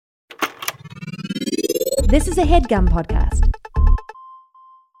This is a HeadGum podcast.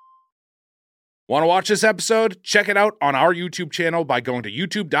 Want to watch this episode? Check it out on our YouTube channel by going to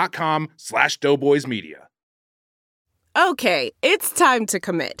youtube.com/doughboysmedia. Okay, it's time to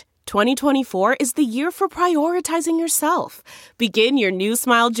commit. 2024 is the year for prioritizing yourself. Begin your new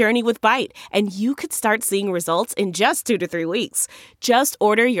smile journey with Byte, and you could start seeing results in just 2 to 3 weeks. Just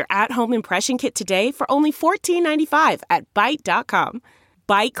order your at-home impression kit today for only $14.95 at Byte.com.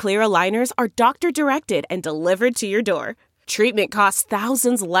 Byte Clear Aligners are doctor-directed and delivered to your door. Treatment costs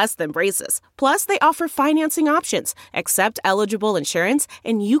thousands less than braces. Plus, they offer financing options, accept eligible insurance,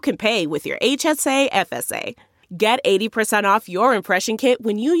 and you can pay with your HSA FSA. Get 80% off your impression kit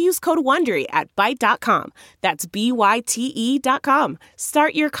when you use code WONDERY at Byte.com. That's BYTE.com.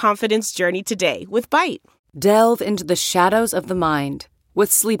 Start your confidence journey today with Byte. Delve into the shadows of the mind with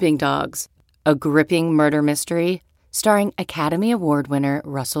Sleeping Dogs, a gripping murder mystery starring Academy Award winner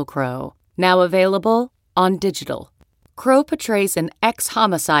Russell Crowe. Now available on digital. Crowe portrays an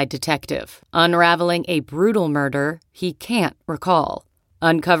ex-homicide detective unraveling a brutal murder he can't recall.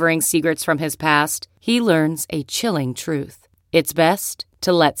 Uncovering secrets from his past, he learns a chilling truth. It's best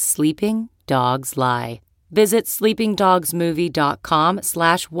to let sleeping dogs lie. Visit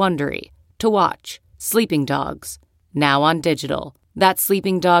sleepingdogsmovie.com/Wondery to watch Sleeping Dogs, now on digital. That's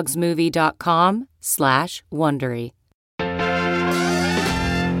sleepingdogsmovie.com/Wondery.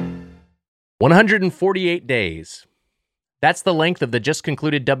 148 days. That's the length of the just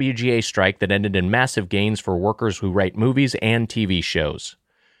concluded WGA strike that ended in massive gains for workers who write movies and TV shows.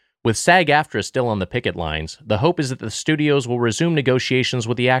 With SAG-AFTRA still on the picket lines, the hope is that the studios will resume negotiations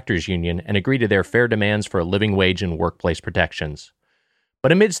with the Actors Union and agree to their fair demands for a living wage and workplace protections.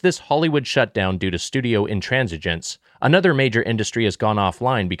 But amidst this Hollywood shutdown due to studio intransigence, another major industry has gone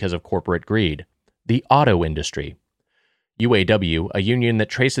offline because of corporate greed: the auto industry. UAW, a union that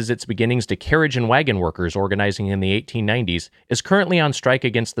traces its beginnings to carriage and wagon workers organizing in the 1890s, is currently on strike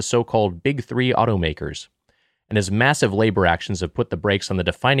against the so-called Big Three automakers. And as massive labor actions have put the brakes on the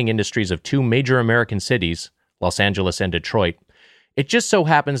defining industries of two major American cities, Los Angeles and Detroit, it just so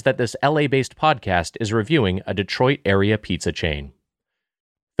happens that this LA-based podcast is reviewing a Detroit-area pizza chain.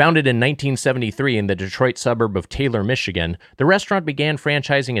 Founded in 1973 in the Detroit suburb of Taylor, Michigan, the restaurant began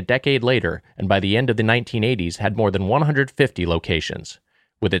franchising a decade later, and by the end of the 1980s had more than 150 locations.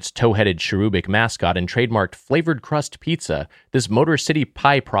 With its toe-headed cherubic mascot and trademarked flavored crust pizza, this Motor City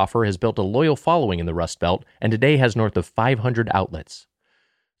pie proffer has built a loyal following in the Rust Belt and today has north of 500 outlets.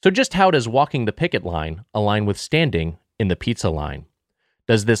 So just how does walking the picket line align with standing in the pizza line?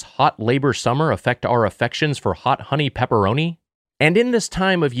 Does this hot labor summer affect our affections for hot honey pepperoni? And in this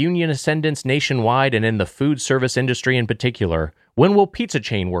time of union ascendance nationwide and in the food service industry in particular, when will pizza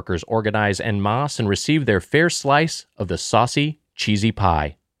chain workers organize en masse and receive their fair slice of the saucy, cheesy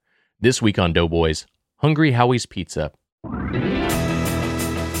pie? This week on Doughboys, Hungry Howies Pizza.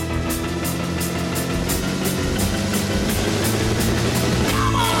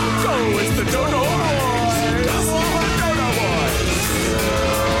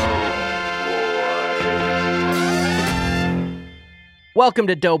 Welcome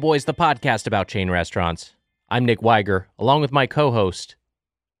to Doughboys, the podcast about chain restaurants. I'm Nick Weiger, along with my co-host,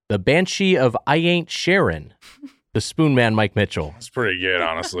 the Banshee of I Ain't Sharon, the Spoon Man Mike Mitchell. It's pretty good,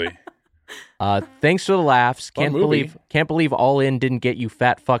 honestly. Thanks for the laughs. Fun Can't believe All In didn't get you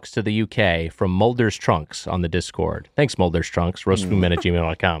fat fucks to the UK from Mulder's Trunks on the Discord. Thanks, Mulder's Trunks.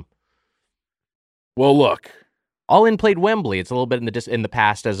 roastspoonman@gmail.com. Well, look. All In played Wembley. It's a little bit in the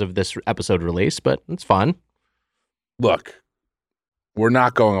past as of this episode release, but it's fun. Look. We're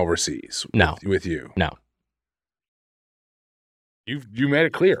not going overseas with you. No. You made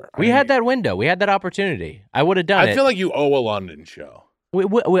it clear. We had that window. We had that opportunity. I would have done it. I feel like you owe a London show.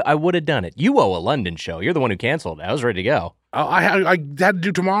 I would have done it. You owe a London show. You're the one who canceled it. I was ready to go. I had to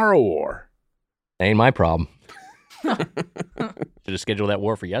do Tomorrow War. Ain't my problem. Should have scheduled that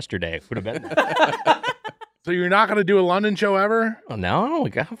war for yesterday. Would have been there. So you're not going to do a London show ever? Oh, no.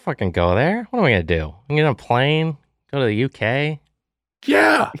 We got to fucking go there. What am I going to do? I'm going to get on a plane, go to the UK.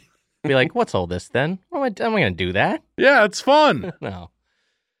 Yeah. Be like, what's all this then? Am I going to do that? Yeah, it's fun. No.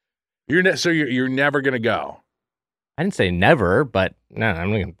 You're never going to go. I didn't say never, but no,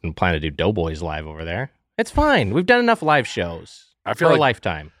 I'm not planning to do Doughboys live over there. It's fine. We've done enough live shows for a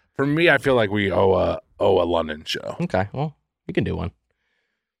lifetime. For me, I feel like we owe a London show. Okay, well, we can do one.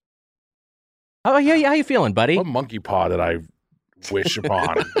 Oh, yeah, how you feeling, buddy? What monkey paw did I wish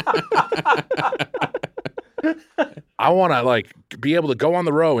upon? I want to be able to go on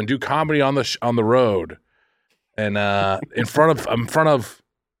the road and do comedy on the road, and in front of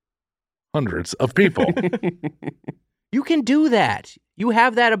hundreds of people. You can do that. You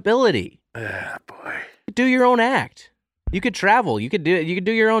have that ability. Boy, could do your own act. You could travel. You could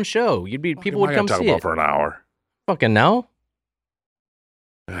do your own show. People would come see it for an hour. Fucking no.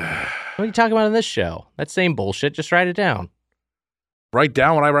 What are you talking about in this show? That same bullshit. Just write it down. Write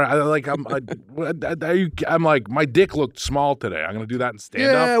down what I write. I'm like, my dick looked small today. I'm gonna do that in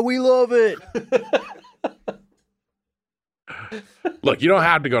stand up. Yeah, we love it. Look, you don't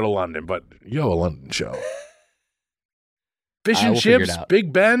have to go to London, but you have a London show. Fish and we'll figure it chips, out.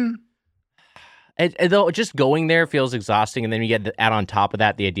 Big Ben. Though just going there feels exhausting, and then you get to add on top of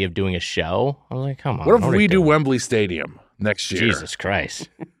that the idea of doing a show. I was like, come on. What if we do Wembley Stadium next year? Jesus Christ.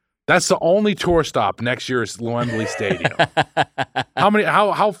 That's the only tour stop next year is Wembley Stadium.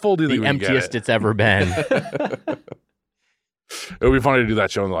 How full do you think The we can get emptiest it? it's ever been. It would be funny to do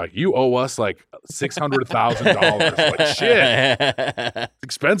that show and like, you owe us like $600,000. Like, shit. It's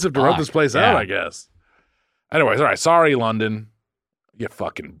expensive to rent this place out, I guess. Anyways, all right. Sorry, London.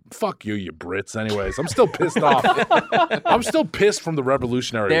 Fuck you, you Brits. Anyways, I'm still pissed off. I'm still pissed from the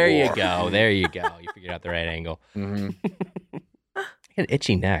Revolutionary War. There you go. You figured out the right angle. Mm-hmm. I get an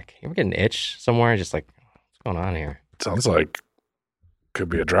itchy neck. You ever get an itch somewhere? Just like, what's going on here? Sounds like could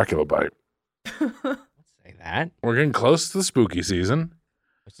be a Dracula bite. Say that. We're getting close to the spooky season.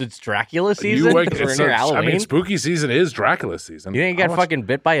 It's Dracula season? We're near Halloween? I mean, spooky season is Dracula season. You think you got fucking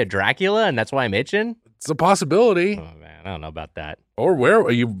bit by a Dracula and that's why I'm itching? It's a possibility. Oh, man. I don't know about that. Or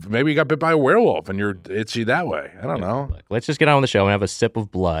maybe you got bit by a werewolf and you're itchy that way. I don't know. Look, let's just get on the show and have a sip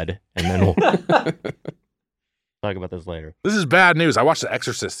of blood, and then we'll talk about this later. This is bad news. I watched The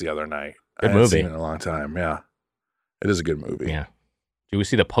Exorcist the other night. Good I hadn't movie. seen it in a long time. Yeah. It is a good movie. Yeah. Do we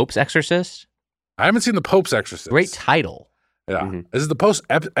see The Pope's Exorcist? I haven't seen The Pope's Exorcist. Great title. Yeah. Mm-hmm. Is it the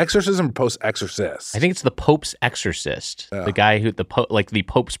post-exorcism or post-exorcist? I think it's The Pope's Exorcist. Yeah. The guy who, the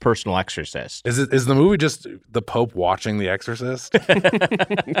Pope's personal exorcist. Is the movie just the Pope watching The Exorcist? the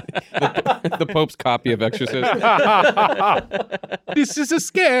Pope's copy of Exorcist. This is a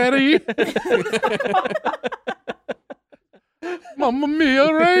scary. Mamma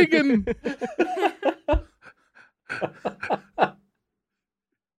mia, Reagan.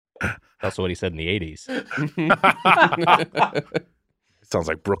 That's what he said in the 80s. Sounds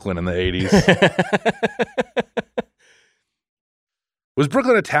like Brooklyn in the 80s. Was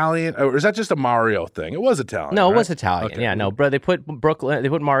Brooklyn Italian, or is that just a Mario thing? It was Italian. No, right? it was Italian. Okay. Yeah, no, bro. They put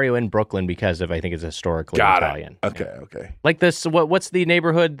Mario in Brooklyn because of, I think it's historically Italian. Okay, Yeah. okay. Like this, what's the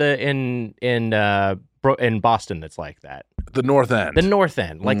neighborhood in Boston that's like that? The North End. The North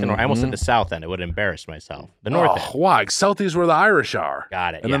End, like the North. I almost said the South End. It would have embarrassed myself. The North End. Why? Southie's where the Irish are.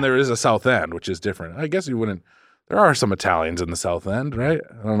 Got it. And then there is a South End, which is different. I guess you wouldn't. There are some Italians in the South End, right?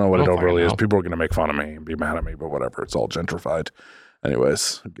 I don't know what it really is. People are going to make fun of me and be mad at me, but whatever. It's all gentrified.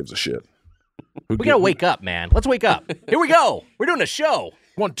 Anyways, who gives a shit? We got to wake up, man. Let's wake up. Here we go. We're doing a show.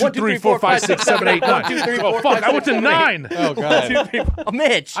 1, 2, 3, 4, 5, 6, 7, 8, 9. 1, 2, 3, 4, Oh, fuck. I went to 9. Oh, God. 1, 2, 3, 4. Oh,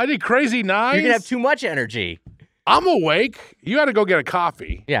 Mitch. I did crazy 9s. You're going to have too much energy. I'm awake. You got to go get a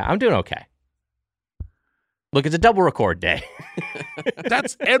coffee. Yeah, I'm doing okay. Look, it's a double record day.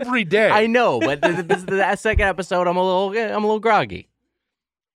 That's every day. I know, but this is the second episode. I'm a little groggy.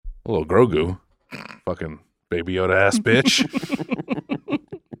 A little Grogu. Fucking Baby Yoda ass bitch.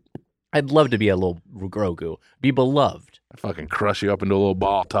 I'd love to be a little Grogu. Be beloved. I fucking crush you up into a little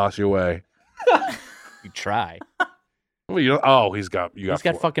ball, toss you away. You try. Well, he's got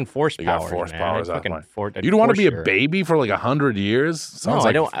fucking force you got powers. force man. powers. Fucking you don't want to be a baby for like 100 years? Sounds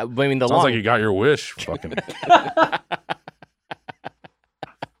I don't. I mean, sounds like you got your wish. Fucking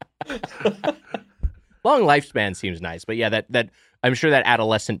long lifespan seems nice, but yeah, that I'm sure that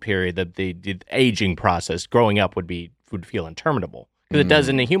adolescent period, the aging process, growing up would feel interminable because it does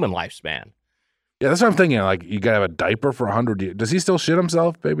in a human lifespan. Yeah, that's what I'm thinking. Like, you gotta have a diaper for 100 years. Does he still shit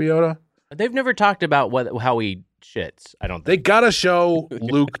himself, Baby Yoda? They've never talked about how he shits. I don't think They gotta show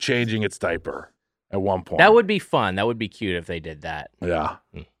Luke changing its diaper at one point. that would be fun. That would be cute if they did that. Yeah.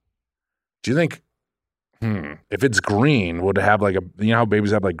 Do you think? If it's green, would it have like how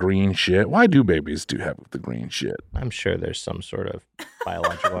babies have like green shit? Why do babies have the green shit? I'm sure there's some sort of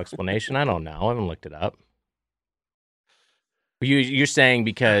biological explanation. I don't know. I haven't looked it up. You're saying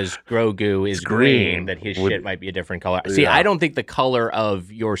because Grogu is green that his shit might be a different color. See, Yeah. I don't think the color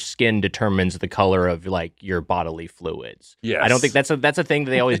of your skin determines the color of like your bodily fluids. Yes. I don't think that's a thing that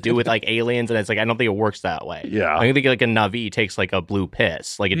they always do with like aliens, and it's like I don't think it works that way. Yeah. I think like a Na'vi takes like a blue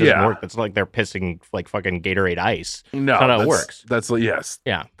piss. Like it doesn't work. It's like they're pissing like fucking Gatorade ice. No, that's not how it works. That's yes.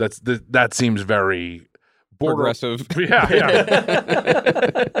 Yeah. That seems very Progressive.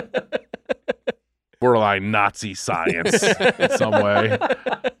 Yeah. Borderline Nazi science in some way.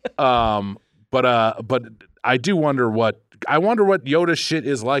 But I do wonder what I wonder what Yoda's shit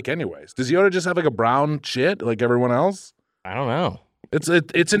is like anyways. Does Yoda just have like a brown shit like everyone else? I don't know. It's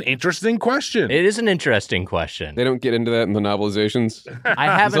an interesting question. It is an interesting question. They don't get into that in the novelizations. I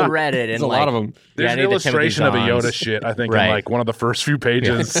haven't read it. There's And a lot of them. There's an illustration of a Yoda shit, I think, in like one of the first few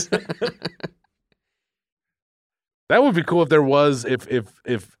pages. That would be cool if there was,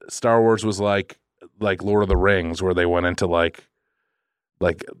 if Star Wars was like Lord of the Rings, where they went into like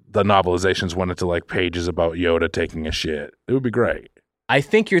the novelizations went into like pages about Yoda taking a shit. It would be great. I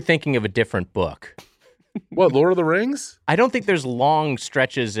think you're thinking of a different book. What, Lord of the Rings? I don't think there's long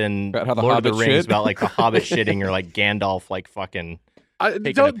stretches in About how the Lord of the Hobbit Rings shit? about like the Hobbit shitting or like Gandalf like fucking.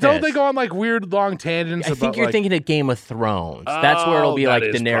 Don't they go on like weird long tangents? I think you're thinking of Game of Thrones. That's where it'll be like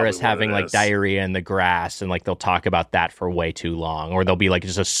that is Daenerys probably having what it like is. diarrhea in the grass, and like they'll talk about that for way too long, or there'll be like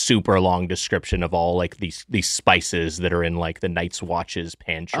just a super long description of all like these spices that are in like the Night's Watch's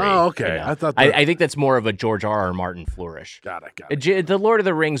pantry. Oh, okay. you know? I thought I think that's more of a George R.R. Martin flourish. Got it. The Lord of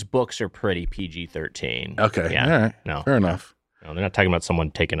the Rings books are pretty PG-13. Okay. Yeah. All right. No. Fair enough. No, they're not talking about someone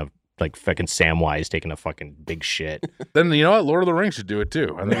taking a like fucking Samwise taking a fucking big shit. Then you know what? Lord of the Rings should do it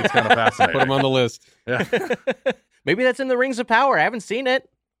too. I think it's kind of fascinating. Put them on the list. Yeah. Maybe that's in the Rings of Power. I haven't seen it.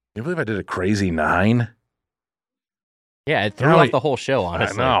 You believe I did a crazy 9? Yeah, it threw Really? off the whole show,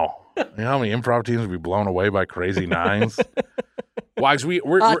 honestly. I know. You know how many improv teams would be blown away by crazy 9s? Wags,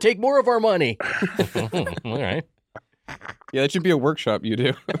 we're Take more of our money. All right. Yeah, that should be a workshop you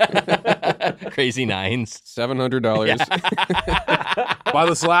do. Crazy 9s. $700.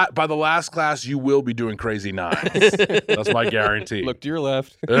 by the last class you will be doing crazy 9s. That's my guarantee. Look to your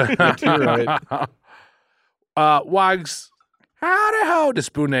left. Look to your right. Wags, howdy ho to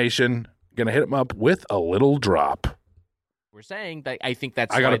Spoon Nation. Gonna hit him up with a little drop. We're saying that I think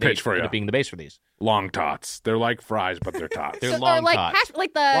that's I got why a pitch they for ended you. up being the base for these. Long tots. They're like fries, but they're tots. They're long like tots.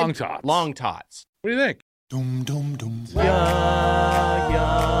 like the Long tots. Long tots. What do you think? Yum.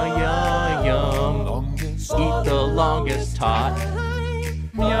 Eat the longest tot.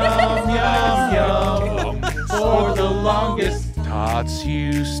 Yum. For the longest. Tots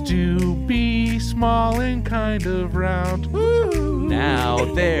used to be small and kind of round. Now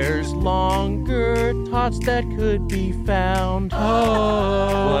there's longer tots that could be found.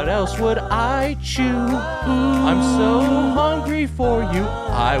 What else would I chew? I'm so hungry for you.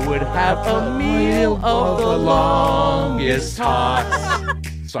 I would have a meal of the longest tots.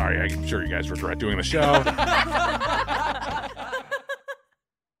 Sorry, I'm sure you guys regret doing the show.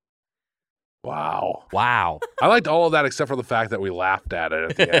 Wow. I liked all of that except for the fact that we laughed at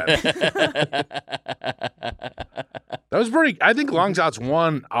it at the end. That was pretty. I think long shots,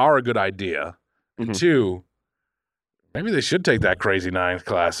 1, are a good idea. And 2, maybe they should take that crazy 9th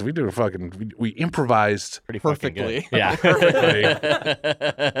class. We did we improvised Pretty Perfectly. fucking good. Yeah.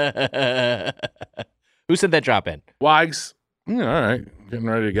 Who said that drop in? Wags. All right. Getting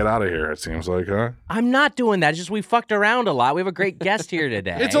ready to get out of here, it seems like, huh? I'm not doing that. It's just we fucked around a lot. We have a great guest here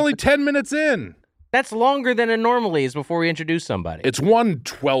today. It's only 10 minutes in. That's longer than it normally is before we introduce somebody. It's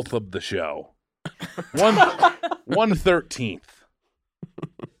 1/12 of the show. 1/13.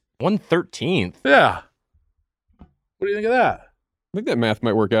 1/13th. Yeah. What do you think of that? I think that math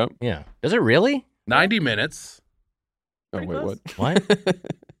might work out. Yeah. Does it really? 90 minutes. Oh, wait, what? What?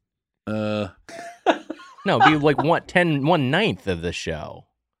 No, it'd be like 1/9 of the show.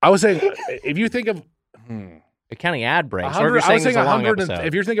 I was saying, if you think of... You're counting ad breaks. 100, Or if you're I saying was saying it's a long 100. episode.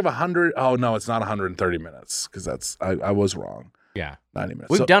 If you're thinking of 100, oh no, it's not 130 minutes because that's I was wrong. Yeah. 90 minutes.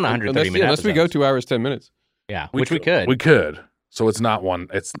 We've So done 130 minutes. Unless we go 2 hours, 10 minutes. Yeah, which we could. We could. So it's not one.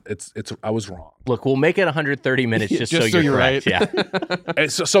 It's. I was wrong. Look, we'll make it 130 minutes just so you're right. correct. Yeah.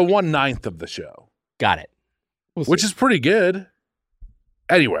 And so 1/9 of the show, Got it. which is pretty good.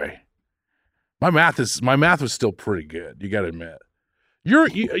 Anyway, my math was still pretty good. You got to admit.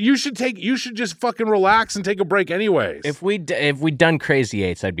 You should just fucking relax and take a break anyways. If we'd done Crazy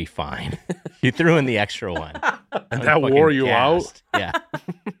 8s, I'd be fine. You threw in the extra one. and that wore you gassed. out. Yeah.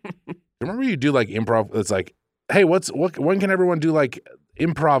 Remember you do like improv? It's like, hey, when can everyone do like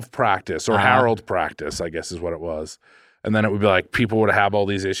improv practice or Harold practice? I guess is what it was. And then it would be like people would have all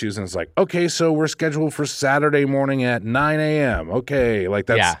these issues, and it's like, okay, so we're scheduled for Saturday morning at 9 a.m. Okay, like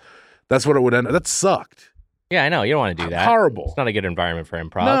that's what it would end. That sucked. Yeah, I know. You don't want to do that. Horrible. It's not a good environment for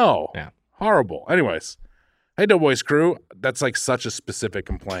improv. No. Yeah. Horrible. Anyways, hey, Doughboys crew. That's like such a specific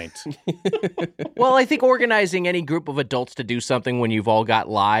complaint. Well, I think organizing any group of adults to do something when you've all got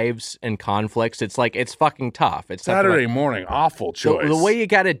lives and conflicts, it's fucking tough. It's Saturday morning, awful choice. The way you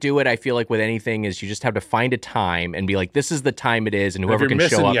got to do it, I feel like with anything, is you just have to find a time and be like, this is the time it is, and whoever can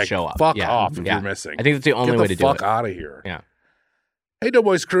show up, show up. Fuck off if you're missing. I think that's the only way to do it. Get the fuck out of here. Yeah. Hey,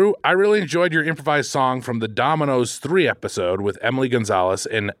 Doughboys crew. I really enjoyed your improvised song from the Dominoes 3 episode with Emily Gonzalez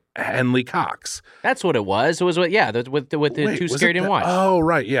and Henley Cox. That's what it was. It was with the Too Scary Didn't Watch. Oh,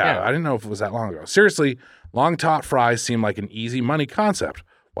 right. Yeah. Yeah. I didn't know if it was that long ago. Seriously, long tot fries seem like an easy money concept.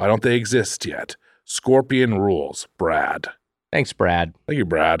 Why don't they exist yet? Scorpion rules. Brad. Thanks, Brad. Thank you,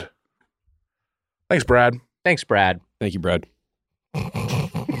 Brad. Thanks, Brad. Thank you, Brad.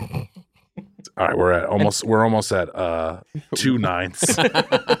 All right, we're almost at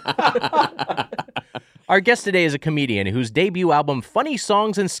 2/9. Our guest today is a comedian whose debut album, Funny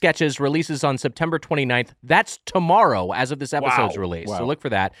Songs and Sketches, releases on September 29th. That's tomorrow as of this episode's release. Wow. So look for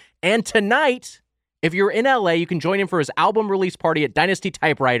that. And tonight, if you're in LA, you can join him for his album release party at Dynasty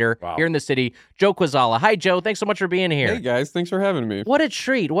Typewriter here in the city. Joe Kwaczala. Hi, Joe. Thanks so much for being here. Hey, guys. Thanks for having me. What a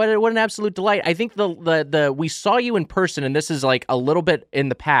treat. What an absolute delight. I think the we saw you in person, and this is like a little bit in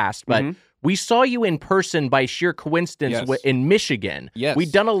the past, but we saw you in person by sheer coincidence in Michigan. Yes.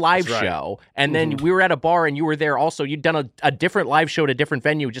 We'd done a live That's right. show, and then we were at a bar, and you were there also. You'd done a different live show at a different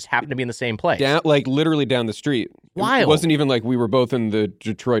venue. It just happened to be in the same place. Literally down the street. Wild. It wasn't even like we were both in the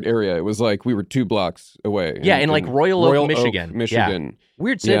Detroit area. It was like we were 2 blocks away. Yeah, in like Royal Oak, Michigan. Michigan. Yeah.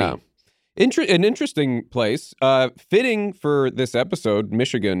 Weird city. Yeah. An interesting place. Fitting for this episode,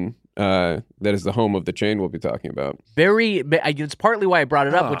 Michigan. That is the home of the chain we'll be talking about. It's partly why I brought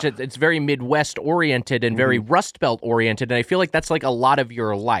it up, which it's very Midwest oriented and very Rust Belt oriented, and I feel like that's like a lot of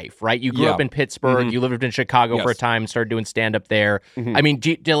your life, right? You grew up in Pittsburgh, you lived in Chicago for a time, started doing stand up there. I mean,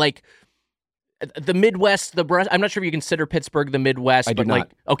 do you like the Midwest? I'm not sure if you consider Pittsburgh the Midwest, I do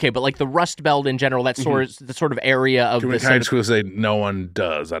not. but like the Rust Belt in general, that's the sort of area of Can we kind of say no one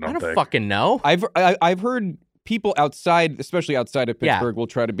does? I don't think. fucking know. I've heard people outside, especially outside of Pittsburgh, will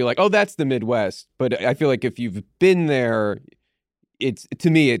try to be like, "Oh, that's the Midwest." But I feel like if you've been there, it's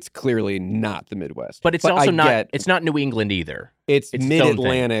clearly not the Midwest. But it's it's not New England either. It's its own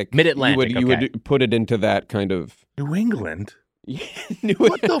mid-Atlantic. thing. Mid-Atlantic. You would put it into that kind of New England?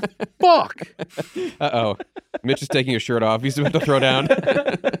 What the fuck? Uh-oh. Mitch is taking his shirt off. He's about to throw down.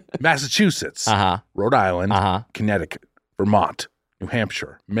 Massachusetts, Rhode Island, Connecticut, Vermont, New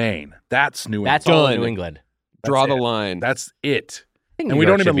Hampshire, Maine. That's New England. That's all New England. Draw the line. That's it. And we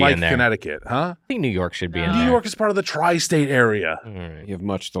don't even like Connecticut, huh? I think New York should be in New there. York is part of the tri-state area. All right. You have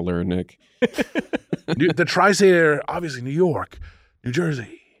much to learn, Nick. The tri-state area, obviously New York, New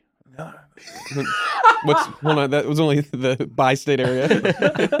Jersey. Hold on, that was only the bi-state area.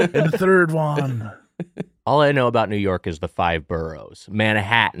 And the third one. All I know about New York is the 5 boroughs: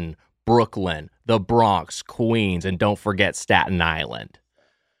 Manhattan, Brooklyn, the Bronx, Queens, and don't forget Staten Island.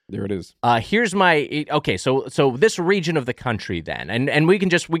 There it is. Here's my so this region of the country then, and we can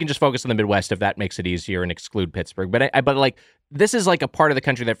just focus on the Midwest if that makes it easier and exclude Pittsburgh. But but like this is like a part of the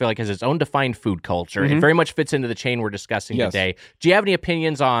country that I feel like has its own defined food culture. It very much fits into the chain we're discussing today. Do you have any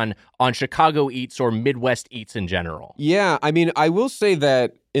opinions on Chicago eats or Midwest eats in general? Yeah, I mean, I will say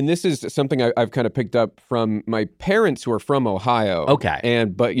that, and this is something I've kind of picked up from my parents who are from Ohio. Okay.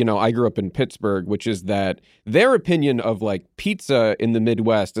 But I grew up in Pittsburgh, which is that their opinion of like pizza in the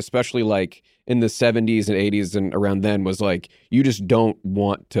Midwest, especially like in the 70s and 80s and around then, was like, you just don't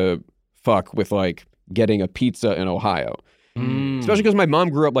want to fuck with like getting a pizza in Ohio. Especially because my mom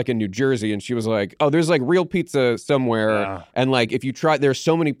grew up like in New Jersey, and she was like, "Oh, there's like real pizza somewhere," and like if you try, there's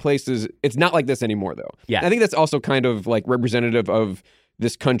so many places. It's not like this anymore, though. Yeah, and I think that's also kind of like representative of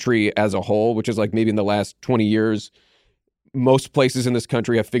this country as a whole, which is like maybe in the last 20 years, most places in this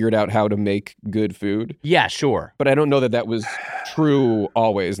country have figured out how to make good food. Yeah, sure. But I don't know that was true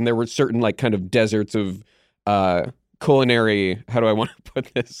always, and there were certain like kind of deserts of culinary. How do I want to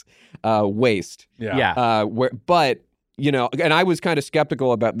put this? Waste. Yeah. But. And I was kind of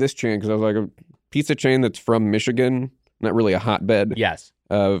skeptical about this chain because I was like, a pizza chain that's from Michigan, not really a hotbed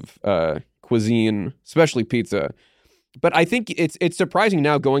of cuisine, especially pizza. But I think it's surprising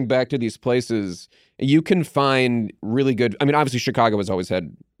now going back to these places, you can find really good. I mean, obviously Chicago has always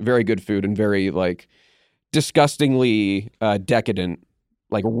had very good food and very like disgustingly decadent,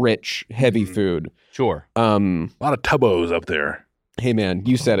 like rich, heavy food. Sure. A lot of tubbos up there. Hey man,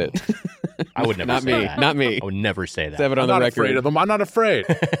 you said it. I would never say that. Not me. I would never say that. Have it on the I'm not record. afraid of them. I'm not afraid.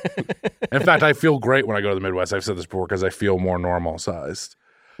 In fact, I feel great when I go to the Midwest. I've said this before because I feel more normal sized.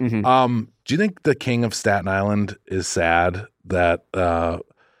 Do you think the king of Staten Island is sad that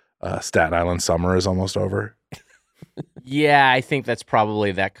Staten Island summer is almost over? Yeah, I think that's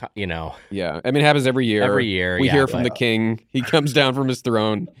probably that, Yeah, I mean, it happens every year. Every year, we yeah, hear from but- the king. He comes down from his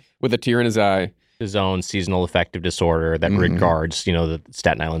throne with a tear in his eye. His own seasonal affective disorder that regards, the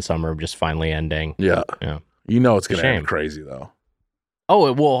Staten Island summer just finally ending. Yeah. Yeah. You know it's going to Shame. end crazy, though. Oh,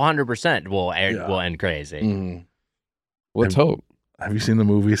 it will 100% will end crazy. Mm-hmm. Let's hope. Have you seen the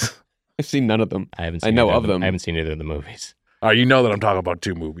movies? I've seen none of them. I haven't. Seen I know of them. I haven't seen either of the movies. You know that I'm talking about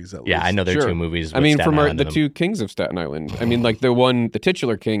 2 movies at least. Yeah, I know there are Sure. 2 movies. I mean, Staten from Island the in them. 2 kings of Staten Island. I mean, like the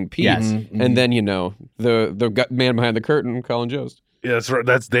titular king, Pete, Yes. and then the man behind the curtain, Colin Jost. Yeah, that's right.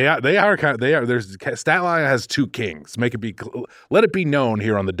 They are. There's Staten Island has 2 kings. Let it be known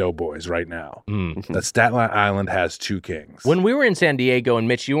here on the Doughboys right now that Staten Island has 2 kings. When we were in San Diego, and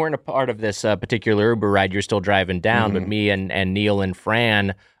Mitch, you weren't a part of this particular Uber ride. You're still driving down, but me and Neil and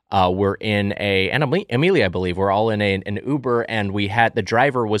Fran were in and Amelia, I believe, we're all in an Uber, and the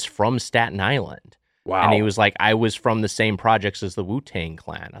driver was from Staten Island. Wow. And he was like, I was from the same projects as the Wu-Tang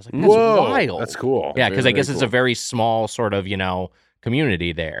Clan. I was like, that's Whoa, wild. that's cool. Yeah, because I guess it's cool. a very small sort of,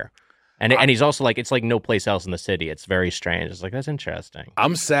 community there. And he's also like, it's like no place else in the city. It's very strange. It's like, that's interesting.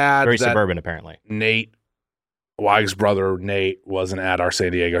 I'm sad Very that suburban, apparently. Nate, Weig's brother Nate, wasn't at our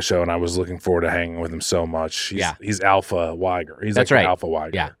San Diego show, and I was looking forward to hanging with him so much. He's Alpha Weiger. He's That's like right. an Alpha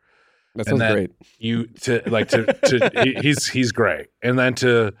Weiger. Yeah. That sounds great. He's great. And then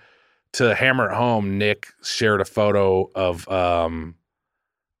to hammer it home, Nick shared a photo of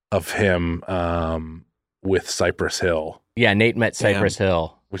him with Cypress Hill, Yeah, Nate met Cypress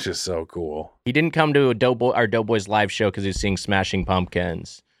Hill. which is so cool. He didn't come to our Doughboys live show because he was seeing Smashing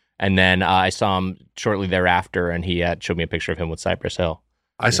Pumpkins. And then I saw him shortly thereafter, and he showed me a picture of him with Cypress Hill.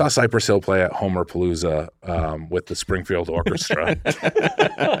 I saw Cypress Hill play at Homerpalooza with the Springfield Orchestra.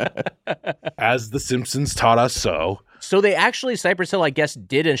 As The Simpsons taught us so. So they actually, Cypress Hill, I guess,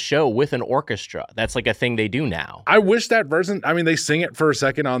 did a show with an orchestra. That's like a thing they do now. I wish that version. I mean, they sing it for a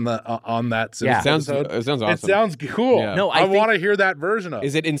second on that Simpsons episode. It sounds awesome. It sounds cool. Yeah. No, I think- want to hear that version of it.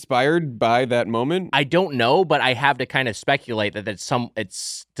 Is it inspired by that moment? I don't know, but I have to kind of speculate that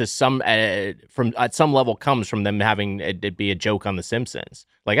from at some level comes from them having it be a joke on The Simpsons.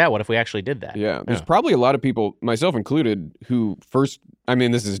 Like, what if we actually did that? Yeah, there's probably a lot of people, myself included, who first, I mean,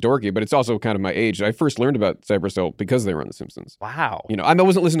 this is dorky, but it's also kind of my age. I first learned about Cypress Hill because they were on The Simpsons. Wow. I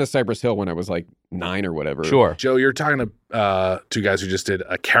wasn't listening to Cypress Hill when I was like 9 or whatever. Sure. Joe, you're talking to 2 guys who just did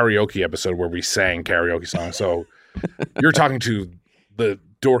a karaoke episode where we sang karaoke songs. So you're talking to the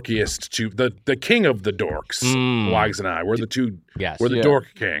dorkiest, the king of the dorks, Wags and I. We're the 2. Yes. We're the dork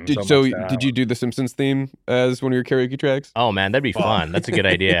king. Did you do the Simpsons theme as one of your karaoke tracks? Oh, man, that'd be fun. That's a good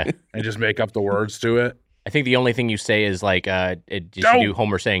idea. And just make up the words to it? I think the only thing you say is like, you do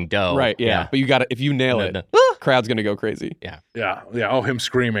Homer saying dough. Right, yeah. But you got if you nail it, crowd's going to go crazy. Yeah. Yeah. Oh, him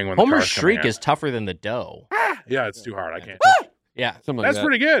screaming when the Homer's car's coming shriek in. is tougher than the dough. Yeah, it's too hard. I can't. Yeah. Something like That's that.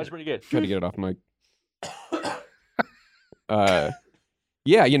 pretty good. That's pretty good. Try to get it off mic.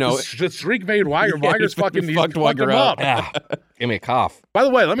 Yeah, The shriek made Weiger's fucking he's fucked fucked him Weiger up. Yeah. Give me a cough. By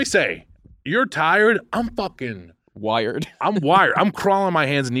the way, let me say, you're tired. I'm wired. I'm wired. I'm crawling on my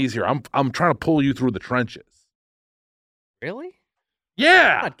hands and knees here. I'm trying to pull you through the trenches. Really? I'm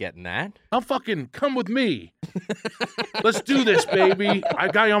Yeah. not getting that. I'm fucking come with me. Let's do this, baby. I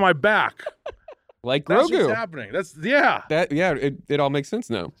got you on my back. Like That's Grogu. what's happening. It all makes sense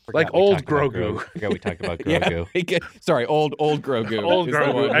now. Like Forgot we old talked about Grogu. Forgot we talked about Grogu. Yeah. Sorry, old Grogu. Old is the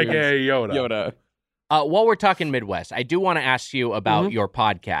Grogu, one who's aka Yoda. Yoda. While we're talking Midwest, I do want to ask you about your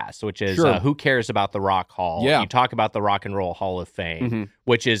podcast, which is Sure. Who Cares About the Rock Hall? Yeah. You talk about the Rock and Roll Hall of Fame,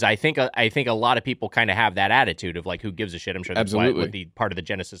 which is, I think a lot of people kind of have that attitude of like, who gives a shit? I'm sure that's why it Absolutely. would be part of the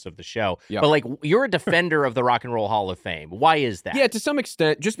genesis of the show. Yeah. But like, you're a defender of the Rock and Roll Hall of Fame. Why is that? Yeah, to some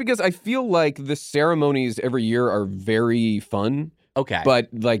extent, just because I feel like the ceremonies every year are very fun, Okay. but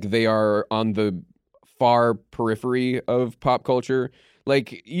like they are on the far periphery of pop culture.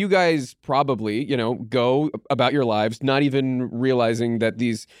 Like, you guys probably, go about your lives not even realizing that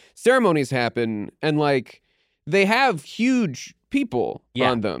these ceremonies happen, and like they have huge people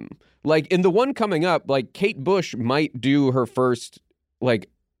on them. Like in the one coming up, like Kate Bush might do her first like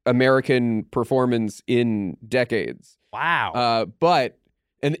American performance in decades. Wow.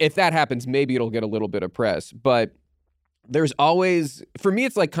 And if that happens, maybe it'll get a little bit of press. But there's always, for me,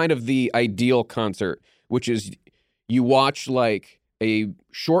 it's like kind of the ideal concert, which is you watch like a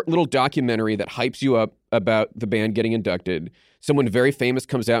short little documentary that hypes you up about the band getting inducted. Someone very famous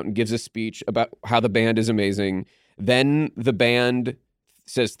comes out and gives a speech about how the band is amazing. Then the band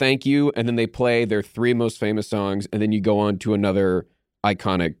says thank you, and then they play their 3 most famous songs, and then you go on to another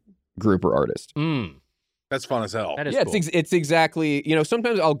iconic group or artist. That's fun as hell. That is Yeah, cool. it's exactly,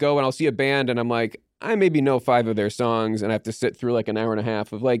 sometimes I'll go and I'll see a band and I'm like, I maybe know 5 of their songs, and I have to sit through like an hour and a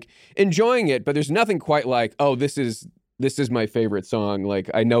half of like enjoying it, but there's nothing quite like, oh, this is my favorite song. Like,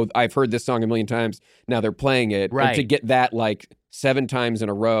 I know I've heard this song a million times. Now they're playing it. Right. And to get that like 7 times in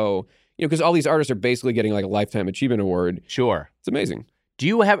a row, because all these artists are basically getting like a Lifetime Achievement Award. Sure. It's amazing.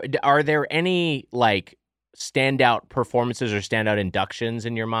 Are there any like standout performances or standout inductions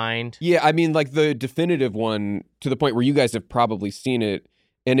in your mind? Yeah, I mean, like the definitive one, to the point where you guys have probably seen it,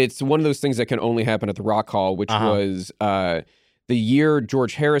 and it's one of those things that can only happen at the Rock Hall, which was the year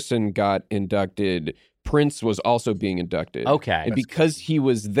George Harrison got inducted, Prince was also being inducted. Okay. And because he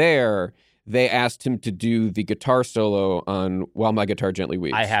was there, they asked him to do the guitar solo on While My Guitar Gently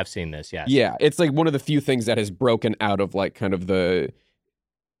Weeps. I have seen this, yes. Yeah, it's like one of the few things that has broken out of like kind of the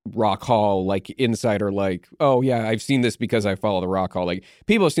Rock Hall, like insider, like, oh yeah, I've seen this because I follow the Rock Hall. Like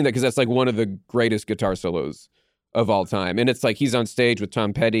people have seen that because that's like one of the greatest guitar solos of all time. And it's like he's on stage with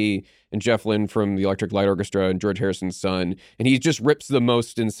Tom Petty and Jeff Lynne from the Electric Light Orchestra and George Harrison's son, and he just rips the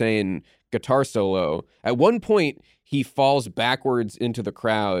most insane guitar solo. At one point, he falls backwards into the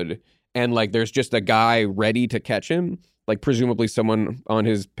crowd, and like there's just a guy ready to catch him, like presumably someone on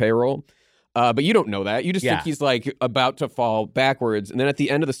his payroll. But you don't know that. You just think he's like about to fall backwards. And then at the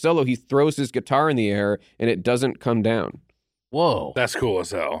end of the solo, he throws his guitar in the air and it doesn't come down. Whoa. That's cool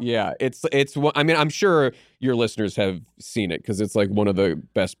as hell. Yeah, it's. I mean, I'm sure your listeners have seen it because it's like one of the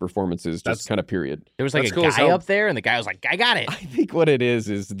best performances, just kind of period. There was like a guy up there and the guy was like, I got it. I think what it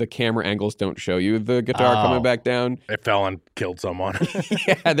is the camera angles don't show you the guitar coming back down. It fell and killed someone.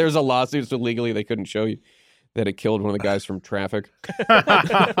 Yeah, there's a lawsuit, so legally they couldn't show you that it killed one of the guys from Traffic.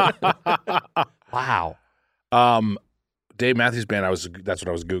 Wow. Dave Matthews Band, that's what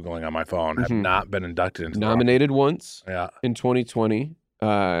I was Googling on my phone, have not been inducted into Nominated the once in 2020.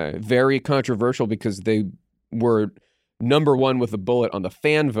 Very controversial because they were number one with a bullet on the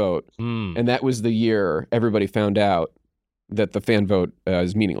fan vote. And that was the year everybody found out that the fan vote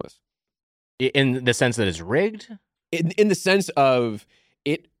is meaningless. In the sense that it's rigged? In the sense of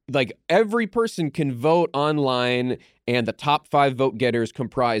it, like every person can vote online and the top 5 vote getters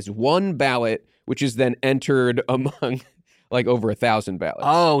comprise one ballot, which is then entered among like over 1,000 ballots.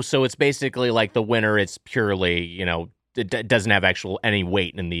 Oh, so it's basically like the winner. It's purely, it doesn't have any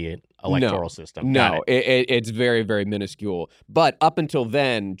weight in the electoral system. No, it's very, very minuscule. But up until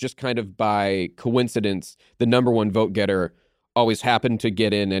then, just kind of by coincidence, the number one vote getter always happened to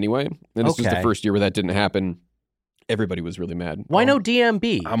get in anyway. And this was the first year where that didn't happen. Everybody was really mad. Why no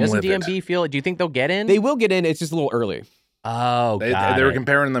DMB? Doesn't livid. DMB feel? Do you think they'll get in? They will get in. It's just a little early. Oh, they were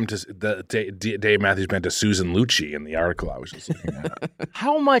comparing them to the Dave Matthews Band to Susan Lucci in the article I was just looking at.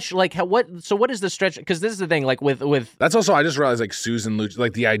 How much? Like, what is the stretch? Because this is the thing. Like with that's also, I just realized, like Susan Lucci,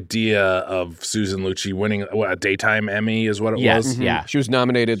 like the idea of Susan Lucci winning a daytime Emmy is what it was. Yeah, she was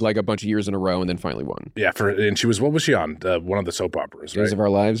nominated like a bunch of years in a row and then finally won. Yeah, and she was, what was she on? One of the soap operas, right? Days of Our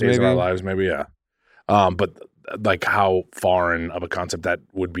Lives, Days of Our Lives, maybe. Yeah. But like how foreign of a concept that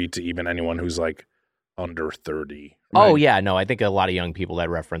would be to even anyone who's like under 30. Right? Oh yeah, no, I think a lot of young people that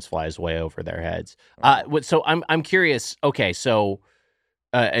reference flies way over their heads. So I'm curious. Okay, so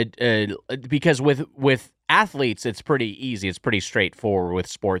because with athletes, it's pretty easy. It's pretty straightforward. With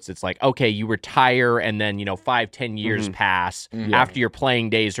sports, it's like, okay, you retire, and then 5-10 years pass after your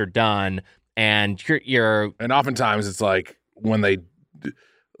playing days are done, and you're and oftentimes it's like when they.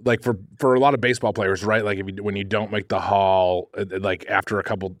 Like for a lot of baseball players, right? Like when you don't make the Hall, like after a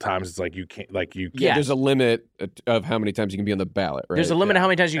couple times, it's like you can't. Yeah, there's a limit of how many times you can be on the ballot, right? There's a limit of how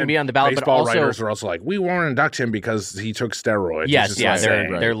many times you can be on the ballot. Baseball but also, writers are also like, we won't induct him because he took steroids. Yes, yeah,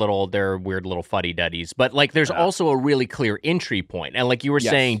 they're weird little fuddy duddies. But like, there's also a really clear entry point, and like you were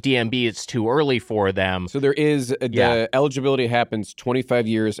saying, DMB, it's too early for them. So there is the eligibility happens 25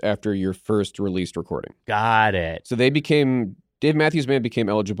 years after your first released recording. Got it. So Dave Matthews Band became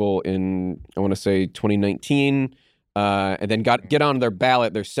eligible in, I want to say, 2019, and then get on their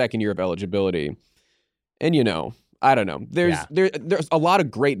ballot their second year of eligibility. And, I don't know. There's a lot of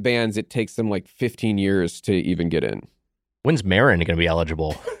great bands. It takes them like 15 years to even get in. When's Marin going to be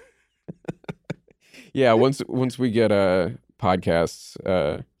eligible? Yeah, once we get podcasts.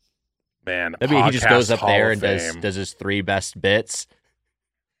 Man, maybe he just goes up there and does his 3 best bits.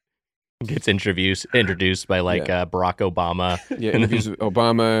 Gets introduced by Barack Obama. Yeah, interviews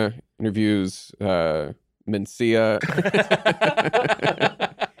Obama, interviews Mencia.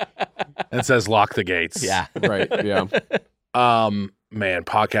 And says lock the gates. Yeah. Right, yeah. Man,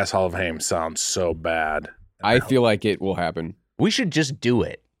 Podcast Hall of Fame sounds so bad. I feel like it will happen. We should just do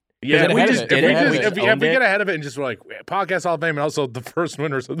it. Yeah, if we get ahead of it and just like Podcast Hall of Fame and also the first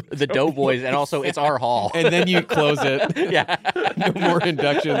winners of the Doughboys, and also it's our hall. And then you close it. Yeah. No more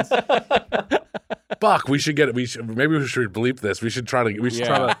inductions. Fuck, we should get it. Maybe we should bleep this. We should try to get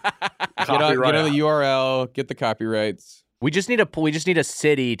on the URL, get the copyrights. We just need a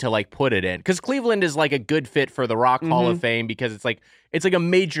city to like put it in, because Cleveland is like a good fit for the Rock Hall of Fame, because it's like a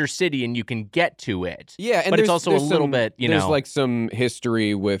major city and you can get to it. Yeah, but it's also a little bit, there's like some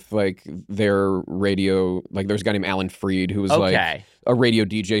history with like their radio. Like there's a guy named Alan Freed who was like a radio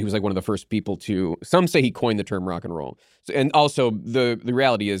DJ who was like one of the first people to. Some say he coined the term rock and roll. So, and also the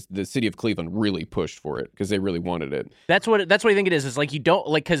reality is the city of Cleveland really pushed for it because they really wanted it. That's what I think it is. It's like you don't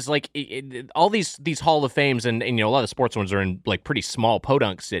like, because like all these Hall of Fames and a lot of the sports ones are in like pretty small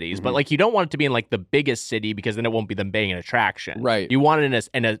podunk cities, but like you don't want it to be in like the biggest city, because then it won't be the main attraction. Right. You want it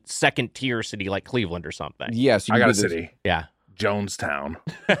in a second tier city like Cleveland or something. Yes, I got a city. Yeah, Jonestown.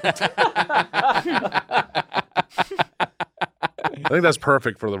 I think that's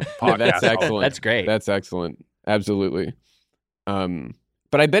perfect for the podcast. Yeah, that's excellent. That's great. That's excellent. Absolutely. But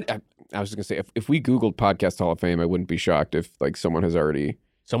I bet I was just gonna say if we Googled Podcast Hall of Fame, I wouldn't be shocked if like someone's already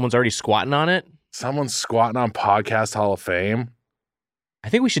squatting on it. Someone's squatting on Podcast Hall of Fame. I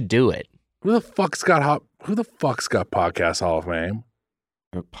think we should do it. Who the fuck's got Podcast Hall of Fame?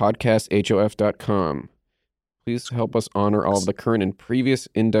 Podcasthof.com. Please help us honor all of the current and previous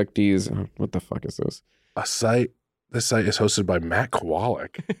inductees. Oh, what the fuck is this? This site is hosted by Matt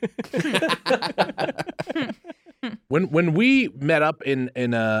Kowalik. When we met up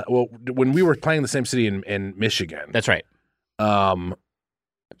when we were playing the same city in Michigan. That's right.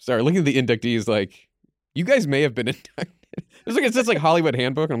 Sorry, looking at the inductees, like, you guys may have been inducted. It says like Hollywood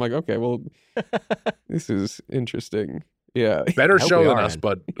Handbook, and I'm like, okay, well, this is interesting. Yeah, better show than us,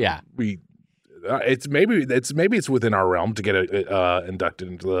 but yeah, it's within our realm to get inducted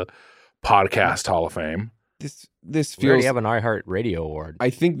into the Podcast Hall of Fame. This feels. We already have an iHeart Radio Award. I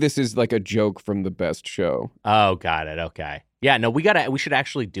think this is like a joke from The Best Show. Oh, got it. Okay, yeah, no, we should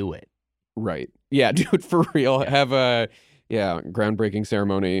actually do it. Right? Yeah, do it for real. Yeah. Have a groundbreaking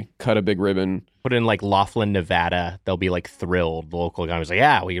ceremony. Cut a big ribbon. Put in like Laughlin, Nevada. They'll be like thrilled. The local guy was like,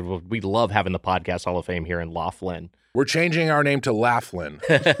 "Yeah, we love having the Podcast Hall of Fame here in Laughlin." We're changing our name to Laughlin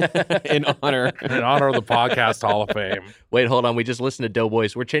in honor of the Podcast Hall of Fame. Wait, hold on. We just listened to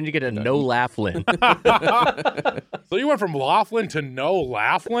Doughboys. We're changing it to No Laughlin. So you went from Laughlin to No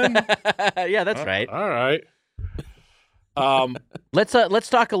Laughlin? Yeah, that's right. All right. Let's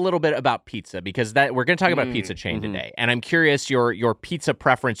talk a little bit about pizza, because we're going to talk about pizza chain today, and I'm curious your pizza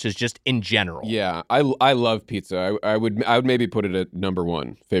preferences just in general. Yeah, I love pizza. I would maybe put it at number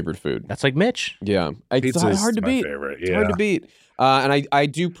one favorite food. That's like Mitch. Yeah, it's hard to beat. Favorite. It's hard to beat. And I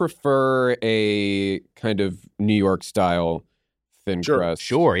do prefer a kind of New York style thin crust.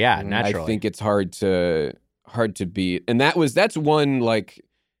 Sure, yeah, naturally. I think it's hard to beat, and that's one like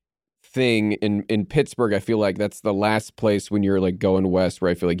thing in Pittsburgh. I feel like that's the last place when you're like going west where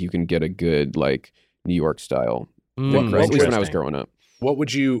I feel like you can get a good like New York style thin crust, at least when I was growing up. What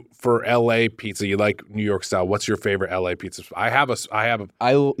would you, for LA pizza, you like New York style, what's your favorite LA pizza? I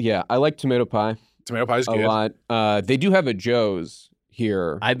like tomato pie. Tomato pie is good. A lot. They do have a Joe's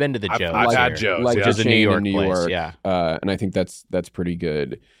here. I've been to the Joe's. I've had Joe's. Like Joe's in New York, New York. Yeah. And I think that's pretty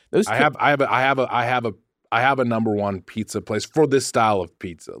good. I have a number one pizza place for this style of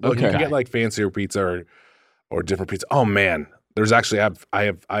pizza. Look, you can get like fancier pizza or different pizza. Oh man, there's actually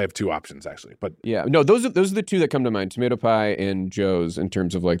I have two options actually. But yeah, no, those are the two that come to mind: tomato pie and Joe's. In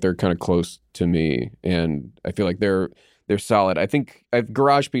terms of like they're kind of close to me, and I feel like they're solid. I think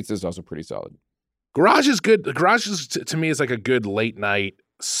Garage Pizza is also pretty solid. Garage is good. Garage is to me is like a good late night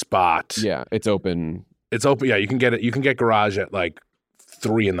spot. Yeah, it's open. It's open. Yeah, you can get it. You can get Garage at like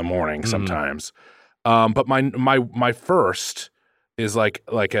 3 a.m. sometimes. But my first is like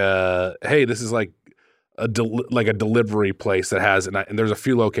this is like a delivery place that has and there's a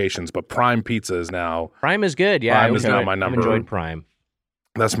few locations, but Prime Pizza is now. Prime is good. Yeah, Prime is now my number. I've enjoyed Prime.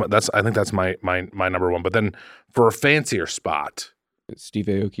 I think that's my number one. But then for a fancier spot, Steve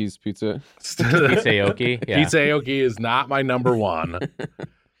Aoki's Pizza. Pizza Aoki. Yeah. Pizza Aoki is not my number one.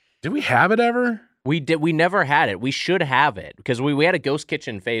 Did we have it ever? We never had it. We should have it because we had a ghost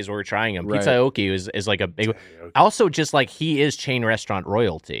kitchen phase where we were trying them. Right. Pizza Aoki is like a big. Also, just like he is chain restaurant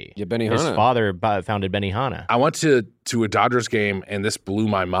royalty. Yeah, Benihana. His father founded Benihana. I went to a Dodgers game and this blew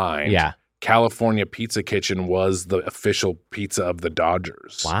my mind. Yeah, California Pizza Kitchen was the official pizza of the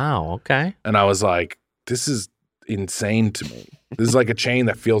Dodgers. Wow. Okay. And I was like, this is insane to me. This is like a chain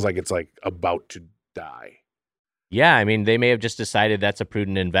that feels like it's like about to die. Yeah, I mean, they may have just decided that's a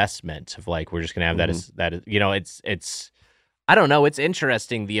prudent investment of like, we're just going to have that as, you know, it's, I don't know. It's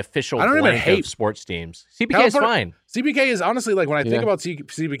interesting. The official blank of sports teams. CPK is fine. CPK is honestly like, when I think about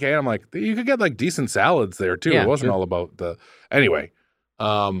CPK, I'm like, you could get like decent salads there too. Yeah, it wasn't all about anyway,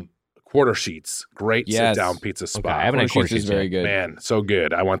 Quarter Sheets, great sit down pizza spot. Okay, I haven't had Quarter Sheets is very good. Man, so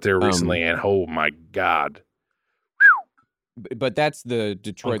good. I went there recently and oh my God. but that's the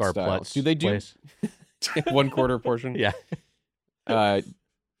Detroit Unkar style. Plutz Do they do place. 1/4 portion? Yeah. I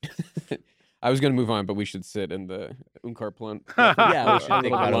was going to move on, but we should sit in the Unkar Plunt. Yeah, we should think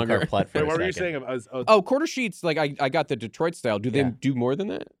about longer. Unkar Plut for Wait, a what were you second. saying? Oh, quarter sheets. Like I got the Detroit style. Do they do more than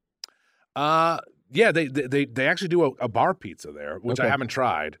that? Yeah, they actually do a bar pizza there, which I Okay. haven't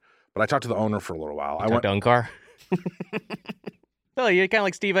tried, but I talked to the owner for a little while. You talked to Unkar? Oh, you're kind of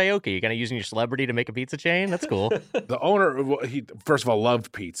like Steve Aoki. You're kind of using your celebrity to make a pizza chain. That's cool. The owner, he first of all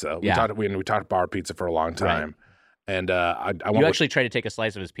loved pizza. We talked bar pizza for a long time, and I You actually tried to take a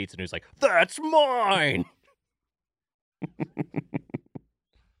slice of his pizza, and he was like, "That's mine."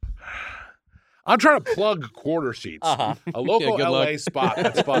 I'm trying to plug Quarter Sheets, Uh-huh. a local Yeah, good LA luck. spot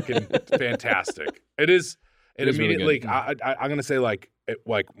that's fucking fantastic. It is. It is really immediately. good. I'm gonna say it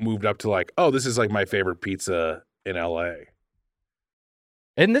moved up to this is my favorite pizza in LA.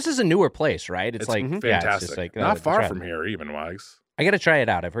 And this is a newer place, right? It's like fantastic. Yeah, it's just like, Not far Detroit. from here, even Wags. I got to try it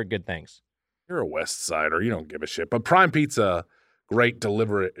out. I've heard good things. You're a West Sider. You don't give a shit. But Prime Pizza, great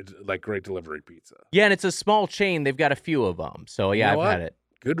delivery pizza. Yeah, and it's a small chain. They've got a few of them. So yeah, You know I've what? had it.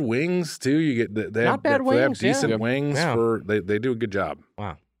 Good wings too. You get they Not have, bad they have wings, yeah. decent wings Yeah. for they do a good job.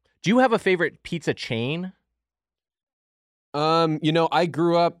 Wow. Do you have a favorite pizza chain? I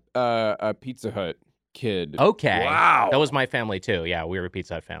grew up a Pizza Hut kid. Okay. Wow. That was my family too. Yeah, we were a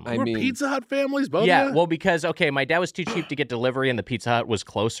Pizza Hut family. I We're mean- Pizza Hut families, both. Yeah, of you? well, because my dad was too cheap to get delivery, and the Pizza Hut was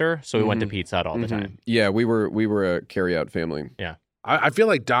closer, so we went to Pizza Hut all the time. Yeah, we were a carryout family. I feel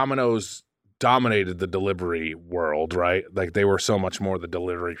like Domino's dominated the delivery world, right? Like they were so much more the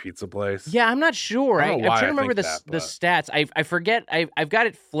delivery pizza place. Yeah, I'm not sure. I don't know I'm why trying to I remember think the that, stats. I forget. I've got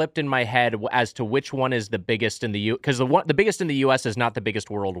it flipped in my head as to which one is the biggest in the U. Because the biggest in the U.S. is not the biggest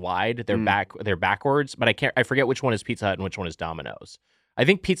worldwide. They're backwards. But I forget which one is Pizza Hut and which one is Domino's. I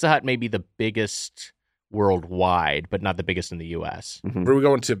think Pizza Hut may be the biggest worldwide, but not the biggest in the U.S. We were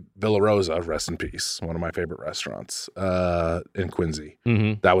going to Villa Rosa, rest in peace, one of my favorite restaurants in Quincy.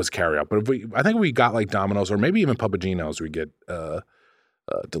 Mm-hmm. That was carryout. But I think we got like Domino's or maybe even Papagino's we get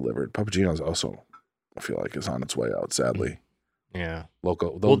delivered. Papagino's also, I feel like, is on its way out, sadly. Yeah.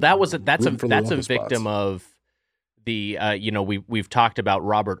 Local. Well, that's a local victim spots. of the we've talked about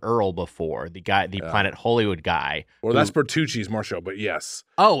Robert Earl before, the Planet Hollywood guy. Well, that's Bertucci's more show, but yes.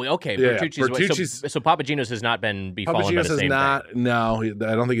 Oh, okay. Yeah, Bertucci's so Papagino's has not been befallen by Papagino's the has same not. thing. No,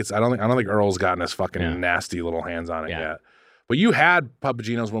 I don't think Earl's gotten his fucking nasty little hands on it yet. But you had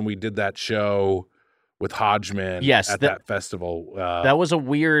Papagino's when we did that show with Hodgman at that festival. That was a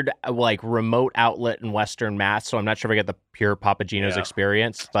weird, remote outlet in Western Mass, so I'm not sure if I get the pure Papagino's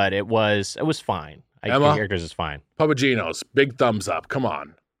experience, but it was fine. Emma? Characters is fine. Papagino's, big thumbs up. Come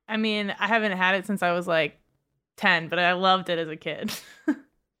on. I mean, I haven't had it since I was 10, but I loved it as a kid.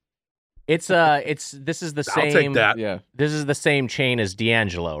 This is the same. I'll take that. Yeah. This is the same chain as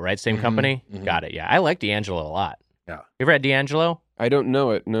D'Angelo, right? Same company? mhm. Got it. Yeah. I like D'Angelo a lot. Yeah. You ever had D'Angelo? I don't know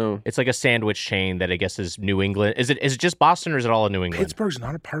it. No. It's like a sandwich chain that I guess is New England. Is it just Boston or is it all in New England? Pittsburgh's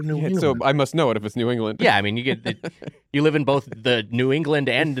not a part of New Yeah, England. so I must know it if it's New England. Yeah, I mean, you live in both the New England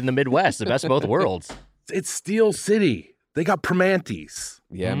and in the Midwest, the best of both worlds. It's Steel City. They got Primanti's.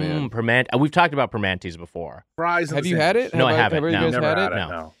 Yeah, man. We've talked about Primanti's before. Fries. Have you had it? No, I Have haven't. you No. guys Never had had it? it. No.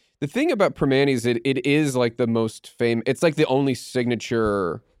 No. The thing about Primanti's, it is like the most famous. It's like the only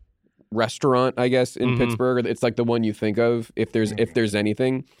signature restaurant, I guess, in Pittsburgh. It's like the one you think of if there's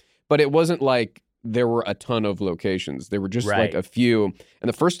anything. But it wasn't like there were a ton of locations. There were just like a few. And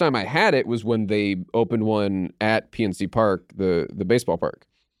the first time I had it was when they opened one at PNC Park, the baseball park.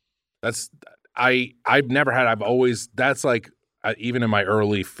 I've never had. I've always. That's like. Even in my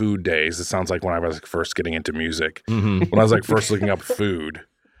early food days, it sounds like when I was first getting into music. When I was first looking up food,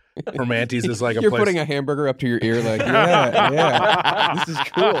 Primanti's is like a You're place. putting a hamburger up to your ear, like, yeah, this is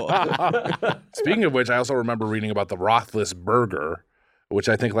cool. Speaking of which, I also remember reading about the Rothless Burger, which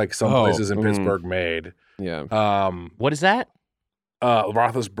I think some places in Pittsburgh made. Yeah. What is that?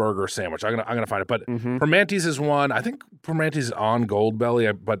 Rothless Burger sandwich. I'm gonna find it, but Primanti's is one. I think Primanti's is on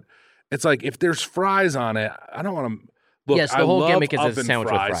Goldbelly, but it's like if there's fries on it, I don't want to. Look, Yes, the whole I love gimmick is a oven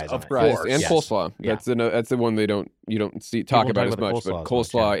sandwich with fries on of it. Fries course. and Yes. coleslaw. Yeah. That's the one you don't talk People about talk as about the much, but coleslaw as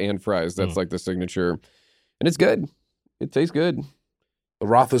coleslaw much, and fries. That's like the signature, and it's good. It tastes good. The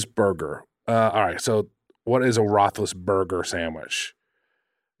Rothless Burger. All right, so what is a Rothless Burger sandwich?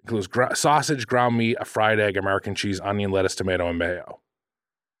 Includes sausage, ground meat, a fried egg, American cheese, onion, lettuce, tomato, and mayo.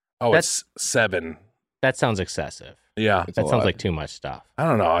 Oh, it's 7. That sounds excessive. Yeah. That sounds like too much stuff. I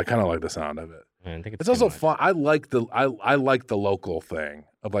don't know. I kind of like the sound of it. I think it's also fun. I like the local thing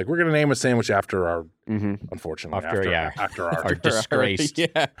of like we're gonna name a sandwich after our unfortunately after our disgraced piece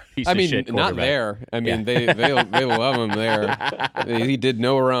I of mean, shit not quarterback. there. I mean, they love him there. He did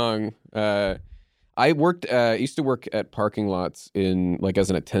no wrong. I used to work at parking lots as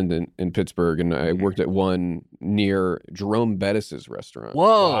an attendant in Pittsburgh, and I worked at one near Jerome Bettis's restaurant.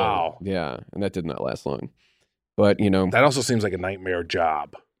 Whoa. Wow. Yeah, and that did not last long. But, you know. That also seems like a nightmare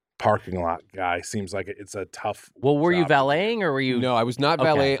job. Parking lot guy seems like it's a tough Well, were you job. valeting or were you? No, I was not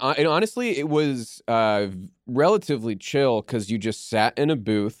valet. And honestly, it was relatively chill because you just sat in a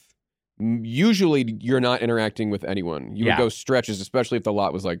booth. Usually, you're not interacting with anyone. You would go stretches, especially if the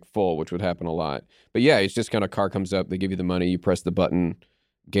lot was like full, which would happen a lot. But yeah, it's just kind of car comes up, they give you the money, you press the button,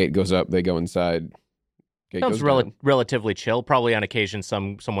 gate goes up, they go inside. Sounds relatively chill. Probably on occasion,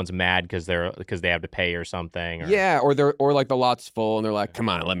 someone's mad because they have to pay or something. Or... Yeah, or like the lot's full and they're like, "Come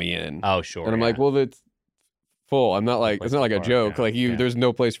on, let me in." Oh, sure. And I'm like, "Well, it's full. I'm not like it's not like a joke. Like there's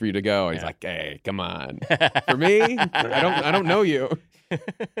no place for you to go." And he's like, "Hey, come on." For me, I don't know you.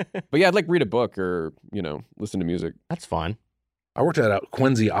 But yeah, I'd like read a book or listen to music. That's fun. I worked at a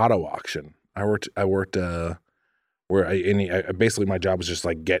Quincy auto auction. I worked where I basically my job was just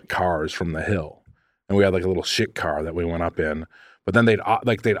like get cars from the hill. And we had like a little shit car that we went up in, but then they'd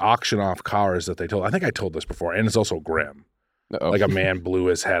auction off cars that they told. I think I told this before, and it's also grim. Uh-oh. Like a man blew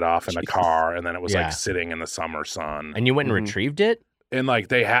his head off in a car, and then it was like sitting in the summer sun. And you went and retrieved it. And like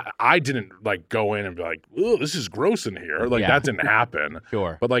I didn't like go in and be like, "Ooh, this is gross in here." Like that didn't happen.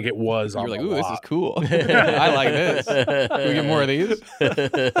 Sure, but like it was. You're like, "Ooh, this is cool. I like this. Can we get more of these?"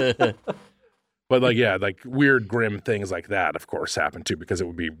 But like weird, grim things like that, of course, happen too because it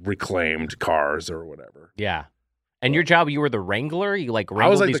would be reclaimed cars or whatever. Yeah. And your job, you were the wrangler. You wrangled I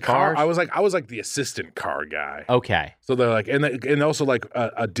was like these the car. cars? I was like the assistant car guy. Okay. So they're like, and also like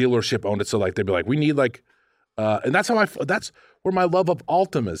a dealership owned it. So like they'd be like, we need like, and that's where my love of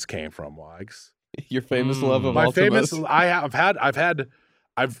Altimas came from, Wags. Your famous love of my Altimas. famous.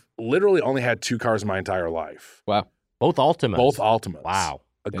 I've literally only had 2 cars my entire life. Wow. Both Altimas. Both Altimas. Wow.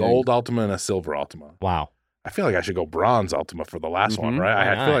 A gold Altima and a silver Altima. Wow. I feel like I should go bronze Altima for the last one,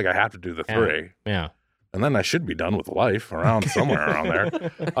 right? I feel like I have to do the 3. Yeah. And then I should be done with life around somewhere around there.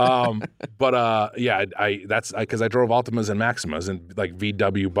 That's because I drove Altimas and Maximas and like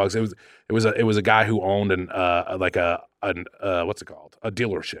VW Bugs. It was a guy who owned what's it called? A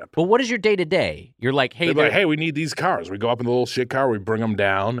dealership. But what is your day to day? You're like, hey, we need these cars. We go up in the little shit car, we bring them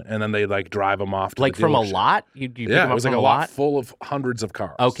down, and then they like drive them off to like the from a dealership. lot. You pick them it up was from like a lot lot full of hundreds of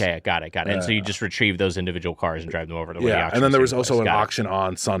cars. Okay, got it. And so you just retrieve those individual cars and drive them over to where the auction. And then there was also an auction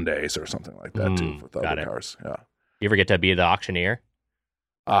on Sundays or something like that too for the other cars. Yeah. You ever get to be the auctioneer?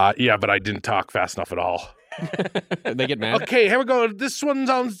 Yeah, but I didn't talk fast enough at all. They get mad. Okay, here we go. This one's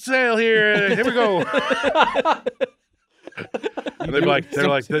on sale here. Here we go. And they're like,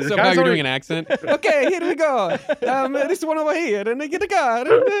 somehow you're doing an accent. Okay, here we go. This one over here, and they get the car. I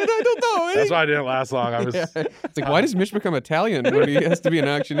don't know. That's why I didn't last long. I was. Yeah. It's like, why does Mitch become Italian when he has to be an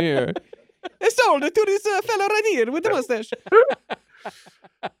auctioneer? It's sold to this fella right here with the mustache.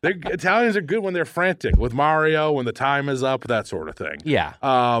 Italians are good when they're frantic with Mario when the time is up, that sort of thing. Yeah.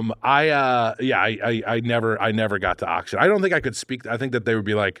 I never got to auction. I don't think I could speak. I think that they would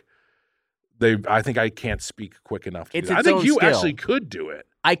be like, I think I can't speek quick enough. I think you actually could do it.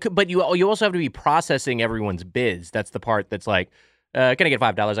 I could, but you also have to be processing everyone's bids. That's the part that's like, can I get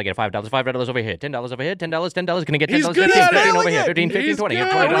 $5? I get $5. $5 over here. $10 over here. $10. Can I get $10? He's good 15 at it. over here. 15, He's 20.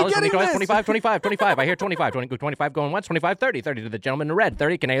 good. $20, 25, 25. I hear 25. 25 going once. 25, 30. 30 to the gentleman in red.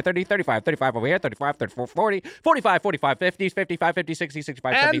 30. Can I hear 30? 35. 35 over here. 35, 34, 40. 45, 45, 50, 55, 50, 60,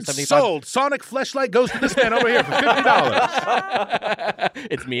 65, 70, and 75. sold. Sonic fleshlight goes to this man over here for $50.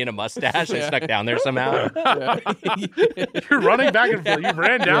 It's me in a mustache. I stuck down there somehow. You're running back and forth. You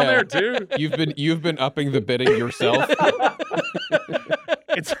ran down there too. You've been upping the bidding yourself.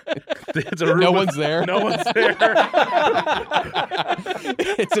 It's a room. No one's there. No one's there.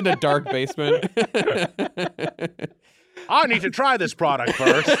 It's in a dark basement. I need to try this product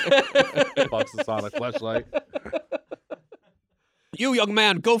first. Fucks the Sonic fleshlight. You, young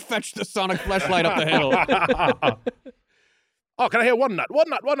man, go fetch the Sonic fleshlight up the hill. Oh, can I hear one nut? One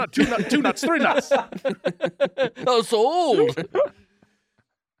nut, two nuts, 3 nuts. Oh, sold.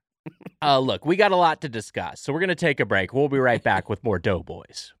 Look, we got a lot to discuss, so we're going to take a break. We'll be right back with more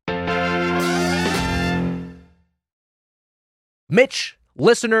Doughboys. Mitch,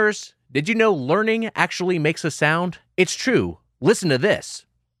 listeners, did you know learning actually makes a sound? It's true. Listen to this.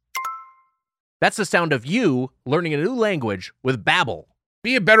 That's the sound of you learning a new language with Babbel.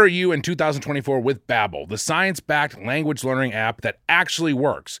 Be a better you in 2024 with Babbel, the science-backed language learning app that actually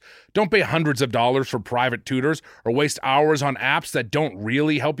works. Don't pay hundreds of dollars for private tutors or waste hours on apps that don't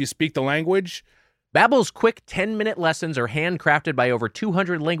really help you speak the language. Babbel's quick 10-minute lessons are handcrafted by over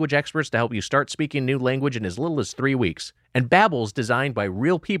 200 language experts to help you start speaking a new language in as little as 3 weeks. And Babbel's designed by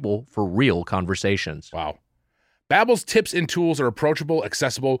real people for real conversations. Wow. Babbel's tips and tools are approachable,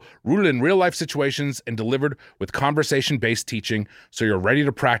 accessible, rooted in real-life situations, and delivered with conversation-based teaching, so you're ready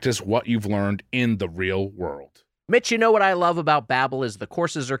to practice what you've learned in the real world. Mitch, you know what I love about Babbel is the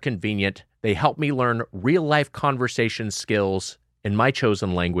courses are convenient. They help me learn real-life conversation skills in my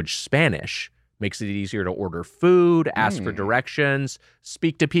chosen language, Spanish. Makes it easier to order food, ask for directions,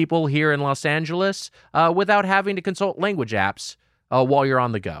 speak to people here in Los Angeles without having to consult language apps while you're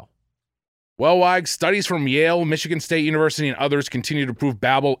on the go. Well, Wags, studies from Yale, Michigan State University, and others continue to prove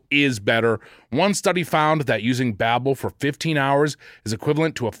Babbel is better. One study found that using Babbel for 15 hours is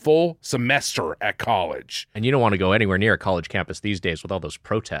equivalent to a full semester at college. And you don't want to go anywhere near a college campus these days with all those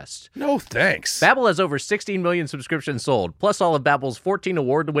protests. No thanks. Babbel has over 16 million subscriptions sold, plus all of Babbel's 14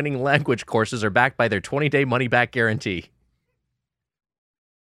 award-winning language courses are backed by their 20-day money-back guarantee.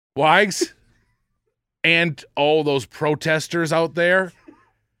 Wags, and all those protesters out there,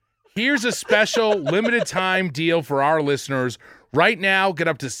 here's a special limited-time deal for our listeners. Right now, get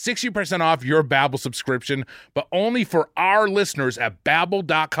up to 60% off your Babbel subscription, but only for our listeners at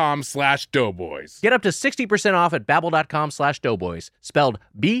Babbel.com/Doughboys. Get up to 60% off at Babbel.com/Doughboys, spelled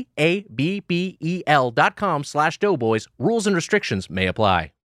Babbel.com/Doughboys. Rules and restrictions may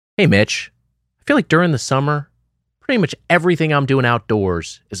apply. Hey, Mitch, I feel like during the summer, pretty much everything I'm doing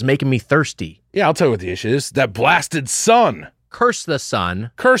outdoors is making me thirsty. Yeah, I'll tell you what the issue is. That blasted sun. Curse the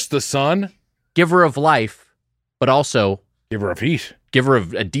sun. Curse the sun. Giver of life, but also Giver of heat. Giver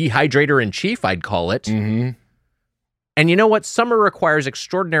of a dehydrator in chief, I'd call it. Mm-hmm. And you know what? Summer requires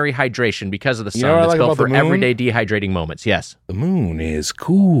extraordinary hydration because of the sun. You know what I that's like built about for the moon? everyday dehydrating moments. Yes. The moon is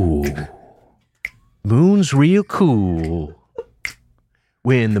cool. Moon's real cool.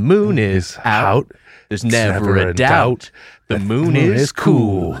 When the moon is out, there's never a doubt. The moon is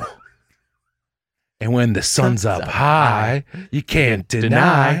cool. And when the sun's up high, you can't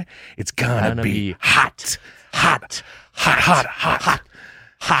deny it's gonna be hot, hot, hot, hot, hot,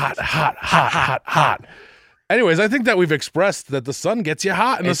 hot, hot, hot, hot, hot, hot. Anyways, I think that we've expressed that the sun gets you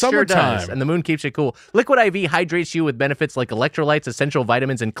hot in the summertime. Does, and the moon keeps you cool. Liquid IV hydrates you with benefits like electrolytes, essential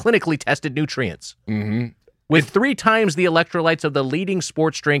vitamins, and clinically tested nutrients. Mm-hmm. With 3 times the electrolytes of the leading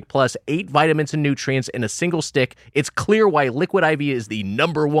sports drink plus 8 vitamins and nutrients in a single stick, it's clear why Liquid IV is the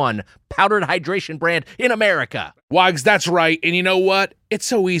 #1 powdered hydration brand in America. Wags, that's right. And you know what? It's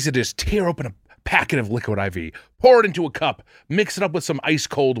so easy to just tear open a packet of Liquid IV, pour it into a cup, mix it up with some ice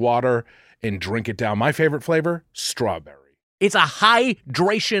cold water, and drink it down. My favorite flavor, strawberry. It's a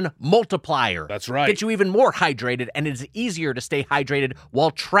hydration multiplier. That's right. Gets you even more hydrated, and it's easier to stay hydrated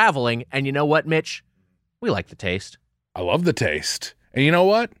while traveling. And you know what, Mitch? We like the taste. I love the taste. And you know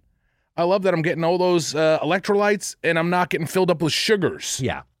what? I love that I'm getting all those electrolytes and I'm not getting filled up with sugars.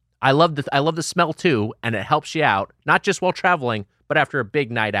 Yeah. I love the smell too, and it helps you out, not just while traveling, but after a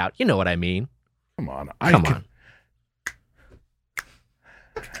big night out. You know what I mean. Come on. Come on.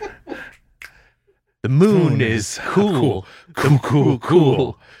 The moon is cool.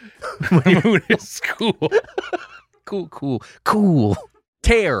 Cool. The moon is cool. Cool.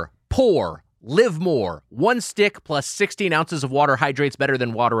 Tear, pour, live more. 1 stick plus 16 ounces of water hydrates better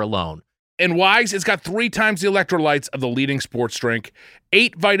than water alone. And Wise, it's got 3 times the electrolytes of the leading sports drink,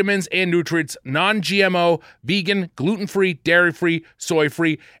 8 vitamins and nutrients, non-GMO, vegan, gluten-free, dairy-free,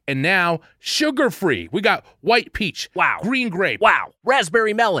 soy-free, and now sugar-free. We got white peach, wow, green grape, wow,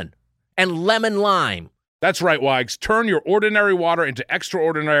 raspberry melon, and lemon lime. That's right, Wags. Turn your ordinary water into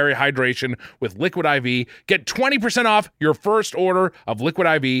extraordinary hydration with Liquid IV. Get 20% off your first order of Liquid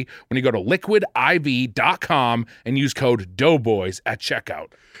IV when you go to liquidiv.com and use code Doughboys at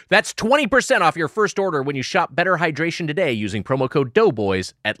checkout. That's 20% off your first order when you shop Better Hydration today using promo code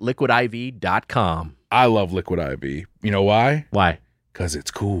Doughboys at liquidiv.com. I love Liquid IV. You know why? Why? Because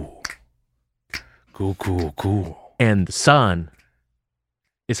it's cool. Cool. And the sun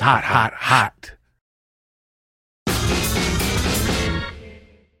is hot.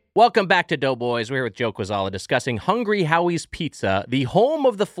 Welcome back to Doughboys. We're here with Joe Kwaczala discussing Hungry Howie's Pizza, the home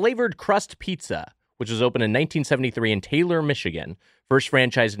of the flavored crust pizza, which was opened in 1973 in Taylor, Michigan, first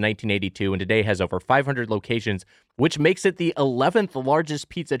franchised in 1982, and today has over 500 locations, which makes it the 11th largest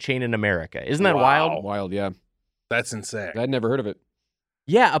pizza chain in America. Isn't that wild? Wild, yeah. That's insane. I'd never heard of it.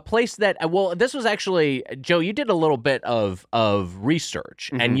 Yeah, a place that, this was actually, Joe, you did a little bit of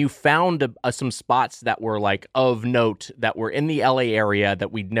research, and you found some spots that were like of note that were in the LA area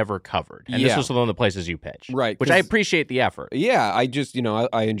that we'd never covered. And this was one of the places you pitched. Right. Which I appreciate the effort. Yeah, I just,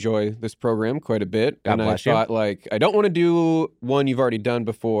 I enjoy this program quite a bit. God and bless I you. thought, like, I don't want to do one you've already done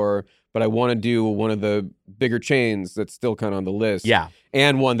before, but I want to do one of the bigger chains that's still kind of on the list. Yeah.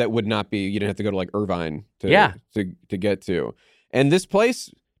 And one that would not be, you didn't have to go to like Irvine to get to. And this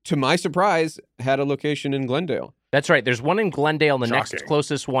place, to my surprise, had a location in Glendale. That's right. There's one in Glendale, and the Shocking. next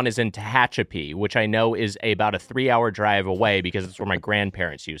closest one is in Tehachapi, which I know is about a 3-hour drive away because it's where my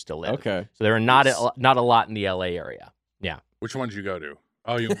grandparents used to live. Okay. So there are not a lot in the LA area. Yeah. Which one did you go to?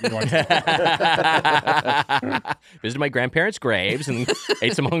 Oh, you went Visited my grandparents' graves and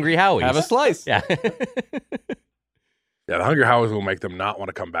ate some Hungry Howies. Have a slice. Yeah. Yeah, the Hungry Howies will make them not want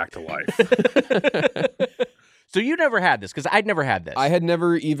to come back to life. So you never had this, because I'd never had this. I had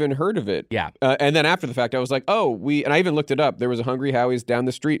never even heard of it. Yeah. And then after the fact, I was like, and I even looked it up. There was a Hungry Howie's down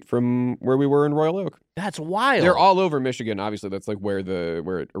the street from where we were in Royal Oak. That's wild. They're all over Michigan. Obviously, that's like where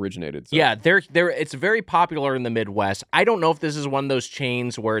it originated. So. Yeah, they're it's very popular in the Midwest. I don't know if this is one of those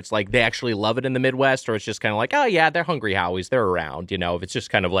chains where it's like they actually love it in the Midwest, or it's just kind of like, oh yeah, they're Hungry Howies, they're around. If it's just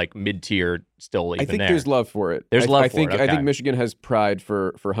kind of like mid-tier, still even I think there. There's love for it. There's love I think for it. Okay. I think Michigan has pride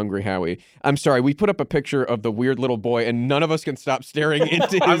for Hungry Howie. I'm sorry, we put up a picture of the weird little boy, and none of us can stop staring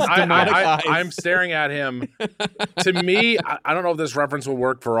into his demonic eyes. I'm staring at him. To me, I don't know if this reference will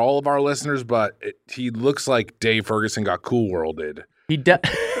work for all of our listeners, but he looks like Dave Ferguson got Cool Worlded. He does.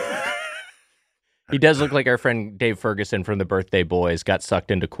 He does look like our friend Dave Ferguson from the Birthday Boys got sucked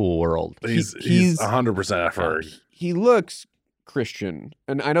into Cool World. He's 100% a Ferg. He looks Christian,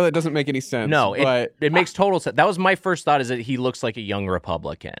 and I know that doesn't make any sense. No, but it makes total sense. That was my first thought, is that he looks like a young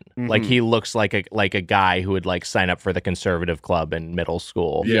Republican. Mm-hmm. Like he looks like a guy who would like sign up for the conservative club in middle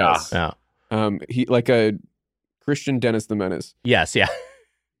school. Yeah. Yeah. He like a Christian Dennis the Menace. Yes, yeah.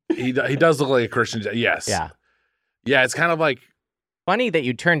 He does look like a Christian. Yes. Yeah. Yeah, it's kind of like, funny that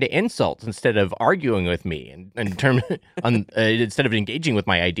you turned to insults instead of arguing with me, and instead of engaging with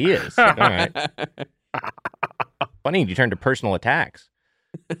my ideas. All right. Funny you turned to personal attacks.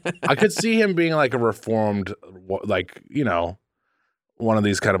 I could see him being like a reformed, like, one of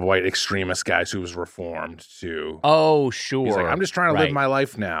these kind of white extremist guys who was reformed too. Oh, sure. He's like, I'm just trying to live my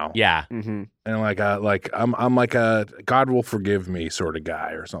life now. Yeah. Mm-hmm. And I'm like a God will forgive me sort of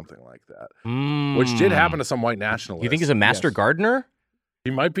guy or something like that. Which did happen to some white nationalists. You think he's a master gardener? He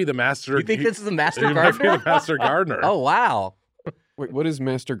might be the master. You think this is the master he gardener? might be the master gardener. Oh, wow. Wait, what is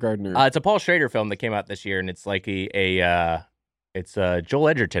Master Gardener? It's a Paul Schrader film that came out this year, and it's like it's Joel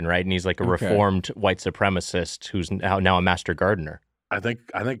Edgerton, right? And he's like a reformed white supremacist who's now a master gardener. I think.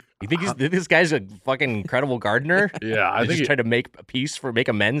 You think this guy's a fucking incredible gardener? Yeah, I think he's trying to make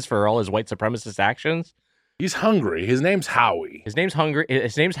amends for all his white supremacist actions. He's hungry. His name's Howie. His name's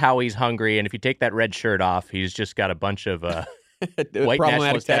Howie. He's hungry, and if you take that red shirt off, he's just got a bunch of white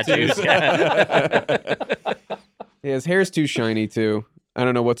nationalist tattoos. Yeah, his hair's too shiny too. I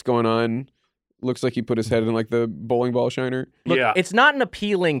don't know what's going on. Looks like he put his head in like the bowling ball shiner. Look, yeah. It's not an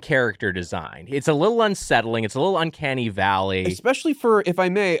appealing character design. It's a little unsettling. It's a little uncanny valley. Especially for, if I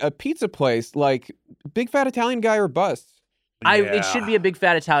may, a pizza place, like big fat Italian guy or bust. It should be a big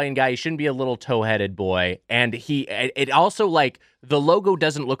fat Italian guy. He shouldn't be a little toe-headed boy. And it also, like, the logo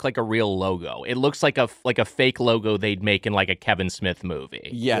doesn't look like a real logo. It looks like a fake logo they'd make in like a Kevin Smith movie.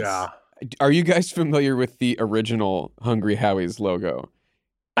 Yes. Yeah. Are you guys familiar with the original Hungry Howie's logo?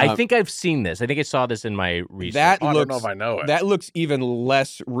 I think I've seen this. I think I saw this in my research. I don't know if I know it. That looks even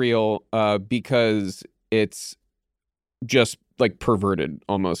less real because it's just like perverted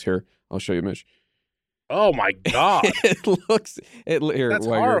almost. Here, I'll show you, Mitch. Oh my God. That's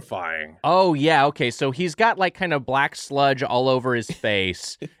horrifying. Oh yeah, okay. So he's got like kind of black sludge all over his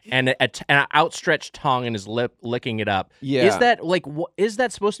face and an outstretched tongue and his lip licking it up. Yeah. Is that like is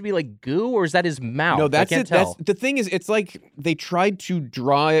that supposed to be like goo, or is that his mouth? No, that's I can't it. tell. That's the thing is, it's like they tried to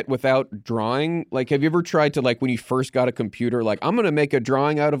draw it without drawing. Like, have you ever tried to, like, when you first got a computer, like, I'm gonna make a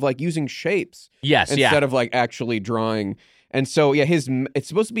drawing out of like using shapes, instead of like actually drawing. And so, yeah, it's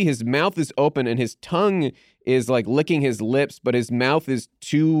supposed to be his mouth is open and his tongue is like licking his lips, but his mouth is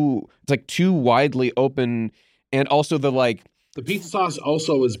too widely open. And also the pizza sauce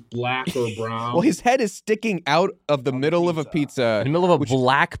also is black or brown. well, his head is sticking out of the middle of a pizza. In the middle of a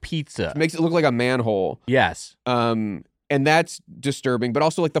black pizza. Makes it look like a manhole. Yes. And that's disturbing. But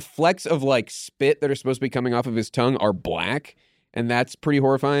also like the flecks of like spit that are supposed to be coming off of his tongue are black. and that's pretty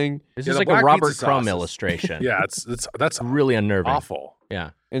horrifying. This is like a Robert Crumb illustration. Yeah, that's really unnerving. Awful.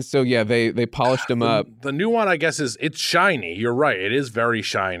 Yeah. And so they polished him up. The new one, I guess, it's shiny. You're right. It is very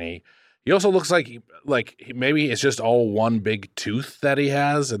shiny. He also looks like maybe it's just all one big tooth that he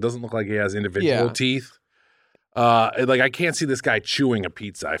has. It doesn't look like he has individual teeth. I can't see this guy chewing a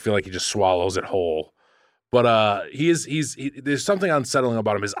pizza. I feel like he just swallows it whole. But there's something unsettling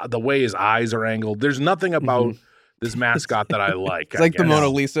about him. The way his eyes are angled. There's nothing about this mascot that I like. It's like the Mona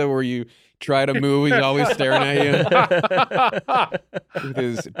Lisa where you try to move, he's always staring at you with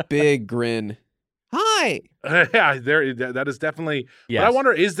his big grin. Hi. Yeah, that is definitely. Yes. But I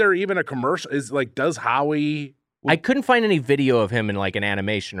wonder, is there even a commercial? Does Howie? I couldn't find any video of him in like an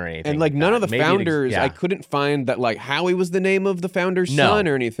animation or anything. And like none of the founders, I couldn't find that like Howie was the name of the founder's son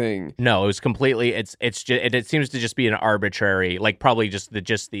or anything. No, it was completely. It's just it seems to just be an arbitrary, like probably just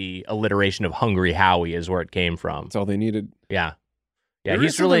the alliteration of Hungry Howie is where it came from. That's all they needed. Yeah. Yeah,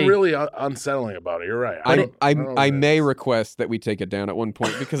 he's really unsettling about it. You're right. I may request that we take it down at one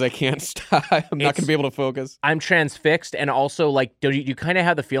point because I can't stop. I'm not going to be able to focus. I'm transfixed, and also like, you kind of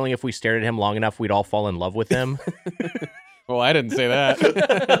have the feeling if we stared at him long enough, we'd all fall in love with him. Well, I didn't say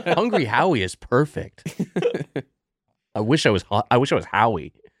that. Hungry Howie is perfect. I wish I was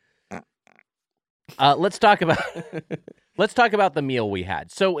Howie. Let's talk about the meal we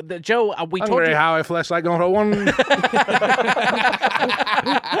had. So, Joe, we told you how I flesh like on one.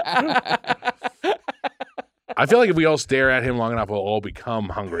 I feel like if we all stare at him long enough, we'll all become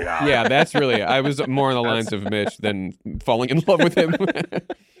Hungry Howie. Yeah, that's really. I was more on the lines of Mitch than falling in love with him.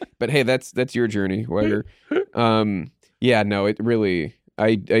 But hey, that's your journey, Weiger. Yeah, no, it really.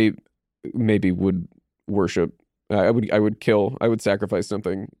 I maybe would worship. I would sacrifice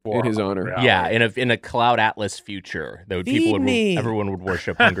something in his honor. Yeah, in a Cloud Atlas future, everyone would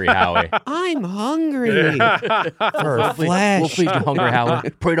worship Hungry Howie. I'm hungry for flesh. We'll feed you, Hungry Howie.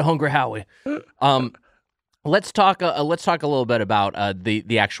 Pray to Hungry Howie. Let's talk a little bit about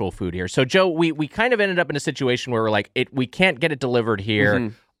the actual food here. So, Joe, we kind of ended up in a situation where we're like, we can't get it delivered here.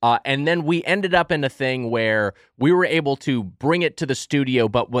 Mm-hmm. And then we ended up in a thing where we were able to bring it to the studio,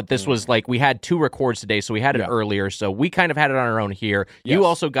 but what this was like, we had 2 records today, so we had it earlier, so we kind of had it on our own here. Yes. You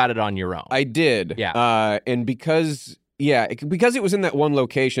also got it on your own. I did. Yeah. And because it was in that one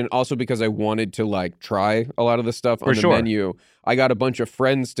location, also because I wanted to like try a lot of the stuff on the menu, I got a bunch of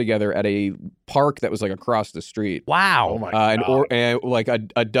friends together at a park that was like across the street. Wow. Oh my God. And like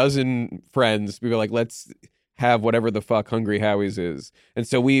a dozen friends, we were like, let's have whatever the fuck Hungry Howie's is. And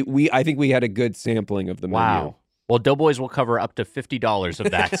so I think we had a good sampling of the menu. Wow. Well, Doughboys will cover up to $50 of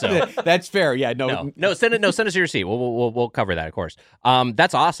that. So that's fair. Yeah. No. Send us your receipt. We'll cover that, of course.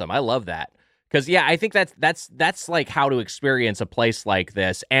 That's awesome. I love that. Because I think that's like how to experience a place like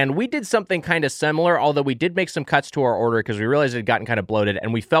this. And we did something kind of similar, although we did make some cuts to our order because we realized it had gotten kind of bloated,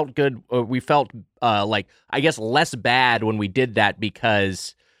 and we felt good. We felt like, I guess, less bad when we did that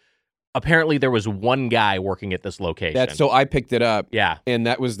because apparently there was one guy working at this location. So I picked it up. Yeah. And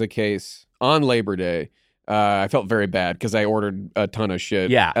that was the case on Labor Day. I felt very bad because I ordered a ton of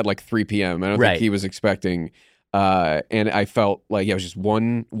shit at like 3 p.m. I don't think he was expecting. And I felt like it was just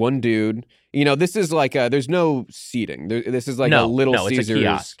one dude. You know, this is like there's no seating. This is like a Little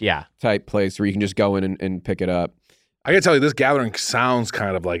Caesars type place where you can just go in and pick it up. I gotta tell you, this gathering sounds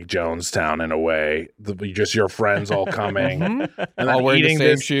kind of like Jonestown in a way. Just your friends all coming and all wearing the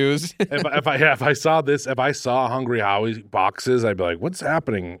same shoes. if I saw Hungry Howie boxes, I'd be like, "What's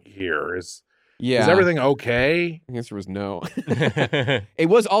happening here? Is everything okay?" The answer was no. It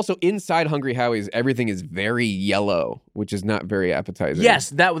was also inside Hungry Howie's. Everything is very yellow, which is not very appetizing. Yes,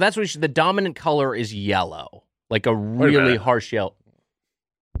 that's what the dominant color is yellow, like a really harsh yellow.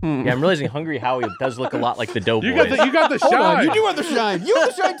 Yeah, I'm realizing Hungry Howie does look a lot like the Doughboys. You got the shine. Hold on, you do have the shine. You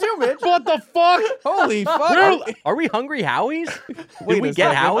have the shine too, Mitch. What the fuck? Holy fuck. Are we Hungry Howies? Did we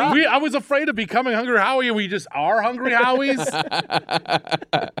get Howie? I was afraid of becoming Hungry Howie, and we just are Hungry Howies.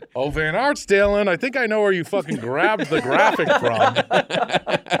 Oh, Van Art's Dylan. I think I know where you fucking grabbed the graphic from.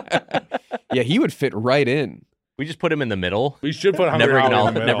 Yeah, he would fit right in. We just put him in the middle. We should put Hungry Howie in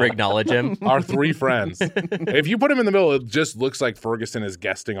the middle. Never acknowledge him. Our 3 friends. If you put him in the middle, it just looks like Ferguson is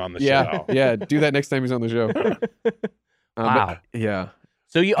guesting on the show. Yeah, do that next time he's on the show. Wow. Yeah.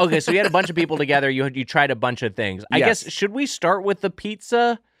 So you had a bunch of people together. You tried a bunch of things. I guess, should we start with the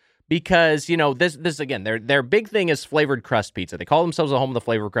pizza? Because, this again, their big thing is flavored crust pizza. They call themselves the home of the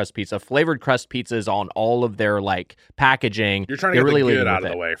flavored crust pizza. Flavored crust pizza is on all of their like packaging. You're trying to get the good out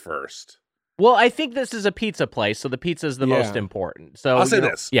of the way first. Well, I think this is a pizza place, so the pizza is the most important. So I'll say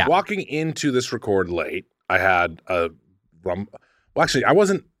this. Yeah. Walking into this record late, I had I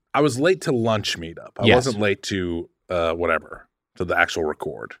was late to lunch meetup. I wasn't late to whatever. to the actual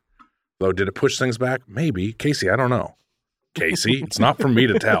record. Though, did it push things back? Maybe. Casey, I don't know. Casey, it's not for me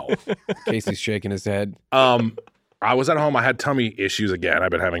to tell. Casey's shaking his head. I was at home. I had tummy issues again.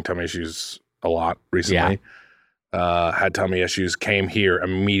 I've been having tummy issues a lot recently. Had tummy issues. Came here,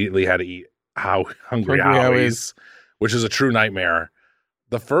 immediately had to eat Hungry Howies, which is a true nightmare.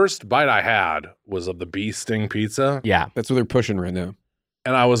 The first bite I had was of the bee sting pizza. Yeah. That's what they're pushing right now.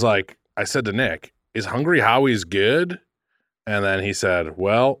 And I was like, I said to Nick, is Hungry Howies good? And then he said,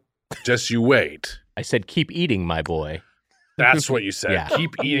 well, just you wait. I said, keep eating, my boy. That's what you said.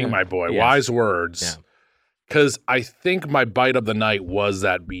 Keep eating, my boy. Yes. Wise words. Because I think my bite of the night was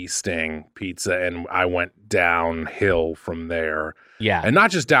that bee sting pizza, and I went downhill from there. Yeah. And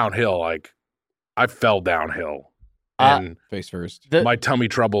not just downhill, like I fell downhill. And face first. My tummy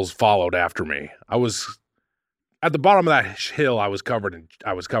troubles followed after me. I was at the bottom of that hill. I was covered in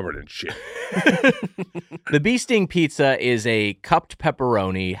shit. The bee sting pizza is a cupped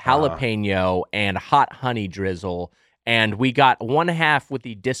pepperoni, jalapeno, and hot honey drizzle. And we got one half with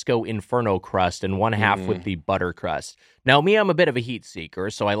the Disco Inferno crust and one half with the butter crust. Now, me, I'm a bit of a heat seeker,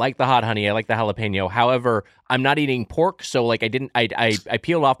 so I like the hot honey, I like the jalapeno. However, I'm not eating pork, so like I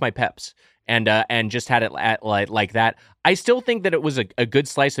peeled off my peps and just had it like that. I still think that it was a good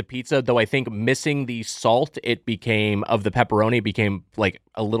slice of pizza, though I think missing the salt of the pepperoni became like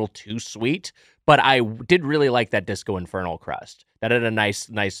a little too sweet. But I did really like that Disco Inferno crust. That had a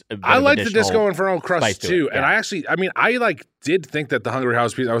nice. I like the Disco Inferno crust too, yeah. And I did think that the Hungry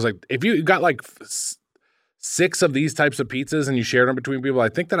House pizza. I was like, if you got like 6 of these types of pizzas and you shared them between people, I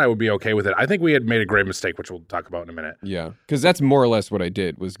think that I would be okay with it. I think we had made a great mistake, which we'll talk about in a minute. Yeah, because that's more or less what I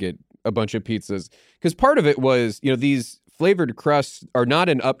did was get a bunch of pizzas. Because part of it was, these flavored crusts are not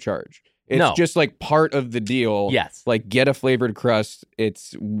an upcharge. It's just like part of the deal. Yes. Like get a flavored crust.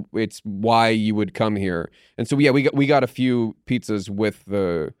 It's why you would come here. And so we got a few pizzas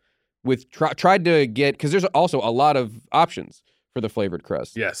tried to get, because there's also a lot of options for the flavored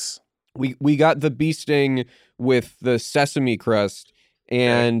crust. Yes. We got the bee sting with the sesame crust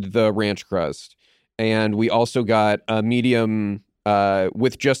and the ranch crust. And we also got a medium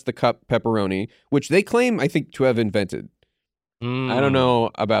with just the cup pepperoni, which they claim, I think, to have invented. I don't know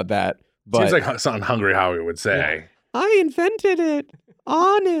about that. But seems like something Hungry Howie would say. Yeah. I invented it.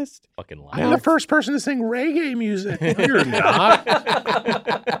 Honest. Fucking lie. I'm the first person to sing reggae music. No, you're not.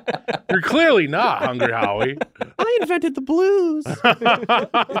 You're clearly not, Hungry Howie. I invented the blues.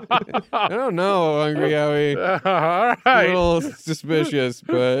 I don't know, Hungry Howie. All right. A little suspicious,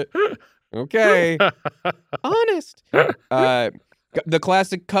 but okay. Honest. The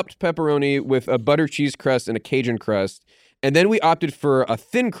classic cupped pepperoni with a butter cheese crust and a Cajun crust. And then we opted for a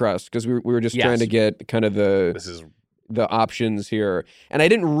thin crust because we were just trying to get kind of the options here. And I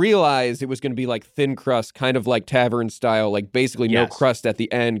didn't realize it was going to be like thin crust, kind of like tavern style, like basically no crust at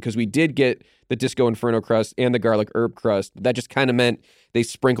the end, because we did get the Disco Inferno crust and the garlic herb crust. That just kind of meant they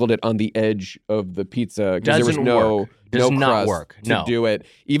sprinkled it on the edge of the pizza because there was no crust to do it.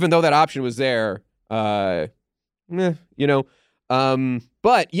 Even though that option was there, But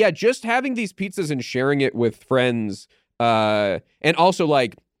yeah, just having these pizzas and sharing it with friends. And also,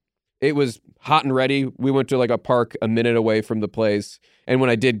 like, it was hot and ready. We went to, like, a park a minute away from the place. And when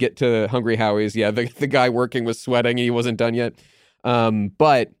I did get to Hungry Howie's, the guy working was sweating. He wasn't done yet.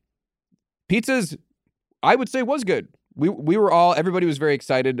 But pizzas, I would say, was good. Everybody was very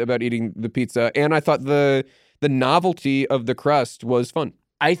excited about eating the pizza. And I thought the novelty of the crust was fun.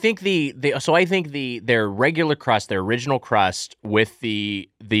 I think their regular crust, their original crust with the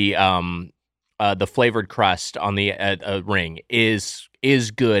flavored crust on the ring is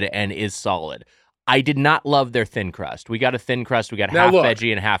good and is solid. I did not love their thin crust. We got a thin crust. We got half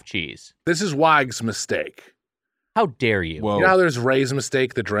veggie and half cheese. This is Wag's mistake. How dare you? Whoa. You know how there's Ray's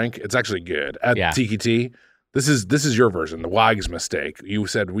mistake, the drink? It's actually good. At Tiki T, this is your version, the Wag's mistake. You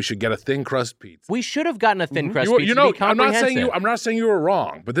said we should get a thin crust pizza. We should have gotten a thin crust pizza. I'm not saying you were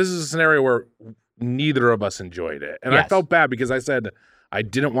wrong, but this is a scenario where neither of us enjoyed it. And I felt bad because I said I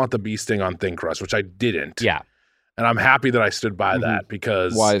didn't want the bee sting on thin crust, which I didn't. Yeah. And I'm happy that I stood by that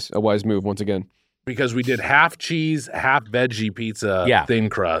because a wise move once again. Because we did half cheese, half veggie pizza, thin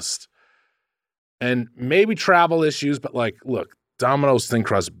crust. And maybe travel issues, but like, look, Domino's thin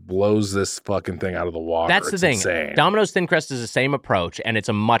crust blows this fucking thing out of the water. That's the thing. Insane. Domino's thin crust is the same approach, and it's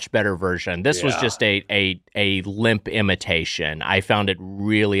a much better version. This was just a limp imitation. I found it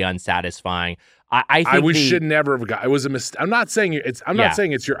really unsatisfying. I think we should never have got. It was a mistake. I'm not saying it's. I'm not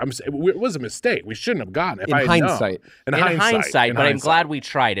saying it's your. It was a mistake. We shouldn't have gotten it. In hindsight. In hindsight, I'm glad we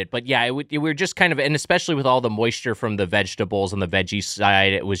tried it. But yeah, we were just kind of, and especially with all the moisture from the vegetables on the veggie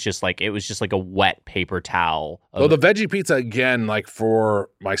side, it was just like a wet paper towel. Well, the veggie pizza again, like for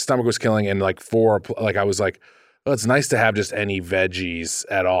my stomach was killing, and like I was like, well, it's nice to have just any veggies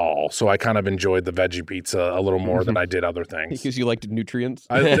at all. So I kind of enjoyed the veggie pizza a little more than I did other things. Because you liked nutrients?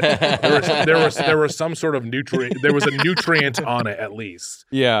 There was some sort of nutrient. There was a nutrient on it at least.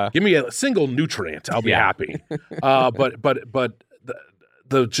 Yeah. Give me a single nutrient. I'll be happy. But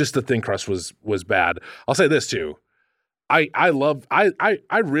the thin crust was bad. I'll say this too. I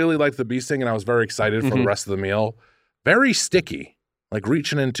really liked the bee sting, and I was very excited for the rest of the meal. Very sticky. Like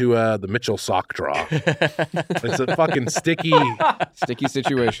reaching into the Mitchell sock drawer. It's a fucking sticky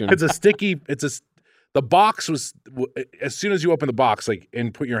situation. The box was, as soon as you open the box, like,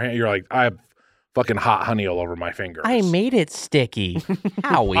 and put your hand, you're like, I have fucking hot honey all over my fingers. I made it sticky.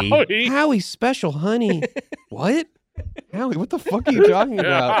 Howie. Howie's special honey. What? Howie, what the fuck are you talking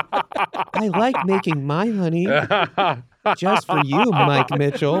about? I like making my honey just for you, Mike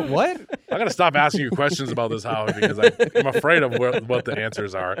Mitchell. What? I gotta stop asking you questions about this, Howie, because I'm afraid of what the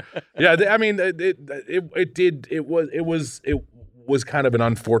answers are. Yeah, I mean, it was kind of an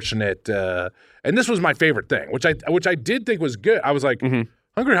unfortunate, and this was my favorite thing, which I did think was good. I was like,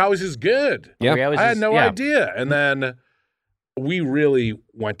 Hungry Howie's is good. Yeah, I had no idea, and then we really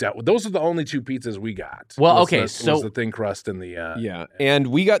went out. Those are the only two pizzas we got. Well, was so the thin crust and the and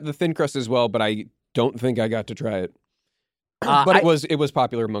we got the thin crust as well, but I don't think I got to try it. But it was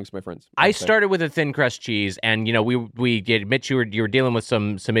popular amongst my friends. I started with a thin crust cheese, and we did admit you were dealing with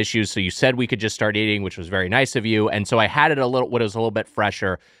some issues, so you said we could just start eating, which was very nice of you. And so I had it it was a little bit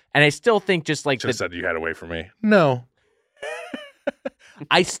fresher, and I still think just said you had to wait for me. No.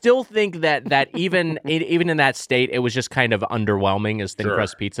 I still think that even in that state, it was just kind of underwhelming as thin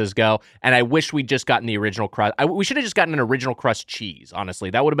crust pizzas go. And I wish we'd just gotten the original crust. We should have just gotten an original crust cheese. Honestly,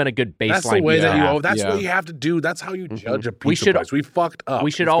 that would have been a good baseline. That's the way that That's what you have to do. That's how you judge a pizza place. We fucked up.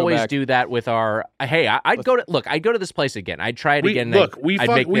 We should always do that with our. Hey, I'd go to this place again. I'd try it again. I'd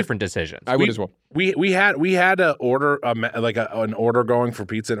make different decisions. I would as well. We had an order an order going for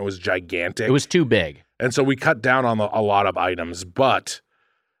pizza, and it was gigantic. It was too big, and so we cut down on a lot of items, but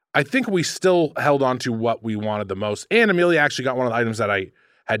I think we still held on to what we wanted the most. And Amelia actually got one of the items that I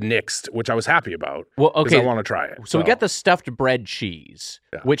had nixed, which I was happy about. Well, okay. Because I want to try it. So we got the stuffed bread cheese,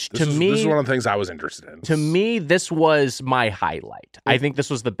 which this is one of the things I was interested in. To me, this was my highlight. I think this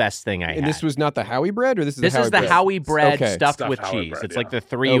was the best thing I had. And this was not the Howie bread, or this is the Howie bread stuffed with Howie cheese. Bread, it's like the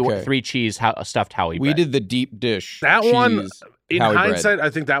three cheese stuffed Howie bread. We did the deep dish. That one, in Howie hindsight, bread. I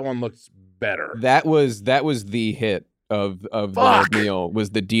think that one looks better. That was the hit of the meal, was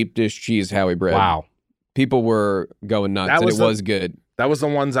the deep dish cheese Howie bread. Wow, people were going nuts, and it was good. That was the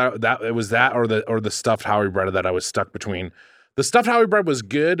ones or the stuffed Howie bread that I was stuck between. The stuffed Howie bread was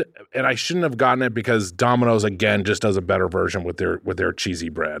good, and I shouldn't have gotten it because Domino's again just does a better version with their cheesy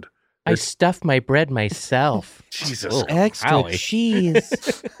bread. I stuffed my bread myself. Jesus, extra Howie.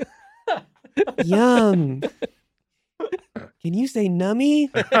 cheese. Yum. Can you say nummy?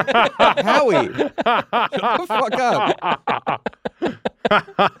 Howie, shut the fuck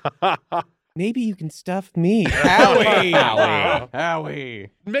up. Maybe you can stuff me. Howie.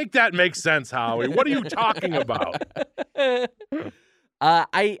 Make that make sense, Howie. What are you talking about?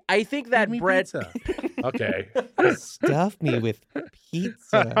 I think that bread. Pizza. Okay. Stuff me with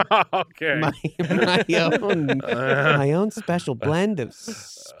pizza. Okay. My own special blend of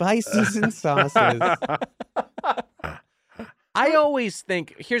spices and sauces. I always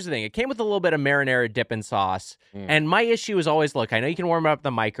think, here's the thing, it came with a little bit of marinara dipping sauce, and my issue is always, look, I know you can warm it up in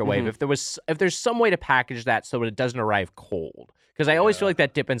the microwave, if there's some way to package that so it doesn't arrive cold, because I always feel like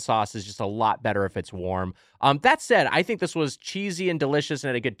that dipping sauce is just a lot better if it's warm. That said, I think this was cheesy and delicious and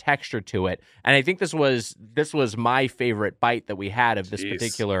had a good texture to it, and I think this was my favorite bite that we had of this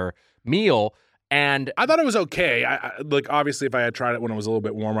particular meal. And I thought it was okay. I like, obviously, if I had tried it when it was a little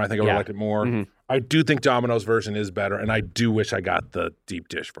bit warmer, I think I would have liked it more. Mm-hmm. I do think Domino's version is better, and I do wish I got the deep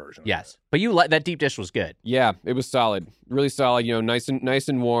dish version. Yes, but that deep dish was good. Yeah, it was solid, really solid. Nice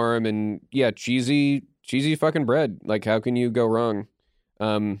and warm, and cheesy fucking bread. Like, how can you go wrong?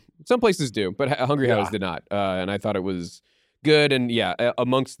 Some places do, but Hungry House did not. And I thought it was good, and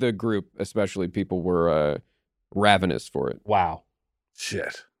amongst the group, especially, people were ravenous for it. Wow,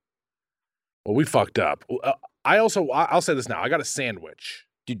 shit. Well, we fucked up. I'll say this now. I got a sandwich.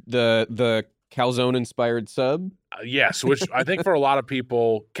 The calzone-inspired sub? Yes, which I think for a lot of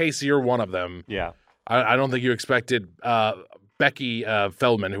people, Casey, you're one of them. Yeah. I don't think you expected Becky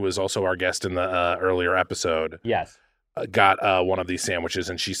Feldman, who was also our guest in the earlier episode, Yes. Got one of these sandwiches,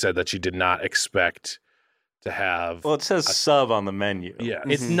 and she said that she did not expect to have. Well, it says sub on the menu. Yeah,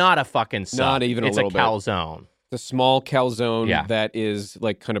 It's not a fucking sub. Not even a it's little bit. calzone. It's a small calzone Yeah. that is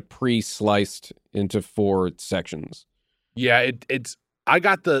like kind of pre-sliced into 4 sections. Yeah, it's. I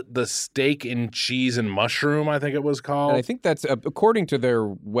got the steak and cheese and mushroom, I think it was called. And I think that's, according to their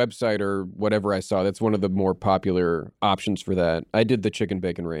website or whatever I saw, that's one of the more popular options for that. I did the chicken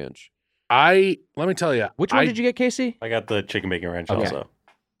bacon ranch. let me tell you. Which one did you get, Casey? I got the chicken bacon ranch Okay. also.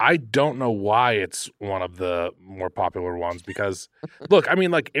 I don't know why it's one of the more popular ones because, look, I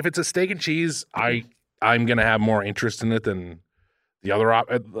mean, like if it's a steak and cheese, I'm gonna have more interest in it than the other.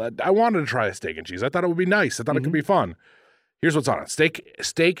 I wanted to try a steak and cheese. I thought it would be nice. I thought it could be fun. Here's what's on it: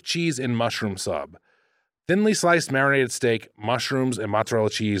 steak, cheese, and mushroom sub. Thinly sliced marinated steak, mushrooms, and mozzarella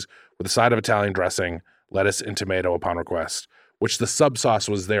cheese with a side of Italian dressing, lettuce, and tomato upon request, which the sub sauce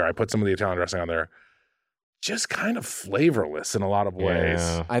was there. I put some of the Italian dressing on there. Just kind of flavorless in a lot of ways.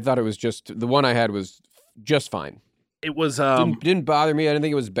 Yeah. I thought it was just, the one I had was just fine. It was Didn't bother me. I didn't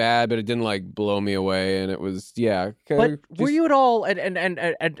think it was bad, but it didn't like blow me away. And it was, yeah. But were you at all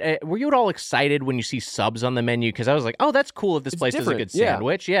were you at all excited when you see subs on the menu? Because I was like, oh, that's cool if this place is a good different, yeah.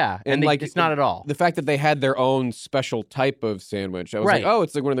 sandwich. Yeah. And like, it's not at all. The fact that they had their own special type of sandwich, I was Right. like, oh,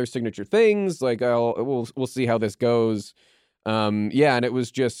 it's like one of their signature things. Like, we'll see how this goes. Yeah, and it was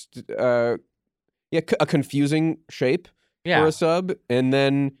just a confusing shape for a sub, and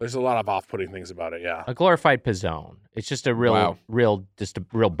then there's a lot of off-putting things about it. Yeah, a glorified pizzone. It's just a real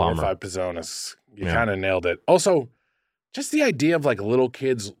bummer. Glorified pizzone is you kind of nailed it. Also, just the idea of like little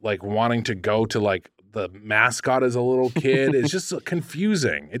kids like wanting to go to like the mascot as a little kid is just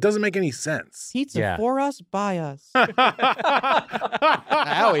confusing. It doesn't make any sense. Pizza for us, by us. Howie.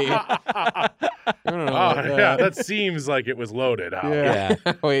 I don't know. Yeah, that seems like it was loaded. Howie. Yeah.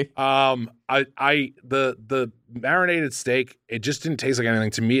 Howie. The marinated steak, it just didn't taste like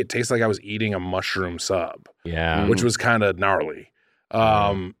anything. To me, it tastes like I was eating a mushroom sub. Yeah. Which was kind of gnarly.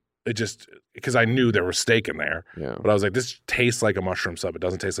 It just, because I knew there was steak in there. Yeah. But I was like, this tastes like a mushroom sub. It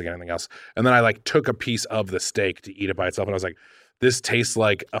doesn't taste like anything else. And then I like took a piece of the steak to eat it by itself, and I was like, this tastes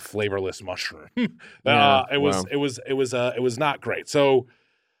like a flavorless mushroom. It was not great. So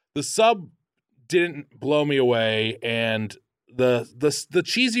the sub didn't blow me away, and the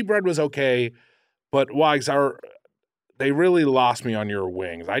cheesy bread was okay, but Wags, they really lost me on your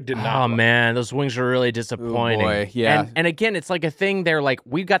wings. I did not. Oh man, those wings were really disappointing. Oh, boy. Yeah. And again, it's like a thing. They're like,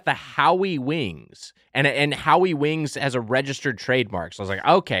 we got the Howie wings, and Howie wings has a registered trademark. So I was like,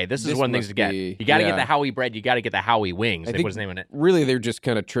 okay, this is one of the things to get. You got to get the Howie bread. You got to get the Howie wings. I They think put his name in it. Really, they're just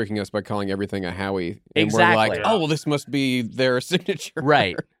kind of tricking us by calling everything a Howie. And Exactly. we're like, oh, well, this must be their signature.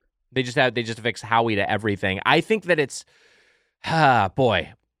 Right. They just affix Howie to everything. I think that it's,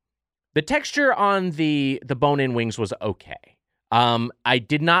 boy, the texture on the bone-in wings was okay. I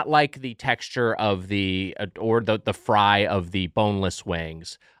did not like the texture of the fry of the boneless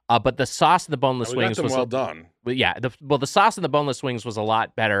wings. But the sauce in the boneless wings was well done. Yeah, the sauce in the boneless wings was a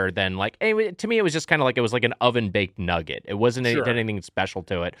lot better than like to me. It was just kind of like it was like an oven baked nugget. It wasn't anything special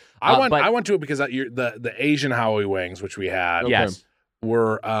to it. I went to it because the Asian Howie wings, which we had, yes,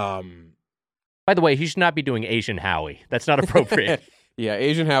 were. By the way, he should not be doing Asian Howie. That's not appropriate. Yeah,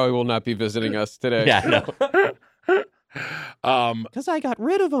 Asian Howie will not be visiting us today. Yeah, no. Because I got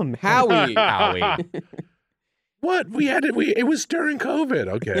rid of him. Howie. Howie. What? It was during COVID.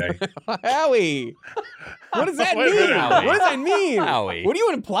 Okay. Howie. What does that Wait a mean? minute, Howie. What does that mean? Howie. What are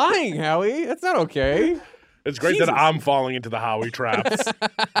you implying, Howie? That's not okay. It's great that I'm falling into the Howie traps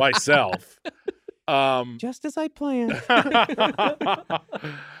myself. Just as I planned.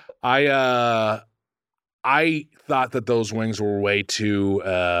 I thought that those wings were way too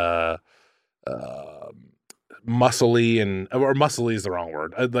muscly or muscly is the wrong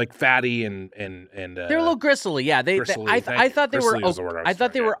word. Like fatty and They're a little gristly. Yeah, I thought they were. I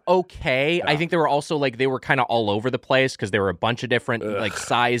thought they were okay. Yeah. I think they were also like they were kind of all over the place because there were a bunch of different like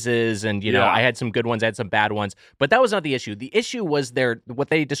sizes, and I had some good ones, I had some bad ones, but that was not the issue. The issue was what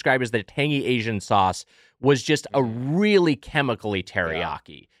they described as the tangy Asian sauce was just a really chemically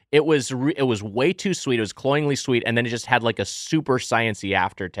teriyaki. Yeah. It was way too sweet. It was cloyingly sweet, and then it just had like a super sciencey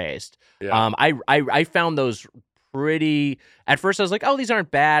aftertaste. Yeah. I found those pretty. At first, I was like, "Oh, these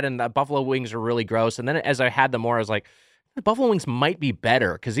aren't bad," and the buffalo wings are really gross. And then as I had them more, I was like, "The buffalo wings might be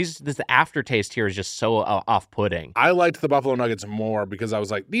better," because this aftertaste here is just so off-putting. I liked the buffalo nuggets more because I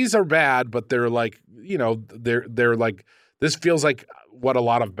was like, "These are bad," but they're like, they're like this feels like what a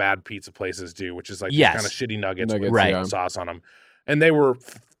lot of bad pizza places do, which is like these kind of shitty nuggets with right. sauce on them, and they were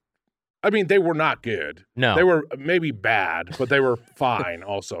I mean, they were not good. No. They were maybe bad, but they were fine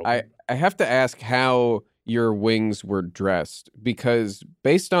also. I have to ask how your wings were dressed, because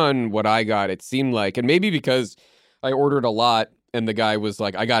based on what I got, it seemed like, and maybe because I ordered a lot and the guy was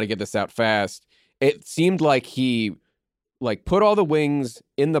like, I got to get this out fast. It seemed like he like put all the wings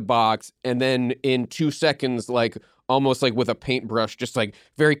in the box and then in 2 seconds, like almost like with a paintbrush, just like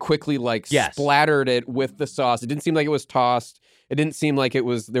very quickly like splattered it with the sauce. It didn't seem like it was tossed. It didn't seem like there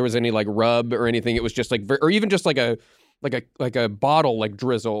was any like rub or anything. It was just like, or even just like a bottle like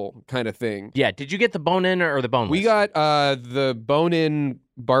drizzle kind of thing. Yeah. Did you get the bone-in or the boneless? We got the bone-in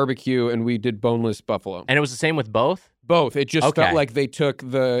barbecue and we did boneless buffalo. And it was the same with both? Both. It just felt like they took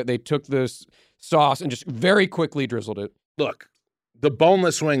this sauce and just very quickly drizzled it. Look, the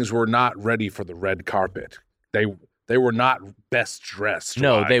boneless wings were not ready for the red carpet. They were not best dressed.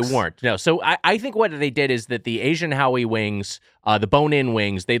 No, they weren't. No. So I think what they did is that the Asian Howie wings, the bone-in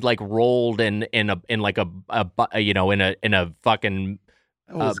wings, they'd like rolled in a fucking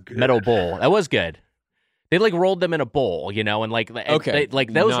metal bowl. That was good. They like rolled them in a bowl, and like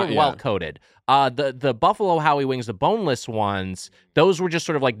those were well coated. The Buffalo Howie wings, the boneless ones, those were just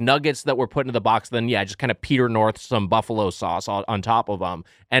sort of like nuggets that were put into the box. Then just kind of Peter North some buffalo sauce on top of them,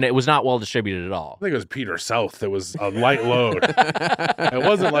 and it was not well distributed at all. I think it was Peter South. It was a light load. It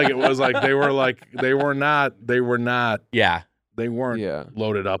wasn't like it was like they were not. Yeah. They weren't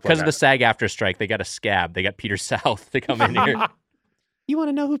loaded up because of the SAG-AFTRA strike. They got a scab. They got Peter South to come in here. You want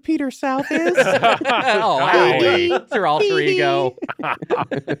to know who Peter South is? Howie. It's your alter ego.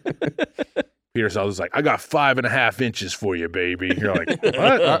 Peter South was like, I got 5.5 inches for you, baby. You're like, what?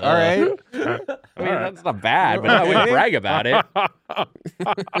 All right. I mean, that's not bad, but I wouldn't brag about it.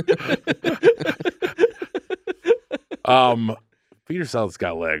 Peter South's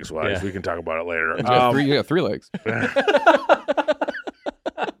got legs, Wise. Yeah. We can talk about it later. You got 3 legs.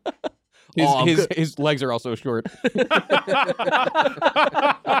 His legs are also short.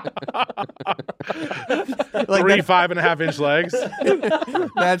 Like 5.5 inch legs.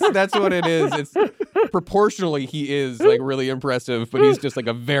 That's what it is. It's proportionally he is like really impressive, but he's just like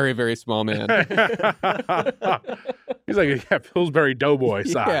a very, very small man. He's like a Pillsbury Doughboy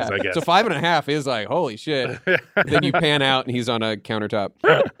size, I guess. So 5.5 is like holy shit. Then you pan out and he's on a countertop.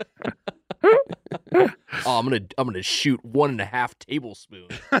 I'm gonna shoot 1.5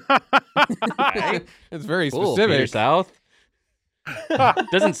 tablespoons. Right? It's very cool, specific. Peter South.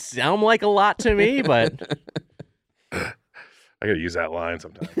 Doesn't sound like a lot to me, but I gotta use that line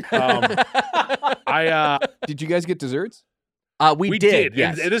sometime. Did you guys get desserts? We did.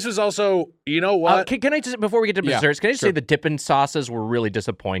 Yes. And this was also, you know what? Can I just, before we get to desserts, can I just say the dipping sauces were really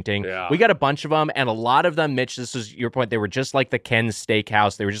disappointing? Yeah. We got a bunch of them, and a lot of them, Mitch, this is your point, they were just like the Ken's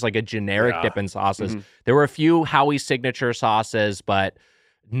Steakhouse. They were just like a generic dipping sauces. Mm-hmm. There were a few Howie signature sauces, but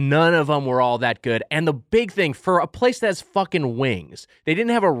none of them were all that good. And the big thing, for a place that has fucking wings, they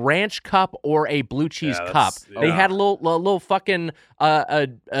didn't have a ranch cup or a blue cheese cup. They had a little fucking, a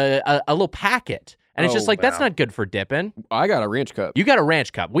little packet. And it's just like, that's not good for dipping. I got a ranch cup. You got a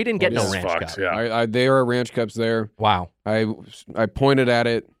ranch cup. We didn't get no ranch cup. Yeah. There are ranch cups there. Wow. I pointed at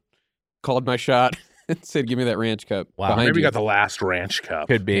it, called my shot, and said, give me that ranch cup. Wow. Maybe we got the last ranch cup.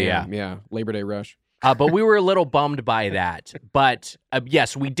 Could be, Yeah. Labor Day rush. But we were a little bummed by that. But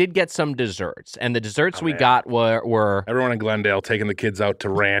yes, we did get some desserts. And the desserts we got were... Everyone in Glendale taking the kids out to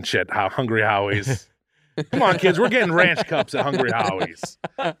ranch at Hungry Howie's. Come on, kids. We're getting ranch cups at Hungry Howie's.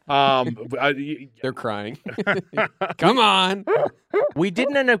 They're crying. Come on. We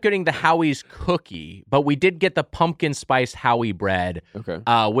didn't end up getting the Howie's cookie, but we did get the pumpkin spice Howie bread,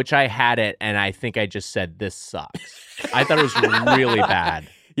 which I had it, and I think I just said, this sucks. I thought it was really bad.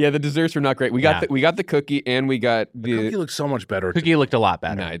 Yeah, the desserts were not great. We got the cookie, and we got the cookie looked so much better. Cookie looked a lot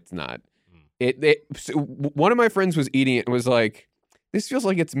better. No, it's not. So one of my friends was eating it and was like, this feels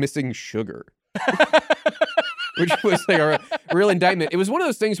like it's missing sugar. Which was like a real indictment. It was one of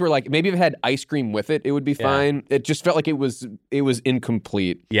those things where like maybe if it had ice cream with it, it would be fine. It just felt like it was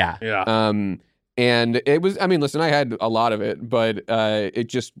incomplete. Yeah. And it was, I mean, listen, I had a lot of it, but it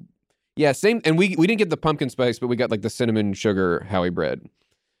just, same. And we didn't get the pumpkin spice, but we got like the cinnamon sugar Howie bread.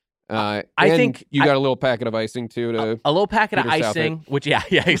 I think you got a little packet of icing too. A little packet of icing, which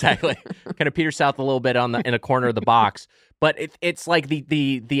exactly. Kind of Peter South a little bit in a corner of the box. But it's like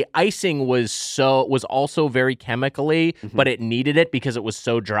the icing was also very chemically, but it needed it because it was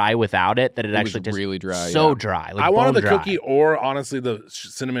so dry without it that it actually was just really dry. So dry. Like I wanted the dry. cookie or honestly the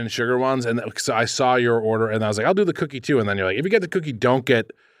cinnamon and sugar ones, and so I saw your order and I was like, I'll do the cookie too. And then you're like, if you get the cookie, don't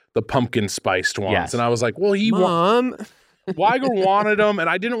get the pumpkin spiced ones. Yes. And I was like, well, Mom. Weiger wanted them, and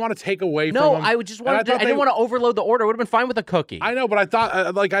I didn't want to take away from him. I didn't want to overload the order. It would have been fine with a cookie. I know, but I thought,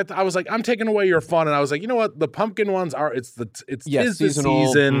 I was like, I'm taking away your fun, and I was like, you know what? The pumpkin ones are. It's seasonal.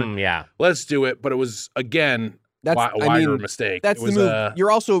 season. Yeah, let's do it. But it was again. That's a mistake. That's the move. You're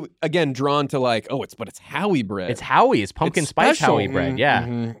also again drawn to like, it's Howie bread. It's Howie's pumpkin spice Howie bread.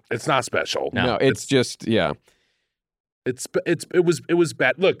 Yeah, it's not special. No, it's just It was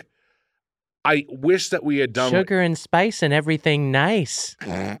bad. Look, I wish that we had done sugar and spice and everything nice.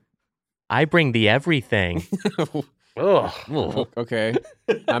 I bring the everything. Ugh. Okay,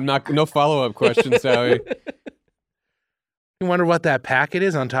 I'm not. No follow-up questions, Howie. You wonder what that packet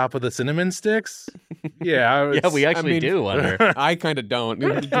is on top of the cinnamon sticks? Yeah, we actually do wonder. I kind of don't.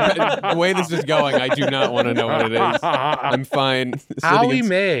 The way this is going, I do not want to know what it is. I'm fine. Howie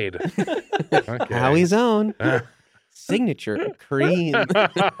made. Okay. Howie's own signature cream.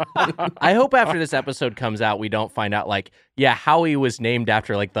 I hope after this episode comes out, we don't find out Howie was named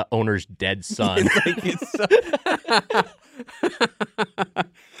after the owner's dead son.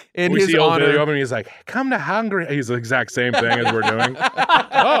 In we his see old honor, video of him, he's like, "Come to Hungary." He's the exact same thing as we're doing.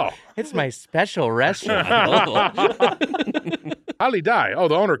 It's my special restaurant. How'd he die?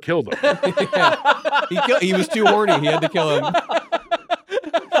 The owner killed him. Yeah. He was too horny. He had to kill him.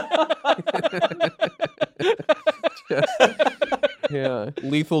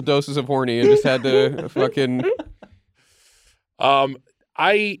 Lethal doses of horny, and just had to fucking.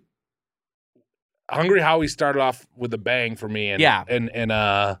 Hungry Howie started off with a bang for me, and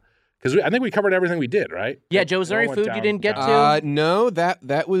because I think we covered everything we did, right? Yeah, Joe, was there any food you didn't get to? No,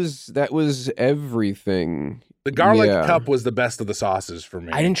 that was everything. The garlic cup was the best of the sauces for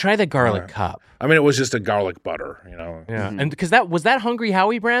me. I didn't try the garlic cup. I mean, it was just a garlic butter, Yeah, and because was that Hungry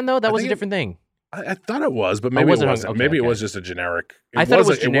Howie brand though? That was a different thing. I thought it was, but maybe it wasn't. Maybe it was just a generic. I thought it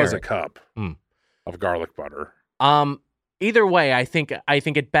was generic. It was a cup of garlic butter. Either way, I think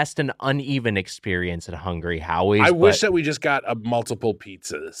at best an uneven experience at Hungry Howie's. I wish that we just got multiple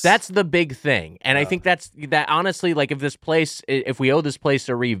pizzas. That's the big thing, and I think that honestly, if we owe this place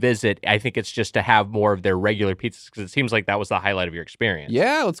a revisit, I think it's just to have more of their regular pizzas because it seems like that was the highlight of your experience.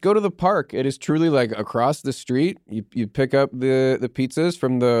 Yeah, let's go to the park. It is truly across the street. You pick up the pizzas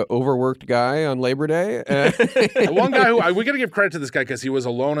from the overworked guy on Labor Day. One guy who we got to give credit to this guy because he was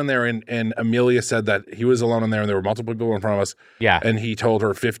alone in there, and Amelia said that he was alone in there, and there were multiple people in front of us. Yeah. And he told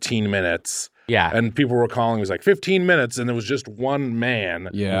her 15 minutes. Yeah. And people were calling. He was like, 15 minutes. And there was just one man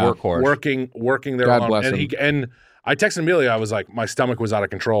working there. God bless him. And I texted Amelia. I was like, my stomach was out of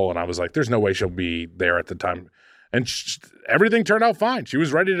control. And I was like, there's no way she'll be there at the time. And everything turned out fine. She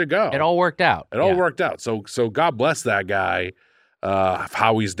was ready to go. It all worked out. It all worked out. So God bless that guy,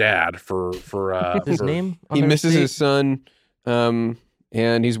 Howie's dad, for his name? He misses his son.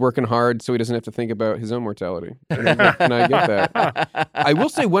 And he's working hard so he doesn't have to think about his own mortality. And I get that. I will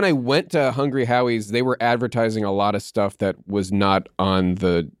say when I went to Hungry Howie's, they were advertising a lot of stuff that was not on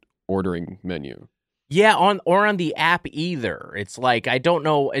the ordering menu. Yeah, on the app either. It's I don't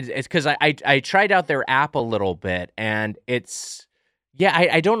know. It's because I tried out their app a little bit, and it's... Yeah,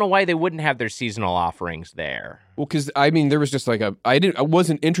 I don't know why they wouldn't have their seasonal offerings there. Well, because there was just I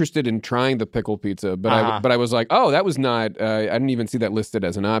wasn't interested in trying the pickle pizza, but I was like, that was not. I didn't even see that listed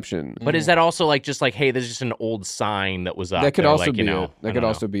as an option. But is that also hey, there's just an old sign that was up? That could there, also be it. That could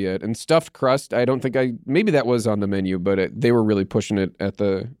also be it. And stuffed crust, I don't think maybe that was on the menu, but they were really pushing it at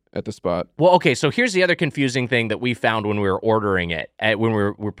the spot. Well, okay, so here's the other confusing thing that we found when we were ordering it, when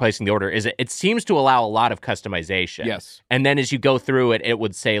we were placing the order, is it seems to allow a lot of customization. Yes. And then as you go through it, it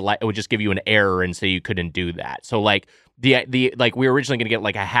would say it would just give you an error and say you couldn't do that. So the we were originally going to get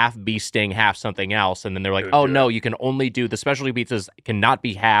a half bee sting, half something else, and then they're like, oh no, you can only do the specialty pizzas cannot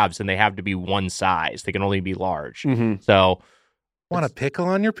be halves and they have to be one size. They can only be large. Mm-hmm. So want a pickle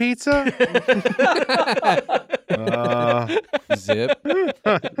on your pizza? Zip.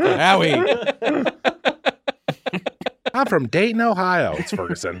 Howie. I'm from Dayton, Ohio. It's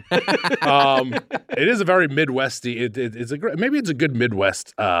Ferguson. It is a very Midwesty. Maybe it's a good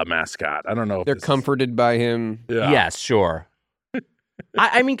Midwest mascot. I don't know if they're comforted by him. Yeah. Yes, sure.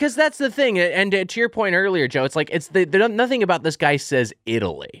 I mean, because that's the thing, and to your point earlier, Joe, it's nothing about this guy says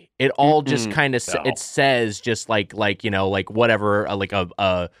Italy. It all just kind of it says just whatever,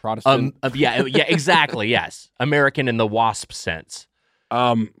 a Protestant. Yeah, exactly. Yes, American in the WASP sense.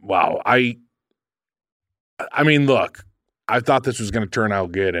 Wow. I mean, look, I thought this was going to turn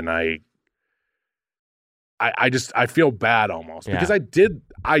out good, and I feel bad almost because I did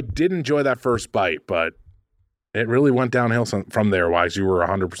enjoy that first bite, but it really went downhill from there. Wise, you were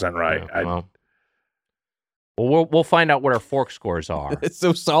 100% right. Yeah, well, we'll find out what our fork scores are. It's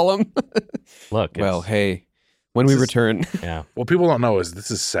so solemn. Look, well, hey, when we return. Yeah. What people don't know is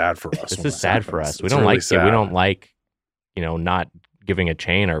this is sad for us. This is sad for us. We It's don't really like sad. we don't like, not giving a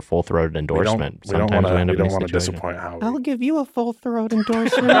chain or full-throated endorsement. We don't Sometimes we end up in a want to situation. disappoint Howie. I'll give you a full throat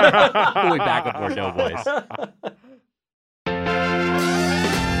endorsement. We'll be back with more Doughboys.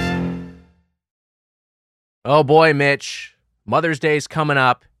 Oh boy, Mitch. Mother's Day's coming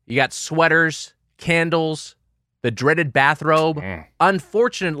up. You got sweaters, candles, the dreaded bathrobe.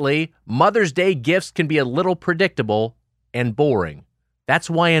 Unfortunately, Mother's Day gifts can be a little predictable and boring. That's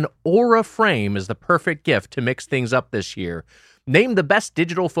why an Aura frame is the perfect gift to mix things up this year. Named the best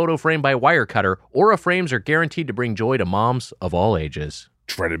digital photo frame by Wirecutter, Aura frames are guaranteed to bring joy to moms of all ages.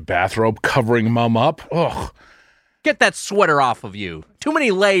 Dreaded bathrobe covering mom up. Ugh. Get that sweater off of you. Too many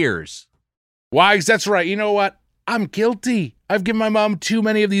layers. Wags, that's right. You know what? I'm guilty. I've given my mom too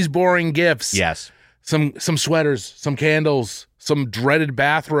many of these boring gifts. Yes. Some sweaters, some candles, some dreaded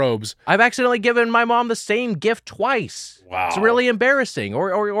bathrobes. I've accidentally given my mom the same gift twice. Wow. It's really embarrassing.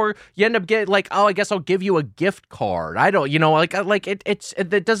 Or you end up getting like, oh, I guess I'll give you a gift card. I don't,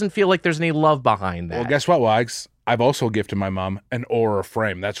 it doesn't feel like there's any love behind that. Well, guess what, Wags? I've also gifted my mom an Aura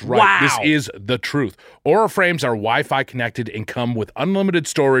frame. That's right. Wow. This is the truth. Aura frames are Wi-Fi connected and come with unlimited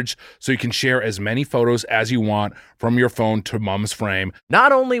storage, so you can share as many photos as you want from your phone to mom's frame.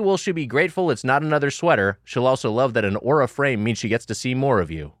 Not only will she be grateful it's not another sweater, she'll also love that an Aura frame means she gets to see more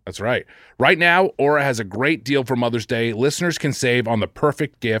of you. That's right. Right now, Aura has a great deal for Mother's Day. Listeners can save on the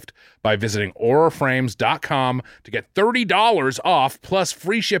perfect gift by visiting auraframes.com to get $30 off plus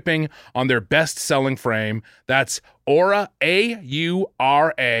free shipping on their best-selling frame. That's Aura,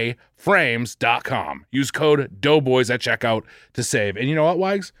 A-U-R-A, frames.com. Use code Doughboys at checkout to save. And you know what,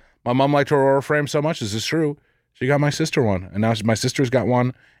 Wags? My mom liked her Aura frame so much. This is true. She got my sister one, and now my sister's got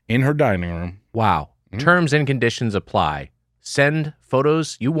one in her dining room. Wow. Terms and conditions apply. Send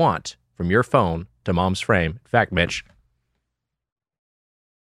photos you want from your phone to mom's frame. In fact, Mitch,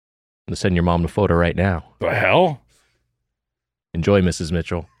 I'm going to send your mom a photo right now. The hell? Enjoy, Mrs.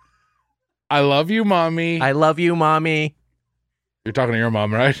 Mitchell. I love you, Mommy. I love you, Mommy. You're talking to your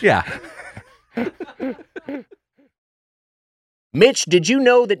mom, right? Yeah. Mitch, did you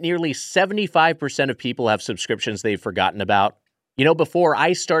know that nearly 75% of people have subscriptions they've forgotten about? Before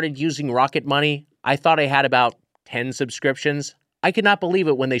I started using Rocket Money, I thought I had about 10 subscriptions. I could not believe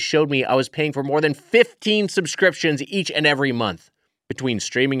it when they showed me I was paying for more than 15 subscriptions each and every month. Between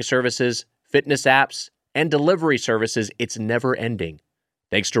streaming services, fitness apps, and delivery services, it's never ending.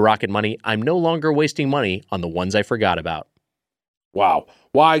 Thanks to Rocket Money, I'm no longer wasting money on the ones I forgot about. Wow.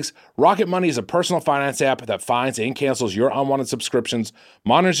 Wags, Rocket Money is a personal finance app that finds and cancels your unwanted subscriptions,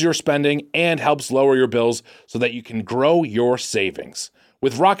 monitors your spending, and helps lower your bills so that you can grow your savings.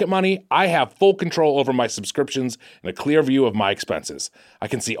 With Rocket Money, I have full control over my subscriptions and a clear view of my expenses. I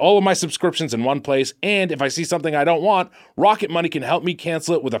can see all of my subscriptions in one place, and if I see something I don't want, Rocket Money can help me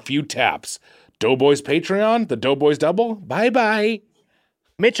cancel it with a few taps. Doughboys Patreon, the Doughboys Double, bye-bye.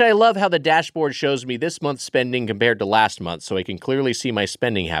 Mitch, I love how the dashboard shows me this month's spending compared to last month so I can clearly see my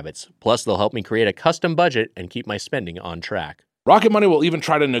spending habits. Plus, they'll help me create a custom budget and keep my spending on track. Rocket Money will even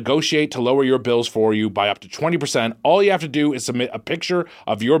try to negotiate to lower your bills for you by up to 20%. All you have to do is submit a picture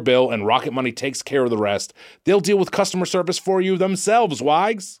of your bill, and Rocket Money takes care of the rest. They'll deal with customer service for you themselves,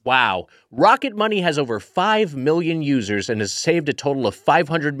 Wags. Wow. Rocket Money has over 5 million users and has saved a total of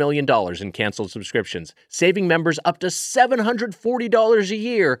 $500 million in canceled subscriptions, saving members up to $740 a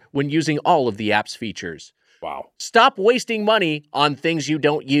year when using all of the app's features. Wow. Stop wasting money on things you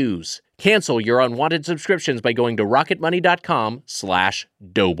don't use. Cancel your unwanted subscriptions by going to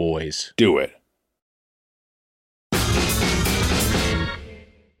rocketmoney.com/doughboys. Do it.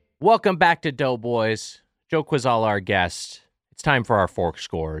 Welcome back to Doughboys. Joe Kwaczala, our guest. It's time for our fork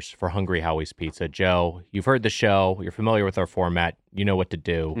scores for Hungry Howie's Pizza. Joe, you've heard the show. You're familiar with our format. You know what to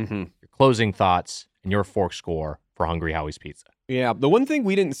do. Your closing thoughts and your fork score for Hungry Howie's Pizza. Yeah, the one thing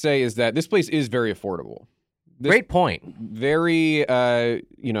we didn't say is that this place is very affordable. Great point. Very,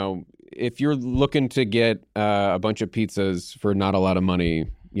 if you're looking to get a bunch of pizzas for not a lot of money,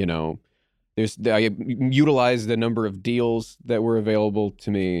 I utilized a number of deals that were available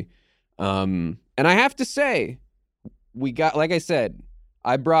to me. And I have to say, we got, like I said,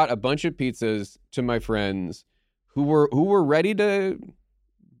 I brought a bunch of pizzas to my friends who were ready to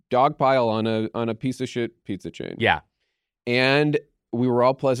dogpile on a piece of shit pizza chain. Yeah. And we were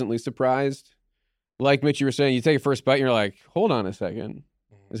all pleasantly surprised. Like Mitch, you were saying, you take a first bite and you're like, hold on a second.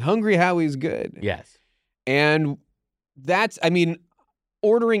 Is Hungry Howie's good? Yes. And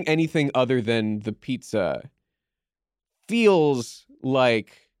ordering anything other than the pizza feels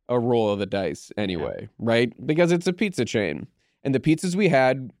like a roll of the dice anyway, right? Because it's a pizza chain. And the pizzas we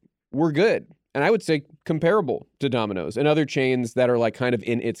had were good. and I would say comparable to Domino's and other chains that are like kind of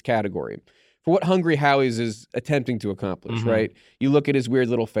in its category for what Hungry Howie's is attempting to accomplish, right? You look at his weird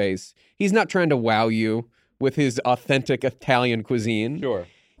little face. He's not trying to wow you with his authentic Italian cuisine. Sure.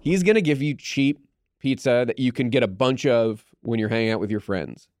 He's going to give you cheap pizza that you can get a bunch of when you're hanging out with your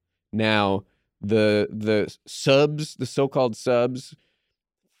friends. Now, the subs, the so-called subs,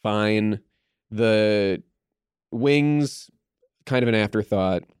 fine. The wings, kind of an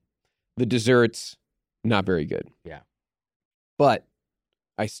afterthought. The desserts, not very good. Yeah. But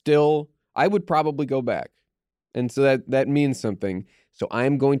I would probably go back. And so that means something. So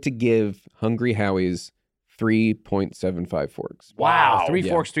I'm going to give Hungry Howie's 3.75 forks. Wow. 3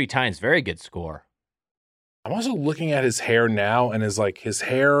 forks, 3 times. Very good score. I'm also looking at his hair now, and his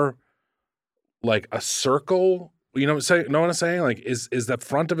hair like a circle. You know what I'm saying? Like, is the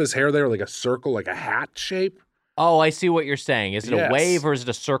front of his hair there like a circle, like a hat shape? Oh, I see what you're saying. Is it a wave or is it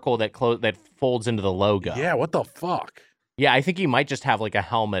a circle that folds into the logo? Yeah, what the fuck? Yeah, I think he might just have like a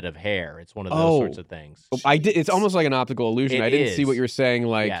helmet of hair. It's one of those sorts of things. It's almost like an optical illusion. I didn't see what you're saying.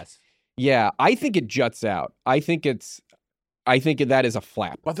 Like, yes. Yeah, I think it juts out. I think that is a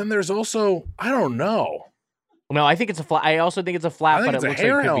flap. But then there's also, I don't know. No, I think it's a flap. I also think it's a flap, but it looks like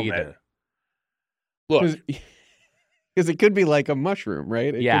it could be either. Look. Because it could be like a mushroom, right?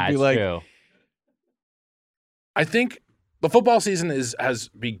 It could be it's like, true. I think the football season has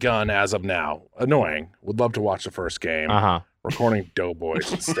begun as of now. Annoying. Would love to watch the first game. Recording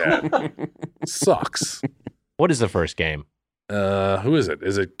Doughboys instead. Sucks. What is the first game? Who is it?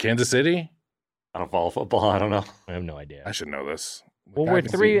 Is it Kansas City? I don't follow football. I don't know. I have no idea. I should know this. Well,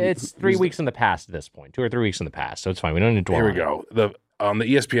 it's 3 weeks in the past at this point. 2 or 3 weeks in the past, so it's fine. We don't need to dwell. Here we go. On the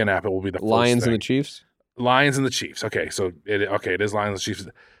ESPN app, it will be the Lions first thing. and the Chiefs. Lions and the Chiefs. Okay, so it is Lions and Chiefs.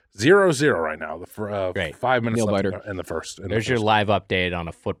 0-0 right now. Great. 5 minutes Nail left biter. in the first. There's your live update on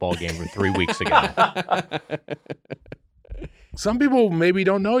a football game from 3 weeks ago. Some people maybe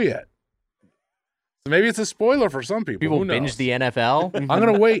don't know yet. So maybe it's a spoiler for some people. People Who knows? binge the NFL. I'm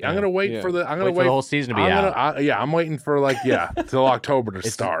gonna wait. I'm gonna wait for the. I'm gonna wait for the whole season to be out. I'm waiting for till October to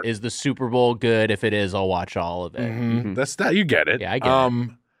start. Is the Super Bowl good? If it is, I'll watch all of it. Mm-hmm. That's that. You get it. Yeah, I get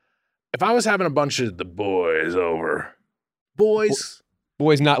it. If I was having a bunch of the boys over, boys,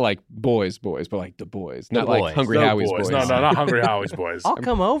 not like boys, but like the boys, not The like boys. Hungry the Howie's boys. No, not Hungry Howie's boys. I'll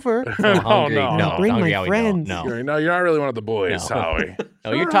come over. No. Bring Hungry my Howie, friends. No. No, you're not really one of the boys, No. Howie.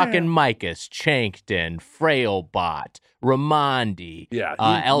 No, you're talking Micus, Chankton, Frailbot, Ramondi. Yeah,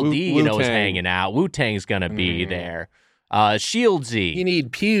 LD, is Wu-Tang. hanging out. Wu-Tang's going to be there. Shieldsy. You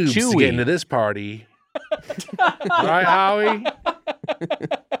need pubes to Chewy. get into this party, right, Howie?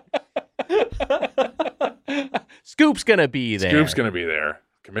 Scoop's going to be there. Scoop's gonna be there.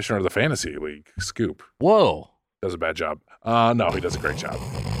 Commissioner of the Fantasy League, Scoop. Whoa. Does a bad job. No, he does a great job.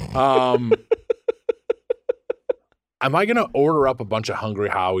 Am I going to order up a bunch of Hungry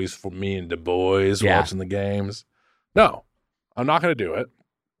Howies for me and the boys watching the games? No, I'm not going to do it.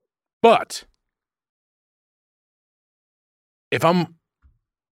 But if I'm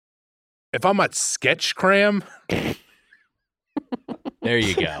at Sketch Cram There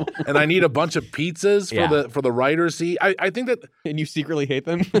you go. and I need a bunch of pizzas for the writers' seat, I think that And you secretly hate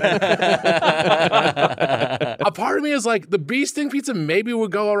them? a part of me is like the bee sting pizza maybe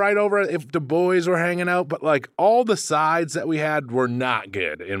would go right over it if the boys were hanging out, but like all the sides that we had were not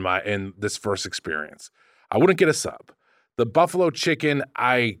good in this first experience. I wouldn't get a sub. The buffalo chicken,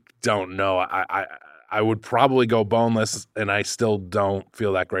 I don't know. I would probably go boneless, and I still don't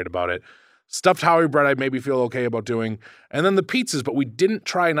feel that great about it. Stuffed Howie bread, I maybe feel okay about doing. And then the pizzas, but we didn't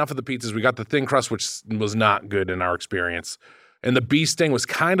try enough of the pizzas. We got the thin crust, which was not good in our experience. And the bee sting was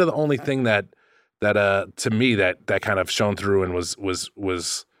kind of the only thing that to me that kind of shone through and was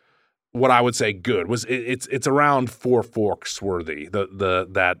what I would say good. It's around 4 forks worthy.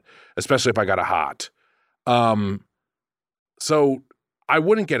 That especially if I got a hot. So I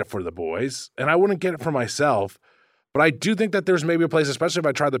wouldn't get it for the boys, and I wouldn't get it for myself. But I do think that there's maybe a place, especially if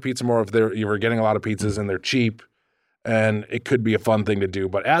I tried the pizza more, if you were getting a lot of pizzas and they're cheap, and it could be a fun thing to do.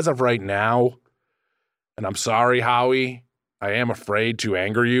 But as of right now, and I'm sorry, Howie, I am afraid to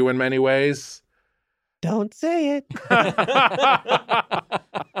anger you in many ways. Don't say it.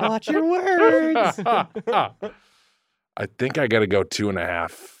 Watch your words. I think I got to go 2.5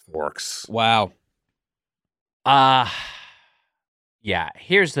 forks. Wow. Yeah,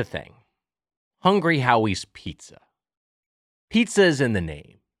 here's the thing. Hungry Howie's Pizza. Pizza is in the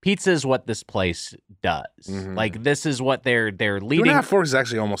name. Pizza is what this place does. Mm-hmm. Like, this is what they're leading. 2.5 forks is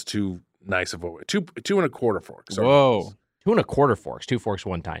actually almost too nice of a way. 2.25 forks. Sorry. Whoa. 2.25 forks, 2 forks,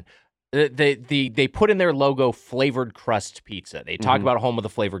 1 time. They put in their logo flavored crust pizza. They talk about home of the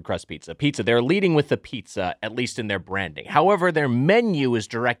flavored crust pizza. They're leading with the pizza, at least in their branding. However, their menu is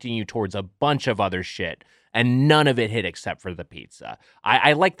directing you towards a bunch of other shit, and none of it hit except for the pizza.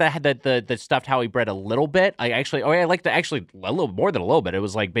 I like the stuffed Howie bread a little bit. I like a little more than a little bit. It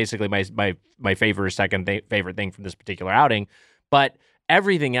was like basically my favorite or second favorite thing from this particular outing, but.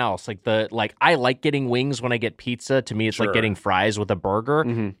 Everything else, I like getting wings when I get pizza. To me, it's like getting fries with a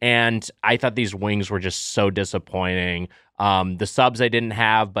burger. And I thought these wings were just so disappointing. The subs I didn't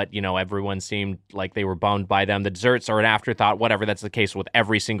have, but, everyone seemed like they were bummed by them. The desserts are an afterthought, whatever. That's the case with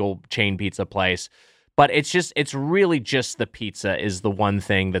every single chain pizza place. But it's really just the pizza is the one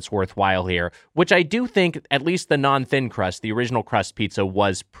thing that's worthwhile here, which I do think at least the non-thin crust, the original crust pizza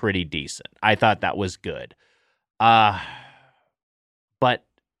was pretty decent. I thought that was good. But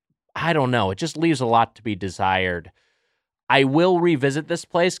I don't know. It just leaves a lot to be desired. I will revisit this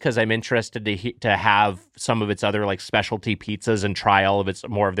place because I'm interested to have some of its other specialty pizzas and try all of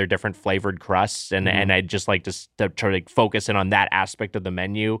more of their different flavored crusts. And I'd just like to try to focus in on that aspect of the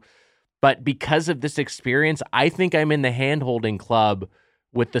menu. But because of this experience, I think I'm in the hand-holding club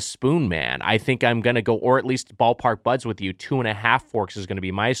with the Spoon Man. I think I'm going to go, or at least ballpark buds with you. 2.5 forks is going to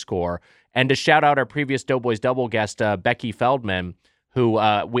be my score. And to shout out our previous Doughboys Double guest, Becky Feldman, who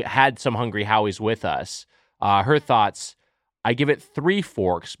we had some Hungry Howies with us. Her thoughts, I give it 3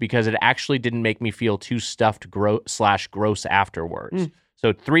 forks because it actually didn't make me feel too stuffed /gross afterwards.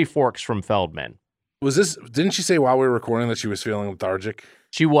 So 3 forks from Feldman. Didn't she say while we were recording that she was feeling lethargic?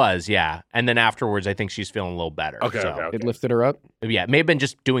 She was, yeah. And then afterwards, I think she's feeling a little better. Okay. It lifted her up? Yeah, it may have been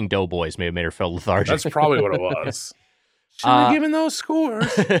just doing Doughboys may have made her feel lethargic. That's probably what it was. Should have given those scores.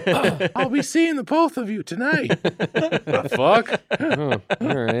 I'll be seeing the both of you tonight. The fuck? Oh,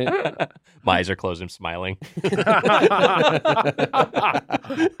 all right. My eyes are closed. I'm smiling.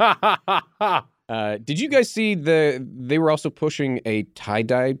 Did you guys see they were also pushing a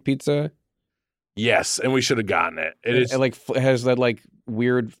tie-dyed pizza? Yes, and we should have gotten it. It has that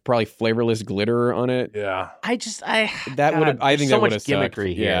weird, probably flavorless glitter on it. Yeah. I think that would have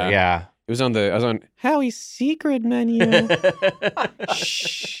gimmickry here. Yeah. It was on Howie's secret menu.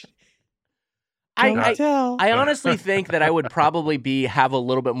 Shh. I honestly think that I would probably have a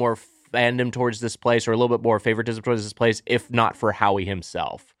little bit more fandom towards this place or a little bit more favoritism towards this place if not for Howie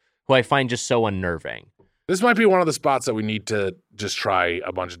himself, who I find just so unnerving. This might be one of the spots that we need to just try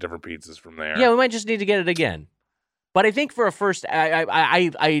a bunch of different pizzas from there. Yeah, we might just need to get it again. But I think for a first,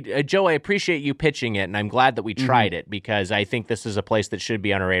 Joe, I appreciate you pitching it, and I'm glad that we tried it because I think this is a place that should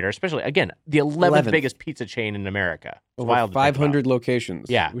be on our radar, especially, again, the 11th biggest pizza chain in America. It's over 500 locations.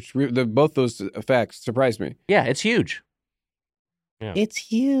 Yeah. Which both those facts surprised me. Yeah, it's huge. Yeah. It's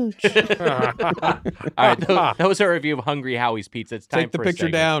huge. All right, those are a review of Hungry Howie's Pizza. It's time Take the for picture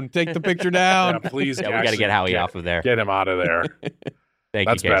down. Take the picture down. Yeah, please. Yeah, we got to get Howie off of there. Get him out of there. Thank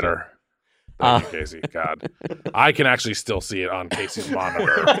That's you, Casey. better. Thank you, Casey. God. I can actually still see it on Casey's